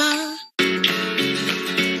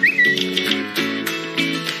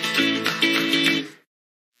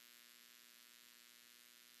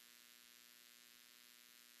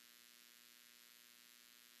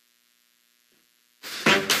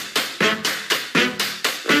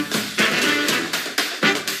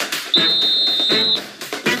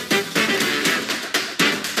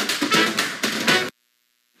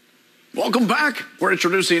 Welcome back. We're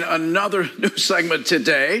introducing another new segment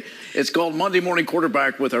today. It's called Monday Morning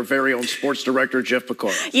Quarterback with our very own sports director, Jeff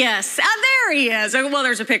Picard. Yes, there he is. Well,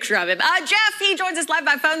 there's a picture of him. Jeff, he joins us live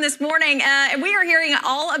by phone this morning, and we are hearing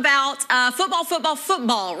all about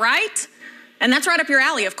football, right? And that's right up your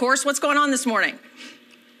alley, of course. What's going on this morning?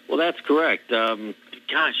 Well, that's correct.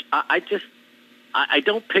 Gosh, I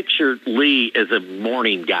don't picture Lee as a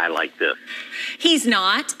morning guy like this. He's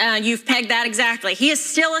not. You've pegged that exactly. He is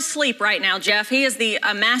still asleep right now, Jeff. He is the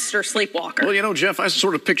master sleepwalker. Well, you know, Jeff, I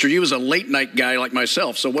sort of picture you as a late night guy like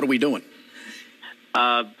myself. So what are we doing?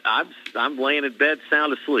 I'm laying in bed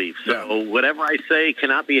sound asleep. So whatever I say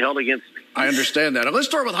cannot be held against me. I understand that. Now, let's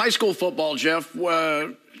start with high school football, Jeff.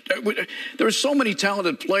 There are so many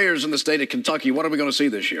talented players in the state of Kentucky. What are we going to see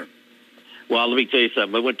this year? Well, let me tell you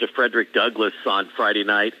something. I went to Frederick Douglass on Friday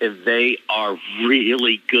night, and they are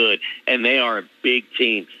really good, and they are a big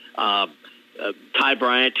team. Ty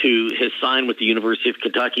Bryant, who has signed with the University of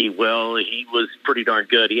Kentucky, well, he was pretty darn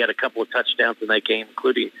good. He had a couple of touchdowns in that game,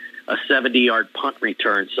 including a 70-yard punt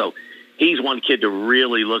return. So he's one kid to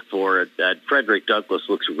really look for. Frederick Douglass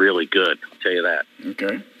looks really good, I'll tell you that.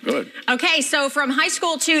 Okay, good. Okay, so from high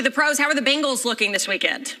school to the pros, how are the Bengals looking this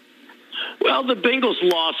weekend? Well, the Bengals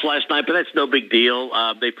lost last night, but that's no big deal.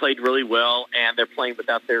 They played really well, and they're playing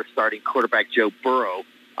without their starting quarterback, Joe Burrow.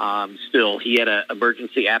 Still, he had an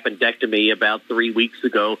emergency appendectomy about 3 weeks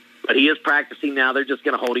ago, but he is practicing now. They're just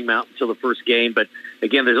going to hold him out until the first game. But,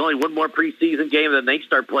 again, there's only one more preseason game, and then they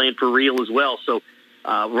start playing for real as well. So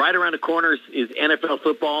right around the corner is NFL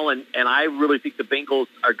football, and I really think the Bengals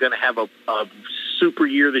are going to have a super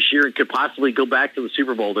year this year and could possibly go back to the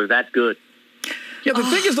Super Bowl. They're that good. Yeah, the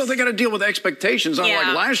thing is, though, they got to deal with expectations.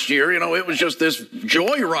 Unlike last year, it was just this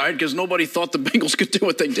joyride because nobody thought the Bengals could do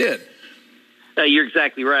what they did. You're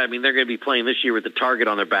exactly right. I mean, they're going to be playing this year with the target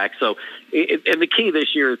on their back. So, and the key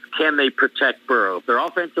this year is, can they protect Burrow? If their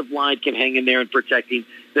offensive line can hang in there and protect him,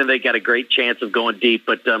 then they got a great chance of going deep.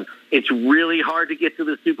 But it's really hard to get to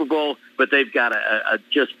the Super Bowl, but they've got a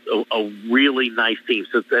really nice team.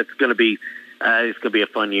 So that's going to be it's going to be a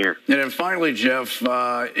fun year. And then finally, Jeff,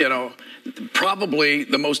 probably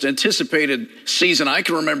the most anticipated season I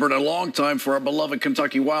can remember in a long time for our beloved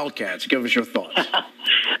Kentucky Wildcats. Give us your thoughts.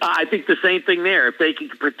 I think the same thing there. If they can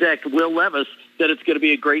protect Will Levis, then it's going to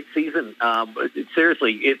be a great season.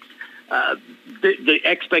 Seriously, it's the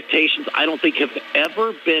expectations I don't think have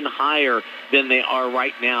ever been higher than they are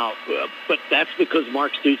right now. But that's because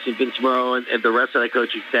Mark Stoops and Vince Morrow and the rest of the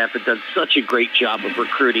coaching staff have done such a great job of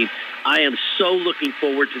recruiting. I am so looking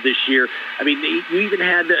forward to this year. I mean, you even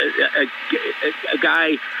had a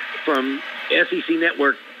guy from SEC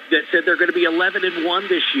Network that said they're going to be 11-1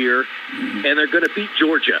 this year, and they're going to beat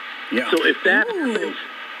Georgia. Yeah. So if that happens,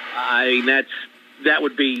 I mean, that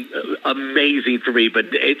would be amazing for me, but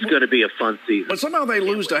it's going to be a fun season. But somehow they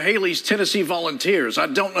lose to Hayley's Tennessee Volunteers. I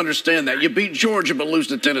don't understand that. You beat Georgia but lose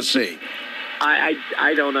to Tennessee.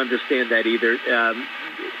 I don't understand that either.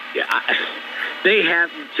 They have,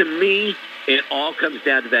 to me, it all comes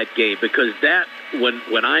down to that game because that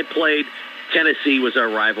when I played, Tennessee was our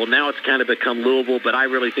rival. Now it's kind of become Louisville, but I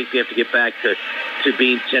really think they have to get back to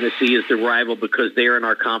being Tennessee as the rival because they're in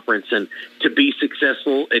our conference. And to be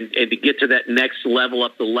successful and to get to that next level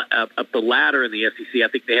up the ladder in the SEC, I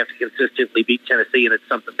think they have to consistently beat Tennessee, and it's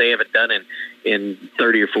something they haven't done in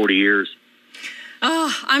 30 or 40 years.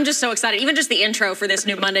 Oh, I'm just so excited. Even just the intro for this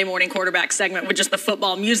new Monday morning quarterback segment with just the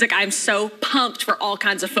football music. I'm so pumped for all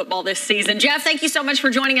kinds of football this season. Jeff, thank you so much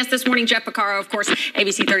for joining us this morning. Jeff Piccaro, of course,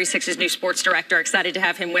 ABC 36's new sports director. Excited to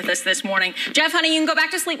have him with us this morning. Jeff, honey, you can go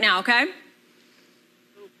back to sleep now, okay?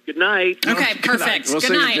 Good night. Okay, perfect. We'll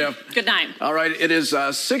Good night. See you, Jeff. Good night. All right, it is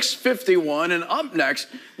 6:51, and up next,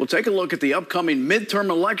 we'll take a look at the upcoming midterm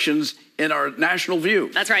elections in our national view.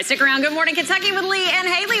 That's right. Stick around. Good Morning Kentucky with Lee and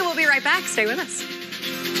Hayley. We'll be right back. Stay with us.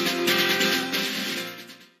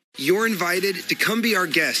 You're invited to come be our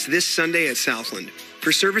guest this Sunday at Southland.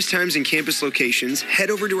 For service times and campus locations, head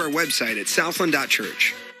over to our website at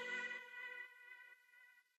southland.church.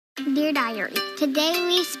 Dear Diary, today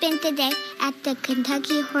we spent the day at the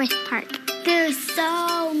Kentucky Horse Park. There are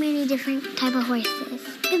so many different type of horses.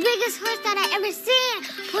 The biggest horse that I ever seen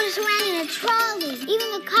put us around in a trolley.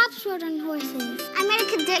 Even the cops rode on horses. I met a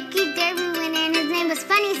Kentucky Derby winner and his name was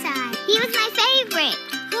Funny Side. He was my favorite.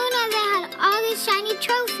 Who knew they had all these shiny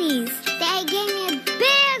trophies? They gave me a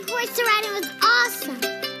big horse to ride. It was awesome.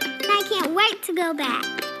 And I can't wait to go back.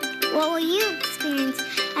 What will you experience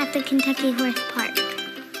at the Kentucky Horse Park?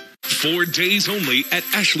 4 days only at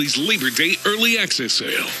Ashley's Labor Day Early Access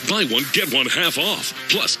Sale. Buy one, get one half off.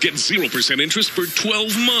 Plus, get 0% interest for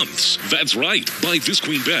 12 months. That's right. Buy this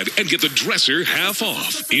queen bed and get the dresser half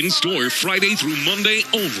off. In store Friday through Monday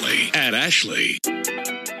only at Ashley.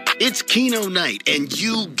 It's Keno night, and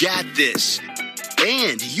you got this.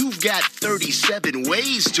 And you've got 37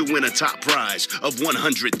 ways to win a top prize of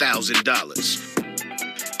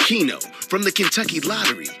 $100,000. Keno from the Kentucky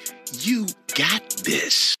Lottery. You got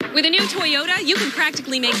this. With a new Toyota, you can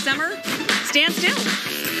practically make summer stand still.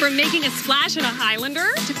 From making a splash in a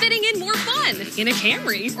Highlander to fitting in more fun in a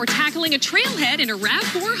Camry or tackling a trailhead in a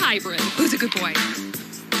RAV4 hybrid. Who's a good boy?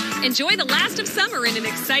 Enjoy the last of summer in an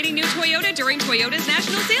exciting new Toyota during Toyota's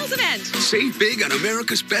National Sales Event. Save big on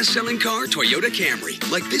America's best-selling car, Toyota Camry.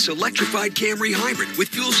 Like this electrified Camry hybrid with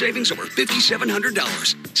fuel savings over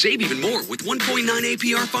 $5,700. Save even more with 1.9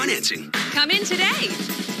 APR financing. Come in today.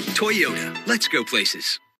 Toyota. Let's go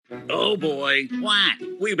places. Oh, boy. What?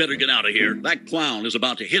 We better get out of here. That clown is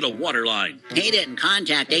about to hit a water line. He didn't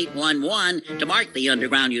contact 811 to mark the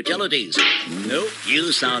underground utilities. Nope.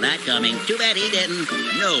 You saw that coming. Too bad he didn't.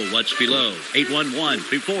 Know what's below. 811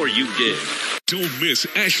 before you dig. Don't miss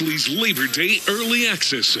Ashley's Labor Day Early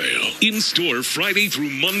Access Sale. In-store Friday through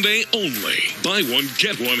Monday only. Buy one,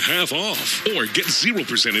 get one half off. Or get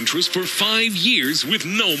 0% interest for 5 years with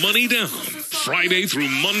no money down. Friday through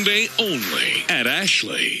Monday only at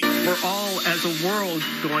Ashley. We're all, as a world,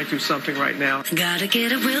 going through something right now. Gotta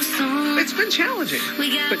get up real soon. It's been challenging.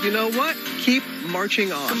 But you know what? Keep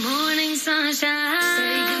marching on. Good morning,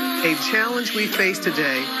 sunshine. A challenge we face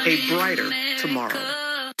today, a brighter tomorrow.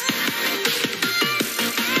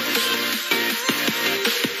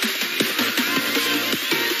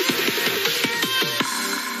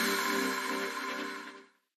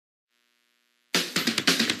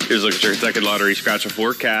 Here's a look at your Kentucky Lottery Scratcher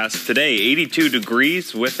forecast. Today, 82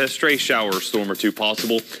 degrees with a stray shower storm or two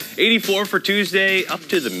possible. 84 for Tuesday, up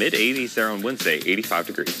to the mid-80s there on Wednesday, 85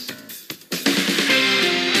 degrees.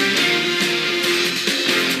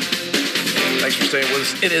 Thanks for staying with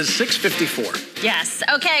us. It is 6:54. Yes.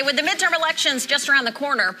 Okay, with the midterm elections just around the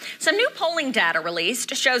corner, some new polling data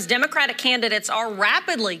released shows Democratic candidates are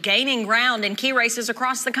rapidly gaining ground in key races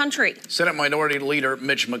across the country. Senate Minority Leader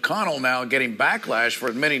Mitch McConnell now getting backlash for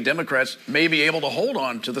admitting Democrats may be able to hold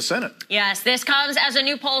on to the Senate. Yes, this comes as a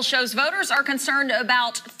new poll shows voters are concerned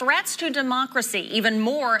about threats to democracy even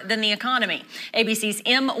more than the economy. ABC's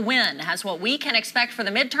M. Wynn has what we can expect for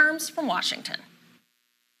the midterms from Washington.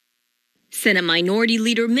 Senate Minority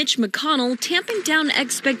Leader Mitch McConnell tamping down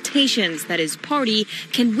expectations that his party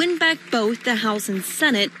can win back both the House and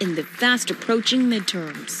Senate in the fast approaching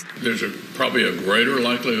midterms. There's probably a greater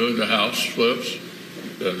likelihood the House flips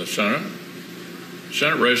than the Senate.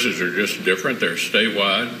 Senate races are just different. They're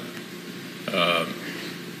statewide.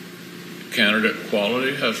 Candidate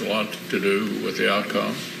quality has a lot to do with the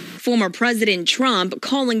outcome. Former President Trump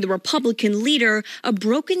calling the Republican leader a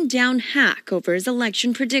broken down hack over his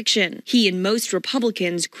election prediction. He and most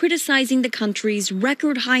Republicans criticizing the country's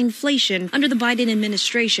record high inflation under the Biden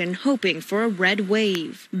administration, hoping for a red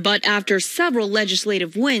wave. But after several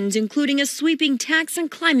legislative wins, including a sweeping tax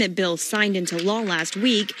and climate bill signed into law last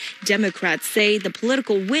week, Democrats say the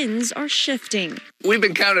political winds are shifting. We've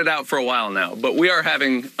been counted out for a while now, but we are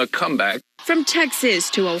having a comeback. From Texas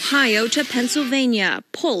to Ohio to Pennsylvania,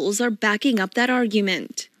 polls are backing up that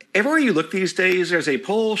argument. Everywhere you look these days, there's a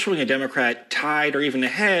poll showing a Democrat tied or even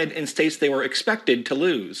ahead in states they were expected to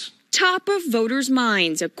lose. Top of voters'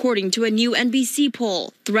 minds, according to a new NBC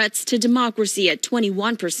poll. Threats to democracy at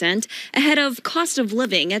 21%, ahead of cost of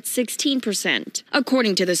living at 16%.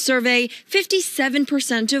 According to the survey,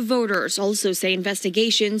 57% of voters also say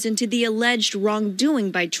investigations into the alleged wrongdoing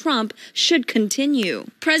by Trump should continue.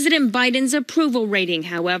 President Biden's approval rating,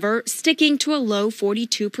 however, sticking to a low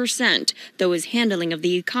 42%, though his handling of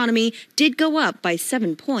the economy did go up by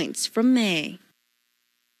 7 points from May.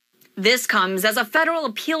 This comes as a federal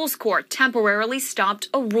appeals court temporarily stopped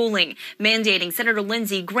a ruling mandating Senator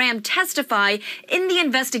Lindsey Graham testify in the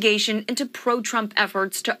investigation into pro-Trump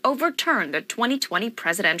efforts to overturn the 2020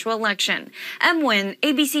 presidential election. M. Wynn,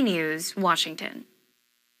 ABC News, Washington.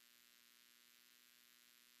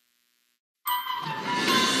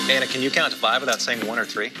 Anna, can you count to 5 without saying 1 or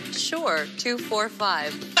 3? Sure, 2, 4,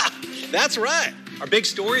 5. That's right. Our big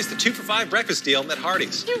story is the 2 for $5 breakfast deal at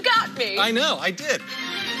Hardee's. You got me. I know, I did.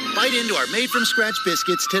 Bite into our made-from-scratch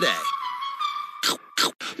biscuits today.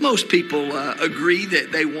 Most people agree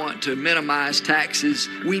that they want to minimize taxes.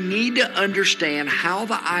 We need to understand how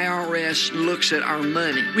the IRS looks at our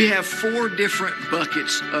money. We have 4 different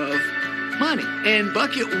buckets of money. And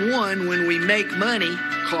bucket 1, when we make money,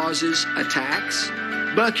 causes a tax.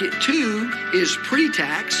 Bucket 2 is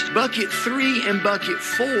pre-tax. Bucket 3 and bucket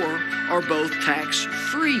 4 are both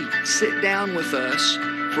tax-free. Sit down with us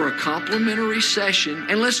for a complimentary session,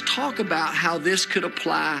 and let's talk about how this could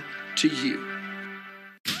apply to you.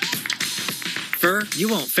 Fur, you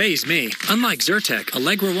won't faze me. Unlike Zyrtec,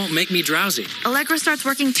 Allegra won't make me drowsy. Allegra starts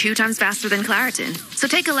working 2 times faster than Claritin. So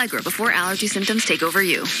take Allegra before allergy symptoms take over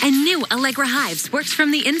you. And new Allegra Hives works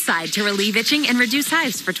from the inside to relieve itching and reduce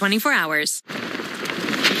hives for 24 hours.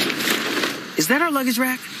 Is that our luggage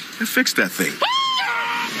rack? I fixed that thing.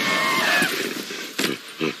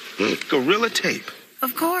 Gorilla Tape.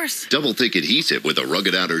 Of course. Double thick adhesive with a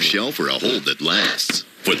rugged outer shell for a hold that lasts.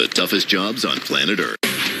 For the toughest jobs on planet Earth.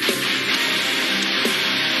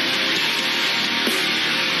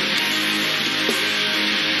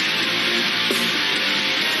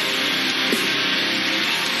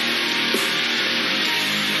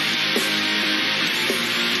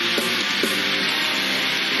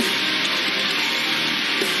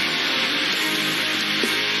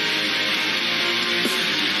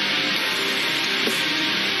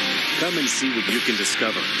 See what you can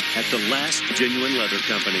discover at the Last Genuine Leather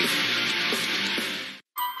Company.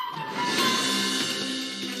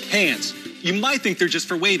 Hands. You might think they're just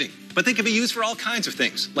for waving, but they can be used for all kinds of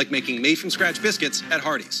things, like making made-from-scratch biscuits at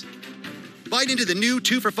Hardee's. Bite into the new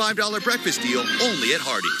 2 for $5 breakfast deal only at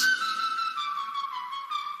Hardee's.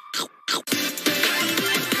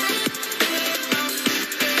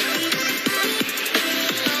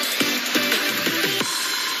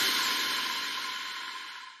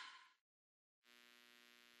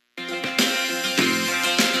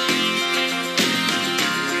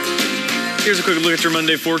 Here's a quick look at your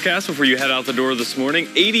Monday forecast before you head out the door this morning.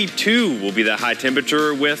 82 will be that high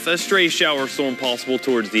temperature with a stray shower storm possible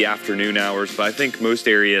towards the afternoon hours, but I think most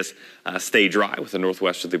areas stay dry with a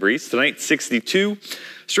northwesterly breeze. Tonight, 62.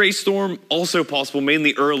 Stray storm also possible,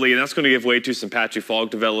 mainly early, and that's going to give way to some patchy fog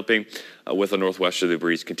developing with a northwesterly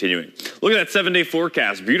breeze continuing. Look at that 7-day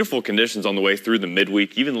forecast. Beautiful conditions on the way through the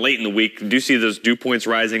midweek, even late in the week. Do see those dew points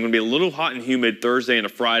rising. Going to be a little hot and humid Thursday and a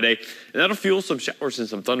Friday, and that'll fuel some showers and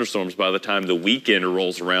some thunderstorms by the time the weekend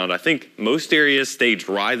rolls around. I think most areas stay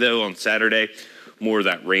dry, though, on Saturday. More of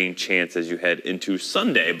that rain chance as you head into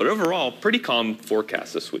Sunday. But overall, pretty calm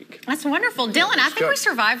forecast this week. That's wonderful. Dylan, I think we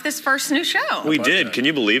survived this first new show. We did. Can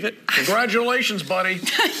you believe it? Congratulations, buddy.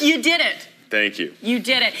 You did it. Thank you. You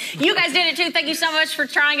did it. You guys did it, too. Thank you so much for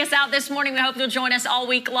trying us out this morning. We hope you'll join us all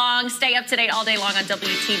week long. Stay up to date all day long on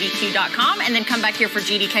WTVQ.com. And then come back here for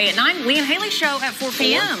GDK at 9. Lee and Hayley show at 4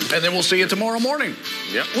 p.m. And then we'll see you tomorrow morning.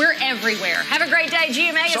 Yep. We're everywhere. Have a great day.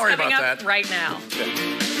 GMA is Sorry coming about up that. right now.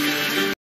 Okay.